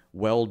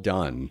well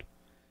done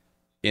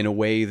in a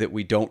way that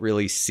we don't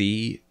really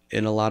see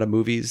in a lot of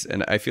movies.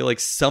 And I feel like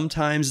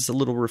sometimes it's a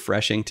little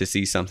refreshing to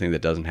see something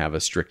that doesn't have a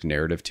strict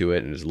narrative to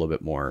it and is a little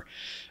bit more,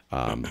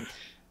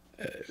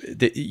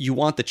 you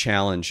want the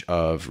challenge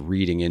of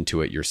reading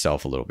into it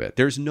yourself a little bit.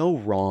 There's no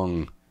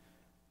wrong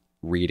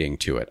reading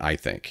to it, I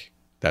think.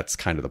 That's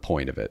kind of the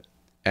point of it.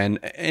 And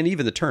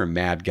even the term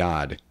mad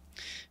God,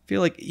 I feel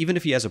like even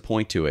if he has a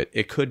point to it,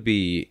 it could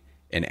be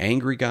an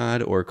angry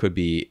God or it could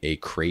be a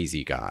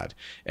crazy God.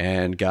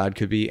 And God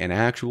could be an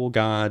actual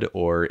God,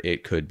 or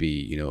it could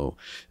be,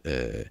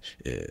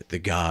 the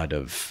God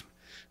of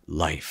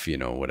life,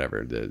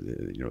 whatever,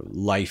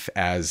 life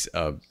as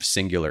a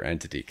singular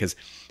entity. Because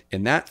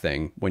in that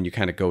thing, when you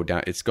kind of go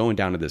down, it's going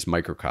down to this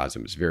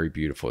microcosm. It's very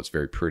beautiful. It's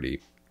very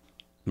pretty.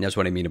 And that's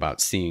what I mean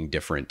about seeing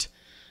different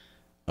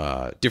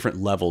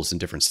levels and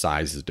different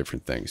sizes of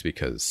different things,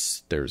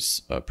 because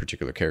there's a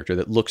particular character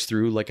that looks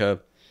through like a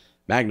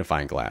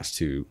magnifying glass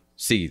to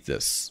see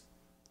this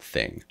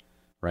thing,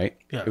 right?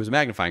 Yeah. It was a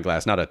magnifying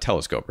glass, not a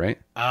telescope, right?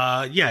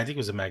 Yeah, I think it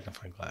was a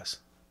magnifying glass.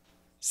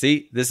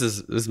 See, this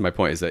is my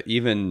point, is that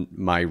even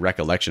my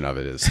recollection of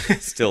it is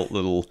still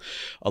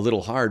a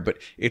little hard, but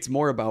it's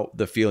more about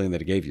the feeling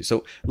that it gave you.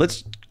 So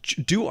let's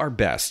do our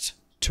best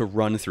to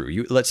run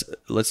through.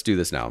 Let's do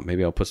this now.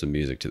 Maybe I'll put some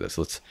music to this.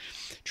 Let's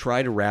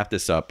try to wrap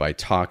this up by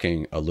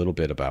talking a little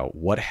bit about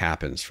what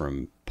happens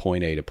from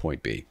point A to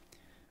point B.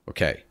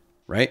 Okay,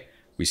 right?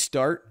 We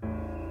start,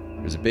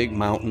 there's a big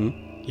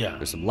mountain. Yeah.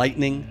 There's some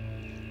lightning.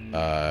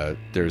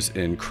 There's an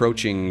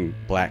encroaching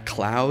black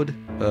cloud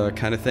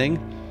kind of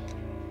thing.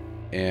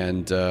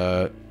 And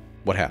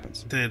what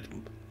happens?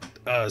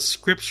 The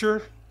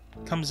scripture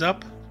comes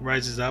up,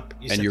 rises up.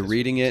 And you're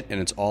reading it, and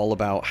it's all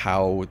about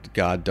how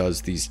God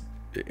does these.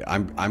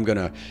 I'm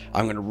gonna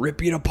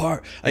rip you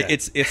apart. Yeah.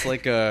 It's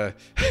like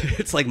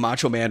it's like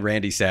Macho Man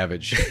Randy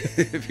Savage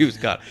if he was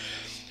God.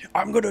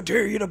 I'm gonna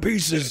tear you to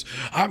pieces.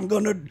 I'm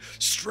gonna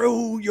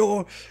strew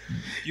your.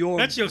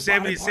 That's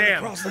Yosemite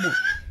Sam.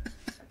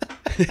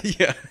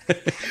 Yeah.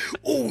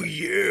 Oh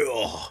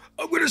yeah!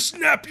 I'm gonna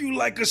snap you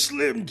like a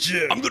Slim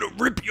Jim. I'm gonna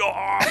rip your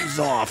arms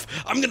off.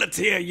 I'm gonna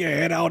tear your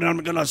head out. And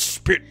I'm gonna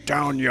spit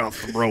down your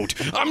throat.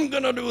 I'm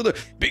gonna do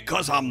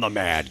because I'm the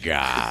Mad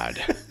God.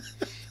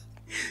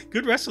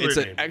 Good wrestler It's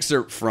name. an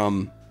excerpt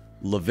from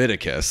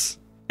Leviticus.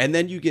 And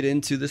then you get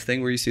into this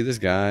thing where you see this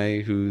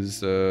guy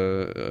who's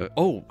I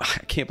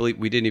can't believe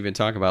we didn't even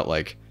talk about,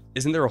 like,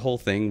 isn't there a whole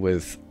thing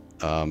with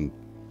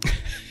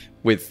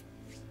with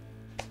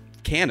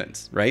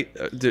cannons, right?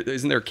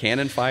 Isn't there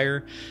cannon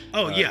fire?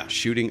 Oh yeah.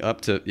 Shooting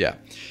up to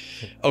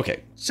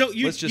Okay. So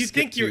you Let's just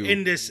think skip you're to-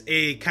 in this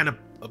a kind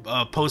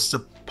of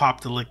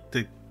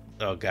post-apocalyptic?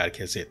 Oh god, I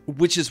can't say it.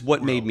 Which is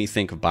what made me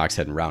think of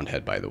Boxhead and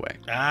Roundhead, by the way.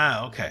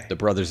 Ah, okay. The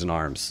Brothers in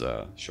Arms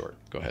short.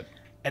 Go ahead.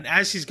 And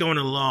as he's going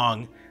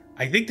along,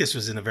 I think this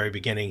was in the very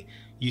beginning,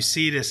 you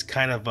see this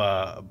kind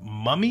of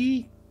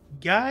mummy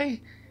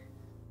guy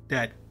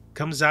that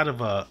comes out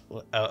of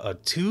a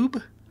tube,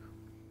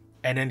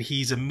 and then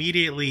he's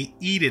immediately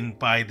eaten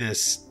by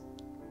this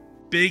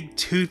big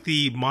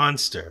toothy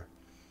monster.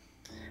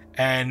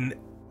 And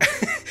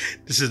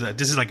this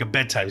is like a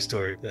bedtime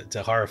story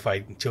to horrify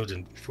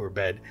children before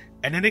bed.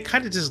 And then it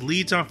kind of just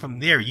leads on from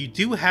there. You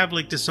do have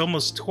like this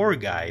almost tour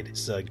guide.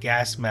 It's a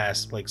gas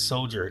mask like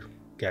soldier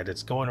guy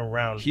that's going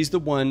around. He's the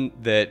one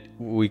that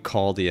we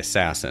call the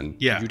assassin.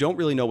 Yeah. You don't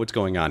really know what's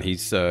going on.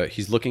 He's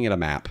looking at a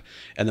map,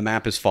 and the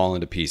map is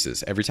falling to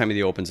pieces. Every time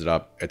he opens it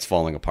up, it's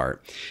falling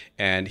apart.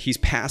 And he's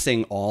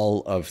passing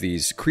all of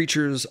these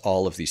creatures,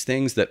 all of these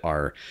things that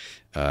are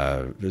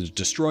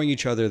destroying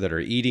each other, that are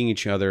eating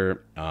each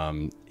other.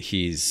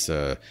 He's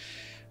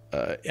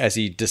as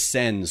he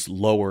descends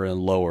lower and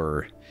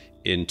lower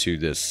into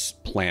this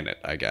planet,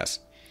 I guess.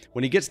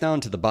 When he gets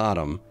down to the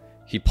bottom,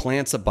 he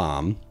plants a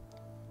bomb,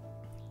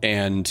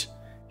 and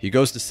he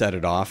goes to set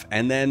it off,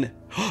 and then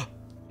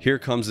here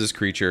comes this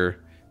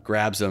creature,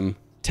 grabs him,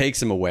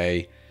 takes him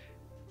away.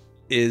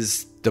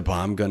 Is the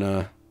bomb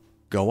gonna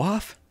go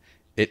off?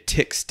 It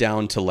ticks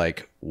down to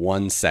like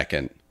 1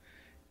 second,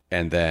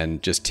 and then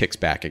just ticks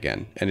back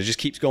again. And it just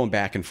keeps going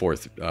back and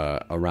forth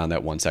around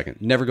that 1 second.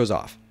 Never goes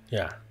off,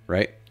 Yeah.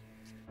 right?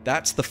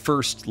 That's the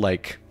first,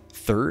 like,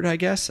 third, I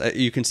guess.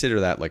 You consider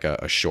that like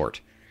a short.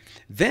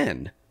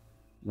 Then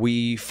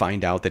we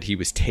find out that he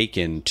was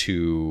taken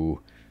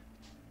to,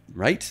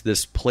 right,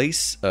 this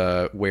place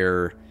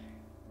where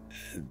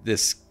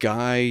this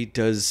guy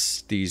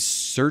does these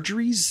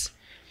surgeries,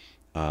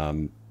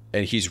 and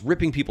he's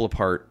ripping people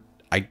apart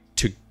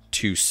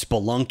to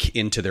spelunk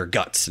into their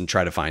guts and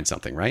try to find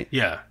something, right?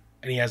 Yeah.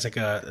 And he has like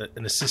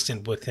an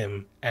assistant with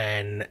him,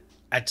 and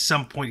at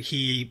some point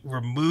he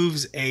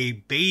removes a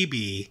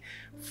baby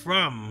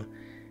from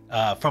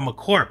a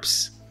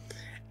corpse.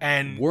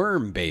 And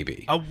Worm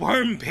baby. a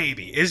worm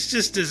baby. It's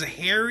just this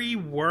hairy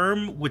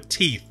worm with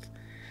teeth.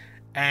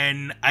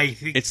 And I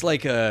think It's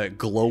like a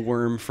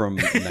glowworm from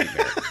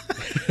Nightmare.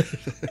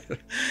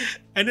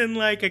 and then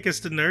like I guess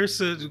the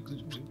nurse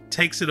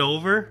takes it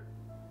over.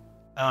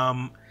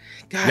 God,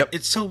 Yep.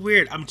 it's so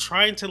weird. I'm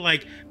trying to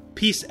like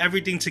piece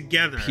everything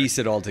together. Piece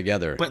it all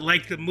together. But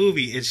like the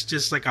movie, it's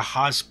just like a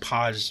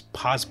hodgepodge,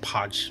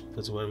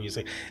 that's whatever you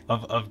say,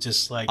 of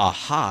just like A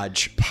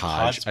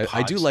hodgepodge. I do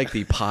Hodgepodge. like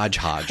the podge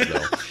hodge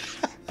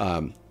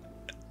though.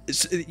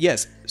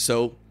 Yes.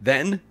 So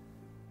then,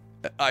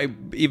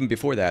 even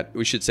before that,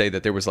 we should say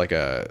that there was like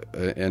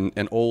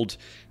an old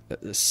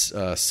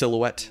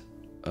silhouette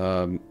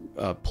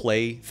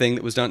play thing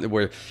that was done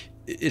where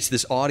it's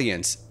this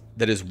audience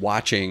that is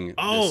watching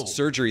this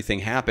surgery thing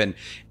happen,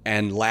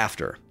 and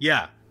laughter.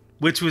 yeah,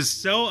 which was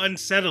so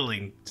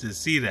unsettling to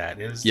see that.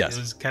 Yes. It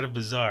was kind of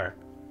bizarre.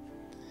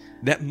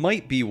 That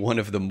might be one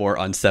of the more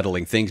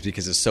unsettling things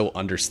because it's so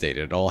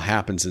understated. It all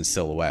happens in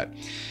silhouette.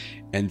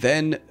 And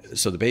then,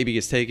 so the baby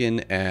gets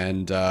taken,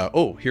 and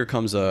here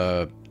comes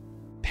a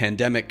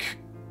pandemic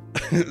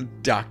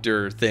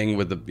doctor thing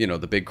with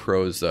the big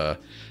crow's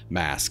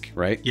mask,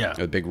 right? Yeah.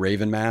 A big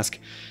raven mask.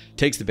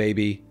 Takes the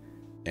baby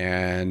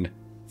and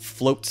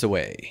floats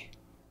away.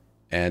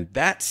 And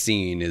that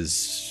scene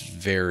is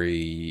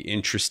very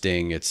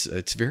interesting. It's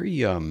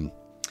very kind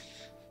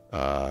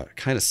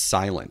of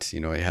silent.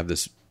 You have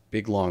this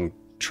big long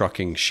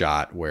trucking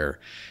shot where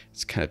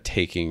it's kind of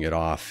taking it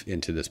off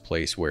into this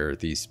place where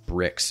these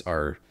bricks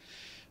are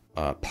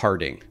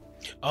parting.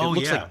 Oh, it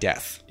looks yeah. like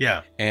death.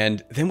 Yeah.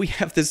 And then we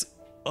have this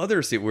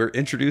other scene. We're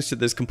introduced to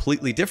this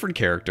completely different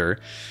character.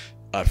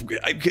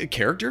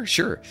 Character?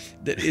 Sure.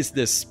 That is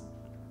this...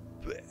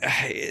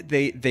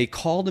 They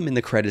called him in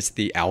the credits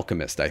the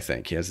Alchemist, I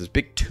think. He has this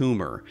big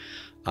tumor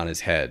on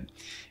his head.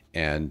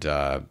 And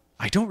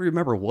I don't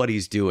remember what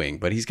he's doing,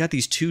 but he's got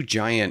these two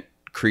giant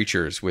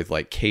creatures with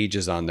like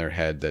cages on their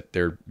head that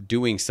they're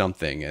doing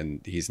something, and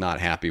he's not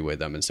happy with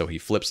them. And so he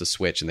flips a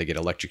switch and they get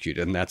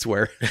electrocuted. And that's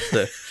where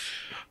the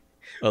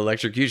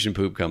electrocution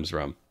poop comes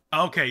from.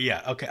 Okay,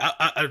 yeah, okay.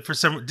 For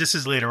some, this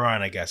is later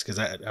on, I guess, because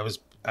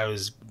I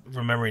was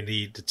remembering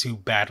the two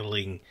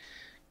battling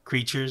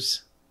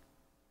creatures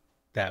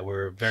that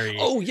were very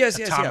yes.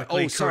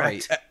 atomically Oh,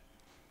 sorry. correct.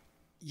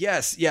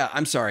 Yes, yeah.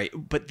 I'm sorry,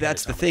 but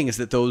that's the thing is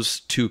that those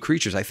two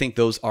creatures, I think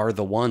those are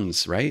the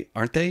ones, right?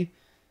 Aren't they?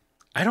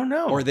 I don't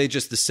know. Or are they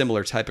just the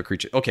similar type of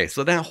creature? Okay,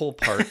 so that whole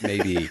part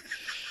maybe.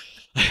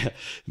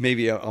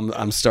 Maybe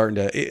I'm starting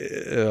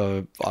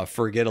to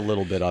forget a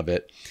little bit of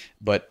it,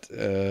 but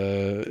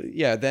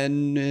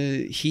then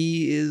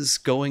he is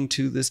going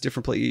to this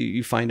different place.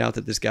 You find out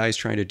that this guy's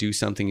trying to do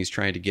something. He's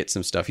trying to get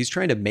some stuff. He's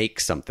trying to make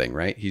something,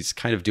 right? He's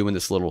kind of doing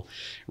this little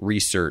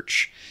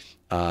research.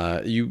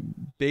 You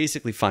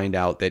basically find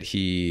out that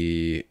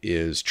he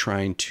is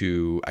trying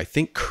to, I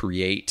think,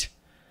 create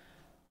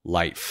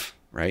life,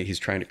 right? He's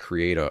trying to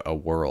create a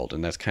world,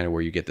 and that's kind of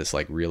where you get this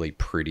like really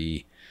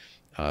pretty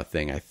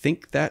thing. I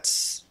think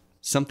that's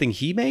something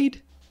he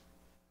made,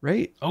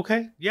 right?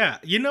 Okay, yeah.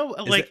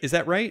 Is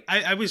that right?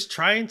 I was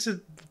trying to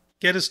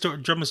get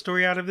drum a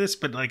story out of this,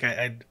 but like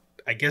I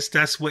guess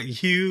that's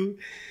what you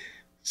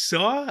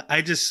saw.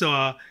 I just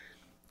saw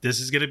this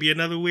is going to be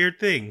another weird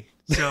thing.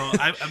 So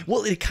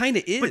well, it kind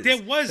of is. But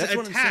there was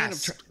a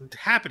task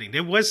happening.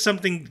 There was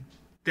something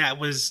that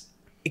was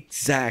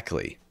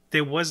exactly.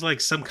 There was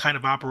like some kind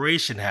of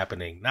operation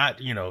happening,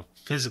 not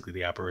physically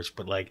the operation,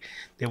 but like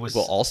there was.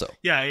 Well, also,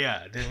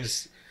 yeah, there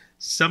was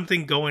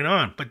something going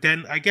on. But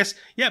then I guess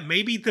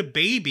maybe the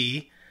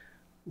baby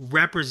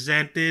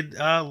represented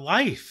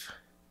life,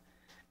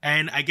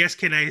 and I guess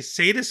can I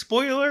say the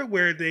spoiler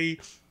where they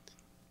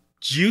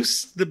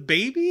juice the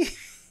baby?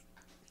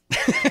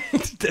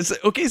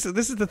 Okay, so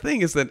this is the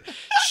thing is that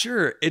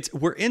sure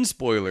we're in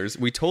spoilers.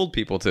 We told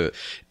people to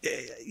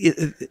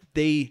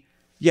they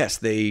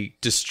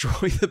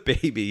destroy the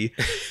baby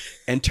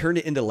and turn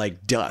it into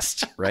like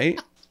dust, right?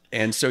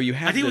 And so you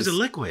have I think it was a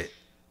liquid.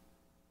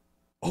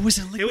 Oh, was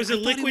it liquid? It was a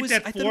liquid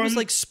that I formed. thought it was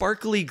like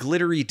sparkly,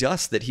 glittery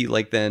dust that he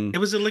like then. It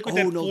was a liquid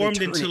that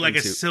formed into like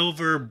a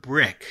silver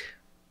brick.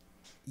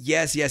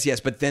 Yes.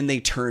 But then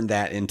they turned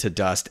that into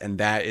dust, and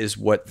that is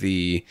what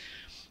the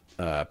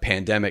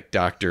pandemic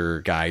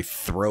doctor guy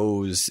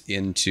throws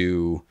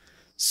into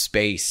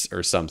space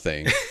or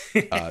something.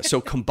 So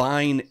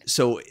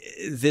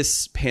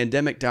this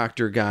pandemic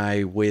doctor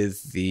guy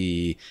with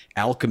the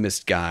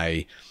alchemist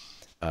guy,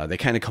 they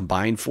kind of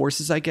combine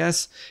forces, I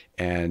guess.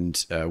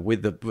 And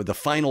with the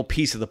final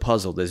piece of the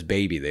puzzle, this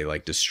baby, they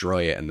like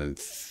destroy it and then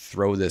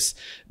throw this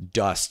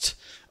dust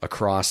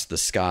across the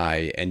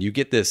sky, and you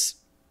get this,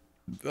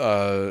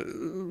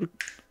 Big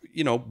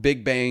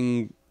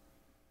Bang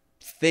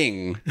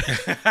thing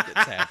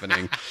that's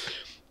happening.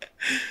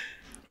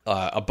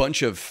 A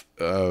bunch of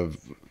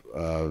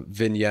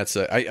vignettes.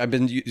 I've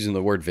been using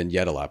the word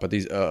vignette a lot, but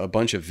these a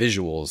bunch of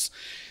visuals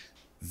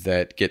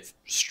that get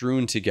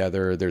strewn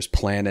together. There's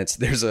planets.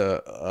 There's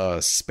a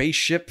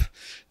spaceship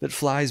that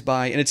flies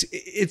by, and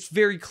it's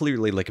very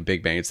clearly like a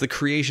Big Bang. It's the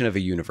creation of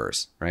a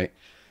universe, right?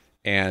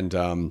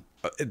 And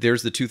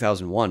there's the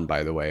 2001,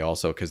 by the way,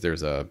 also because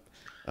there's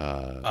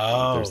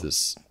there's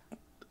this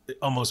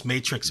almost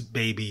Matrix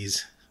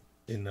babies.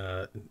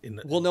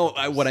 Well, no,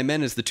 what I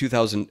meant is the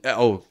 2000.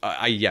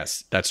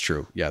 Yes, that's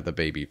true. Yeah, the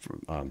baby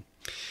from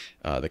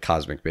the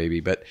cosmic baby,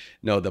 but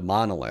no, the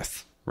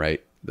monolith,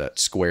 right? That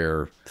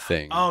square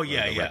thing. Oh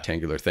yeah,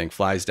 rectangular thing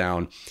flies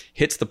down,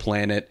 hits the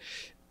planet.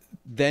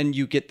 Then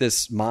you get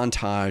this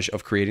montage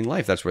of creating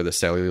life. That's where the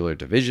cellular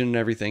division and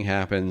everything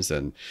happens,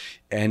 and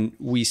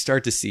we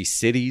start to see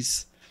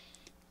cities,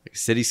 like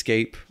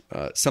cityscape,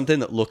 something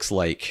that looks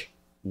like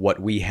what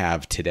we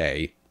have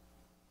today,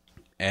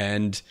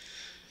 and.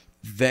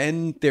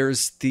 Then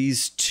there's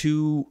these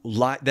two.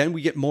 Then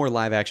we get more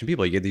live action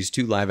people. You get these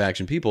two live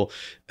action people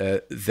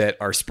that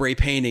are spray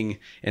painting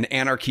an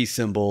anarchy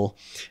symbol,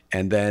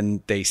 and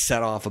then they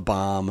set off a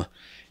bomb.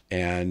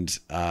 And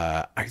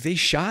are they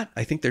shot?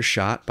 I think they're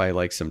shot by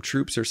like some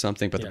troops or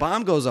something. But the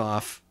bomb goes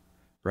off.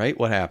 Right?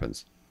 What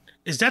happens?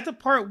 Is that the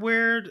part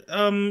where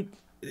the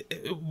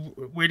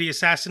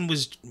assassin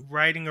was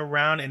riding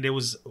around and there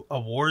was a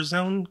war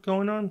zone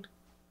going on?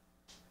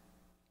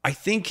 I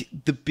think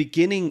the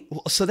beginning.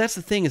 So that's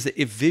the thing, is that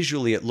if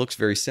visually it looks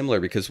very similar,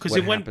 because what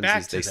it went happens back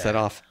is to they that. set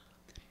off.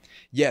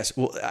 Yes,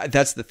 well,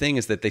 that's the thing,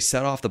 is that they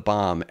set off the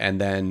bomb, and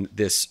then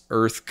this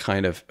Earth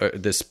kind of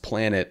this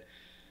planet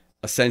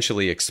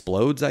essentially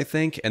explodes, I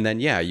think, and then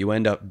you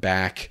end up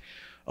back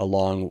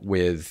along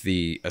with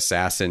the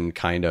assassin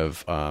kind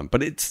of.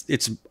 But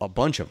it's a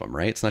bunch of them,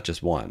 right? It's not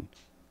just one.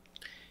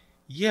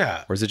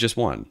 Yeah. Or is it just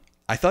one?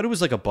 I thought it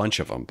was like a bunch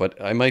of them, but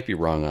I might be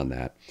wrong on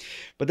that.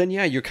 But then,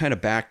 you're kind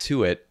of back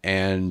to it,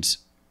 and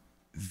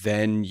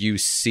then you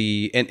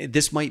see, and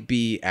this might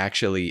be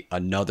actually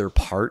another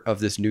part of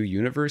this new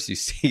universe. You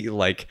see,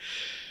 like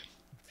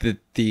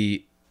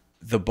the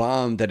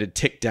bomb that had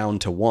ticked down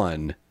to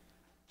 1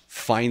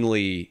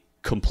 finally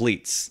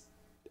completes,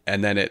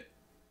 and then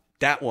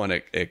that one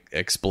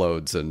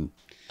explodes. And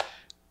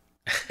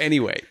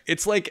anyway,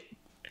 it's like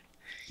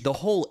the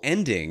whole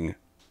ending.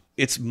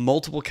 It's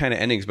multiple kind of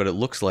endings, but it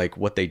looks like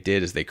what they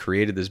did is they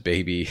created this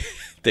baby.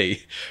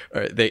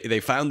 they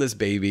found this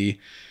baby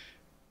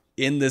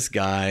in this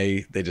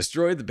guy. They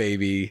destroyed the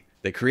baby.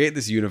 They create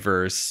this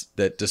universe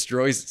that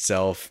destroys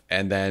itself,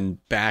 and then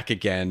back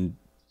again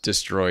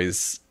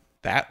destroys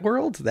that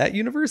world, that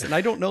universe. And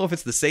I don't know if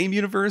it's the same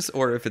universe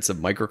or if it's a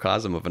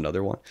microcosm of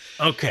another one.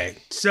 Okay,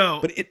 so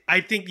But I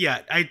think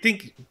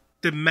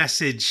the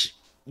message,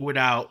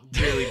 without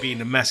really being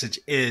the message,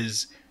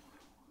 is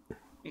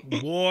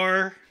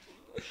war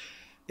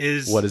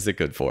is What is it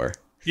good for?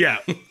 Yeah,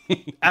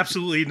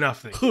 absolutely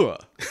nothing.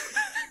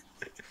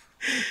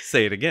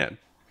 Say it again.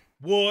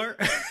 War.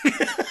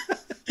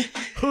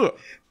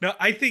 No,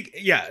 I think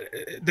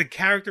the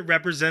character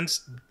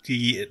represents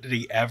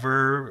the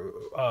ever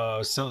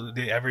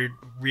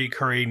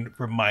recurring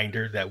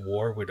reminder that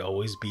war would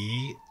always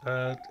be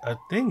a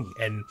thing,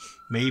 and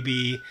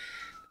maybe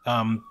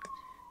I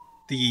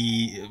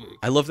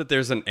love that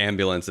there's an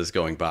ambulance that's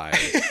going by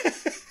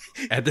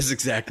at this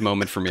exact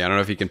moment for me. I don't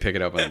know if you can pick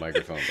it up on the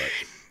microphone,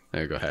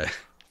 but go ahead.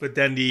 But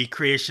then the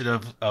creation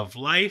of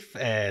life,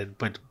 and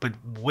but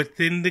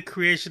within the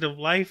creation of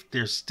life,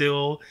 there's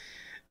still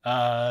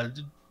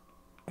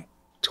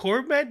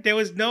torment. There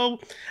was no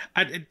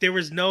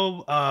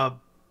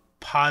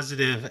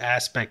positive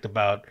aspect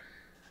about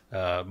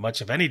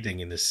much of anything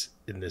in this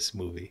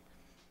movie,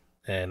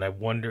 and I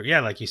wonder,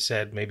 like you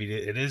said, maybe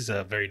it is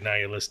a very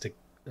nihilistic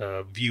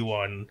view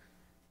on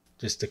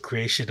just the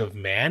creation of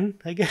man,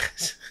 I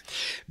guess.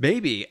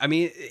 Maybe. I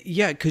mean,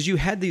 because you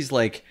had these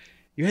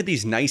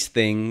nice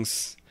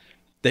things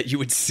that you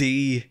would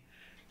see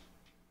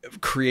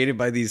created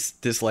by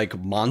this like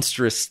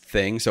monstrous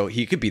thing. So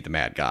he could be the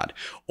mad god,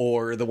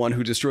 or the one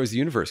who destroys the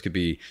universe could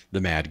be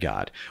the mad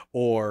god,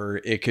 or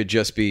it could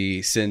just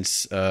be,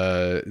 since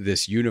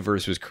this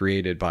universe was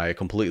created by a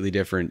completely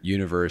different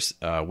universe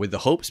with the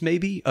hopes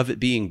maybe of it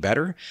being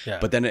better,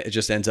 but then it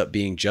just ends up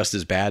being just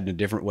as bad in a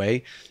different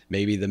way.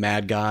 Maybe the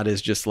mad god is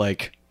just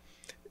like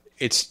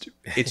it's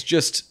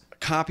just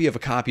copy of a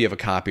copy of a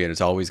copy, and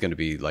it's always going to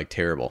be like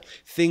terrible.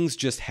 Things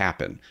just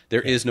happen.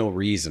 There is no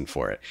reason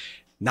for it.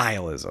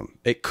 Nihilism.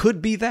 It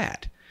could be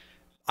that.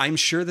 I'm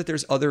sure that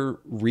there's other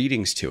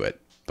readings to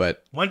it,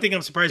 but one thing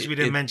I'm surprised we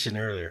didn't mention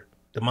earlier: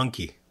 the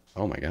monkey.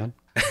 Oh my god.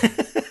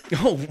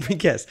 Oh,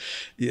 yes.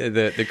 Yeah,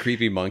 the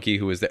creepy monkey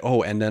who was there.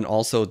 Oh, and then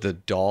also the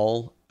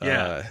doll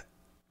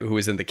who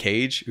is in the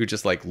cage, who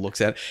just like looks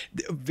at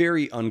it.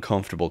 Very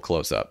uncomfortable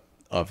close up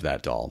of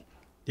that doll.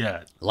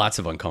 Yeah. Lots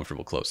of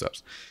uncomfortable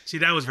close-ups. See,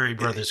 that was very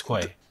Brothers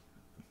Quay,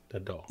 the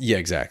doll. Yeah,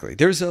 exactly.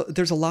 There's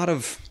a lot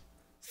of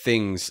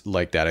things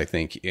like that, I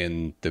think,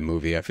 in the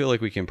movie. I feel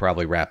like we can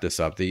probably wrap this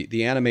up.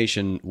 The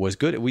animation was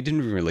good. We didn't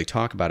even really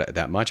talk about it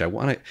that much. I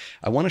want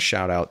to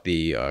shout out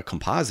the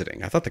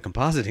compositing. I thought the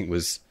compositing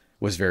was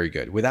very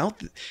good.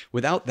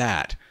 Without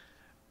that,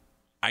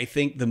 I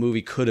think the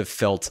movie could have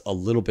felt a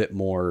little bit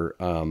more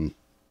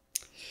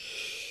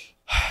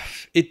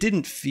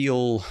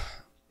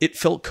it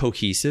felt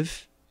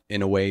cohesive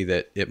in a way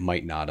that it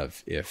might not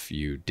have if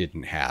you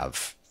didn't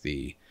have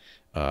the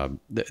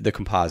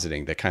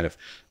compositing that kind of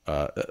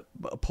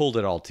pulled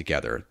it all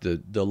together.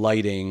 The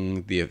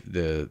lighting,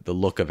 the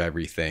look of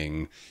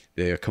everything,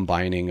 the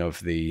combining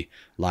of the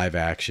live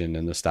action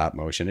and the stop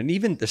motion, and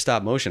even the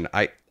stop motion.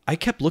 I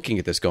kept looking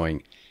at this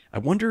going, I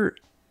wonder,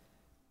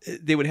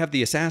 they would have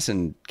the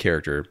assassin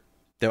character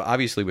that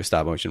obviously was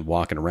stop motion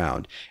walking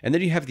around, and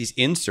then you have these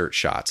insert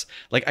shots.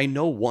 Like, I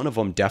know one of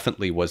them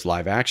definitely was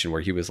live action,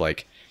 where he was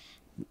like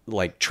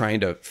trying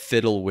to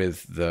fiddle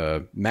with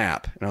the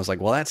map, and I was like,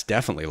 well, that's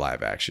definitely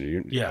live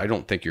action. I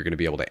don't think you're going to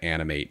be able to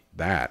animate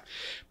that.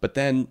 But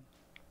then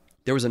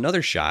there was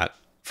another shot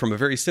from a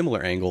very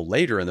similar angle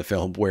later in the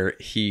film where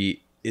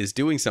he is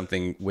doing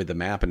something with the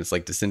map, and it's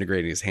like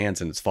disintegrating his hands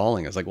and it's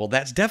falling. I was like, well,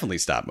 that's definitely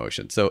stop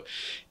motion. So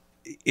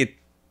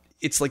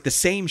it's like the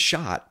same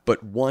shot,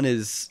 but one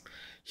is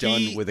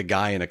done with a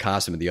guy in a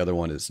costume and the other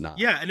one is not.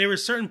 Yeah, and there were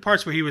certain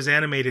parts where he was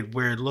animated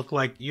where it looked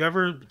like, you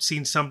ever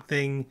seen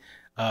something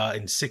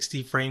in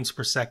 60 frames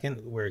per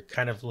second where it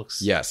kind of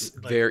looks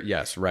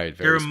right.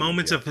 There are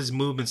moments of his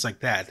movements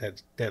like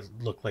that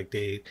look like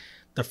the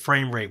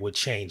frame rate would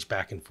change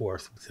back and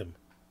forth with him.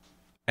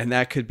 And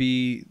that could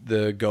be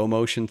the Go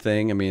Motion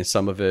thing. I mean,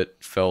 some of it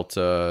felt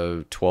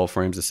 12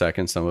 frames a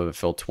second. Some of it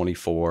felt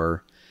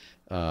 24.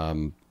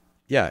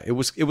 Yeah, it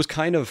was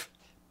kind of,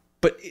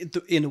 but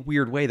in a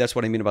weird way, that's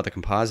what I mean about the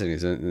compositing.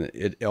 Is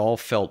it all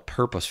felt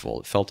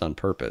purposeful. It felt on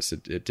purpose.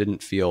 It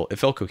didn't feel, it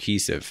felt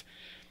cohesive,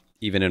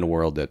 even in a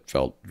world that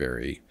felt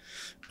very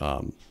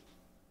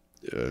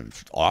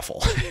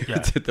awful. Yeah.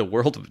 The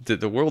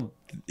world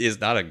is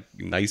not a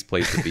nice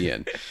place to be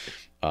in.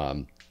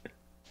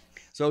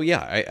 So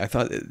yeah, I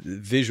thought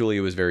visually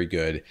it was very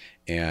good,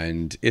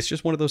 and it's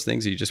just one of those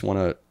things that you just want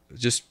to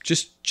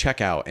just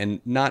check out.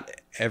 And not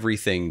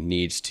everything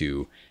needs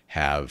to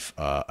have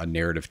a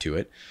narrative to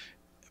it.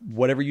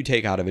 Whatever you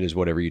take out of it is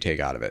whatever you take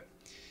out of it.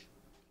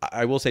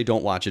 I will say,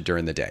 don't watch it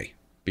during the day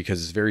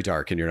because it's very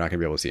dark and you're not going to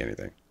be able to see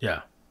anything.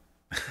 Yeah.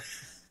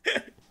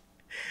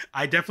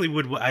 I definitely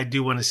would. I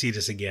do want to see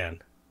this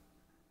again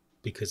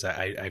because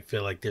I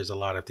feel like there's a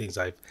lot of things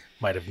I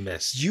might have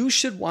missed. You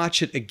should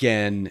watch it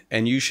again,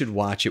 and you should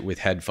watch it with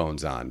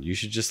headphones on. You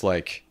should just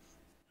like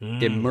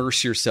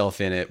immerse yourself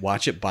in it,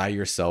 watch it by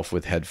yourself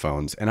with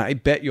headphones, and I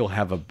bet you'll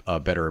have a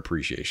better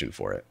appreciation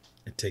for it.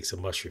 It takes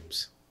some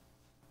mushrooms.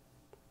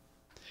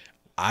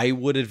 I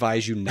would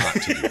advise you not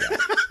to do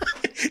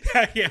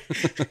that. Yeah.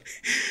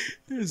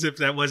 As if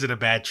that wasn't a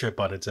bad trip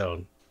on its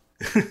own.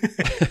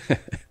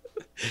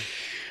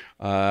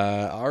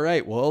 All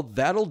right. Well,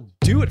 that'll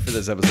do it for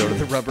this episode of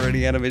the Rubber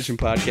Any Animation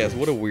Podcast.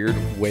 What a weird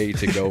way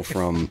to go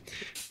from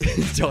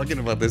talking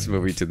about this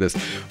movie to this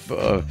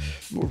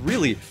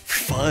really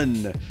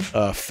fun,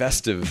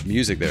 festive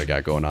music that we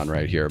got going on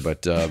right here.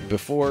 But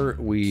before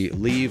we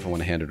leave, I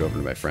want to hand it over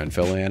to my friend,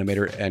 fellow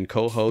animator and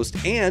co-host,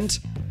 and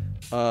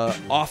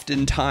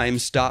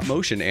oftentimes stop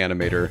motion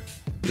animator,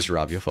 Mr.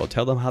 Rob Yofo.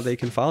 Tell them how they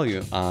can follow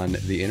you on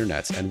the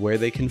internets and where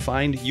they can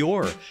find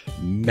your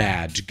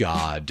Mad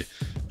God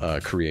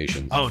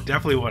creations. Oh,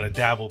 definitely want to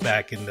dabble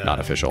back in the Not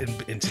official.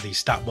 into the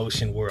stop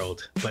motion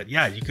world. But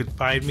yeah, you could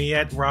find me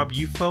at Rob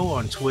Ufo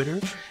on Twitter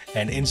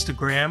and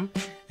Instagram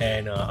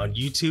and on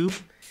YouTube.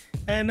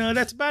 And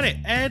that's about it.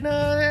 And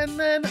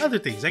other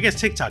things. I guess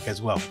TikTok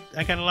as well.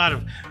 I got a lot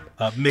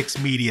of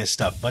mixed media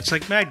stuff, much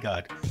like Mad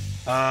God.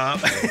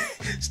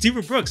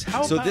 Stephen Brooks,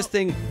 how So about... this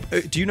thing,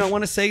 do you not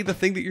want to say the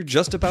thing that you're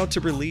just about to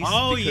release?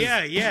 Oh,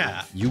 Because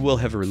yeah. you will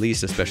have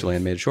released a special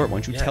animated short. Why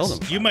don't you tell them?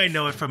 You might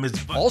know it from his...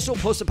 Also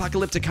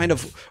post-apocalyptic kind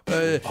of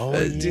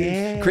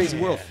crazy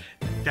world.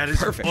 That is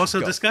Perfect. also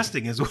Go.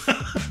 disgusting as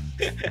well.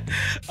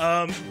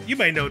 You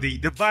might know the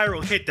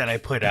viral hit that I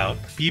put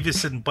out,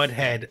 Beavis and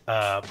Butthead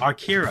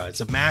Akira. It's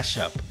a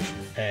mashup,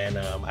 and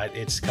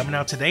it's coming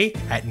out today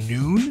at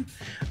noon,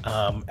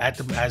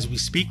 as we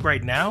speak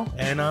right now,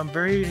 and I'm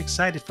very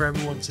excited for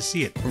everyone to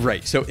see it.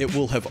 Right. So it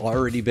will have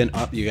already been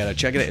up. You got to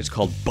check it out. It's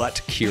called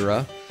Butt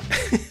Kira.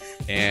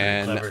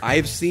 And Clever.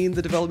 I've seen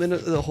the development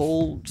of the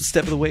whole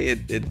step of the way.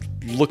 It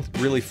looked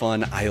really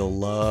fun. I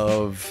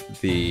love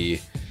the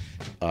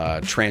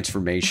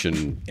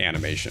transformation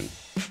animation.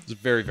 It's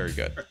very, very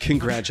good.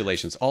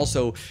 Congratulations.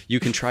 Also, you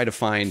can try to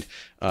find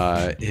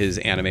his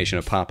animation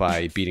of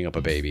Popeye beating up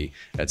a baby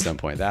at some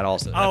point. That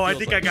also. Oh, I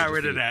think I got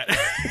rid of that.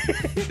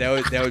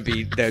 That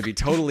would be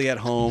totally at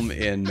home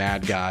in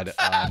Mad God.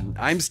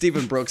 I'm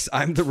Stephen Brooks.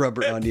 I'm the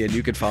Rubber Onion.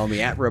 You can follow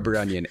me at Rubber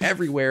Onion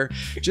everywhere.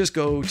 Just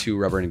go to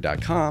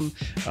rubberonion.com,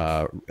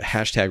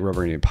 hashtag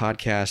Rubber Onion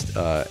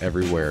Podcast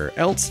everywhere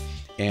else,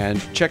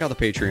 and check out the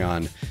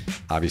Patreon.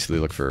 Obviously,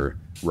 look for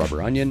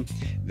Rubber Onion.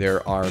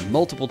 There are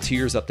multiple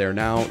tiers up there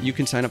now. You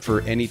can sign up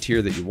for any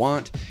tier that you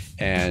want,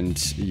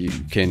 and you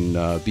can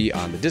be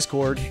on the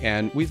Discord.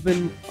 And we've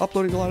been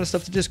uploading a lot of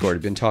stuff to Discord.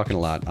 We've been talking a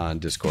lot on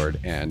Discord.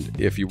 And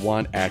if you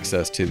want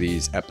access to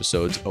these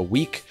episodes a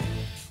week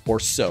or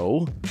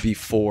so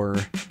before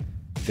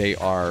they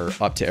are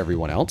up to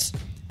everyone else,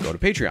 go to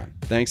Patreon.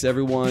 Thanks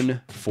everyone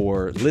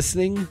for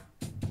listening.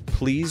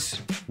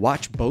 Please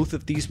watch both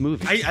of these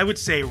movies. I would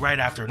say right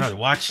after another.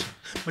 Watch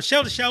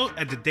Michelle the Show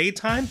at the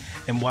daytime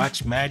and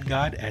watch Mad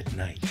God at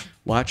night.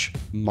 Watch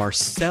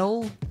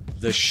Marcel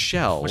the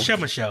Shell.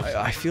 Michelle.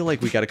 I feel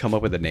like we got to come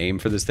up with a name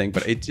for this thing,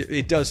 but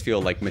it does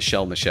feel like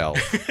Michelle.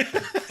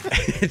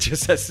 It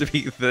just has to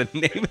be the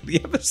name of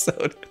the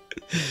episode.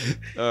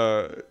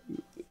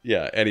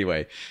 Yeah,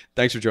 anyway,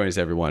 thanks for joining us,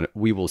 everyone.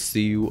 We will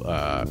see you,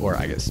 or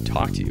I guess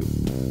talk to you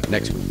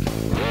next week.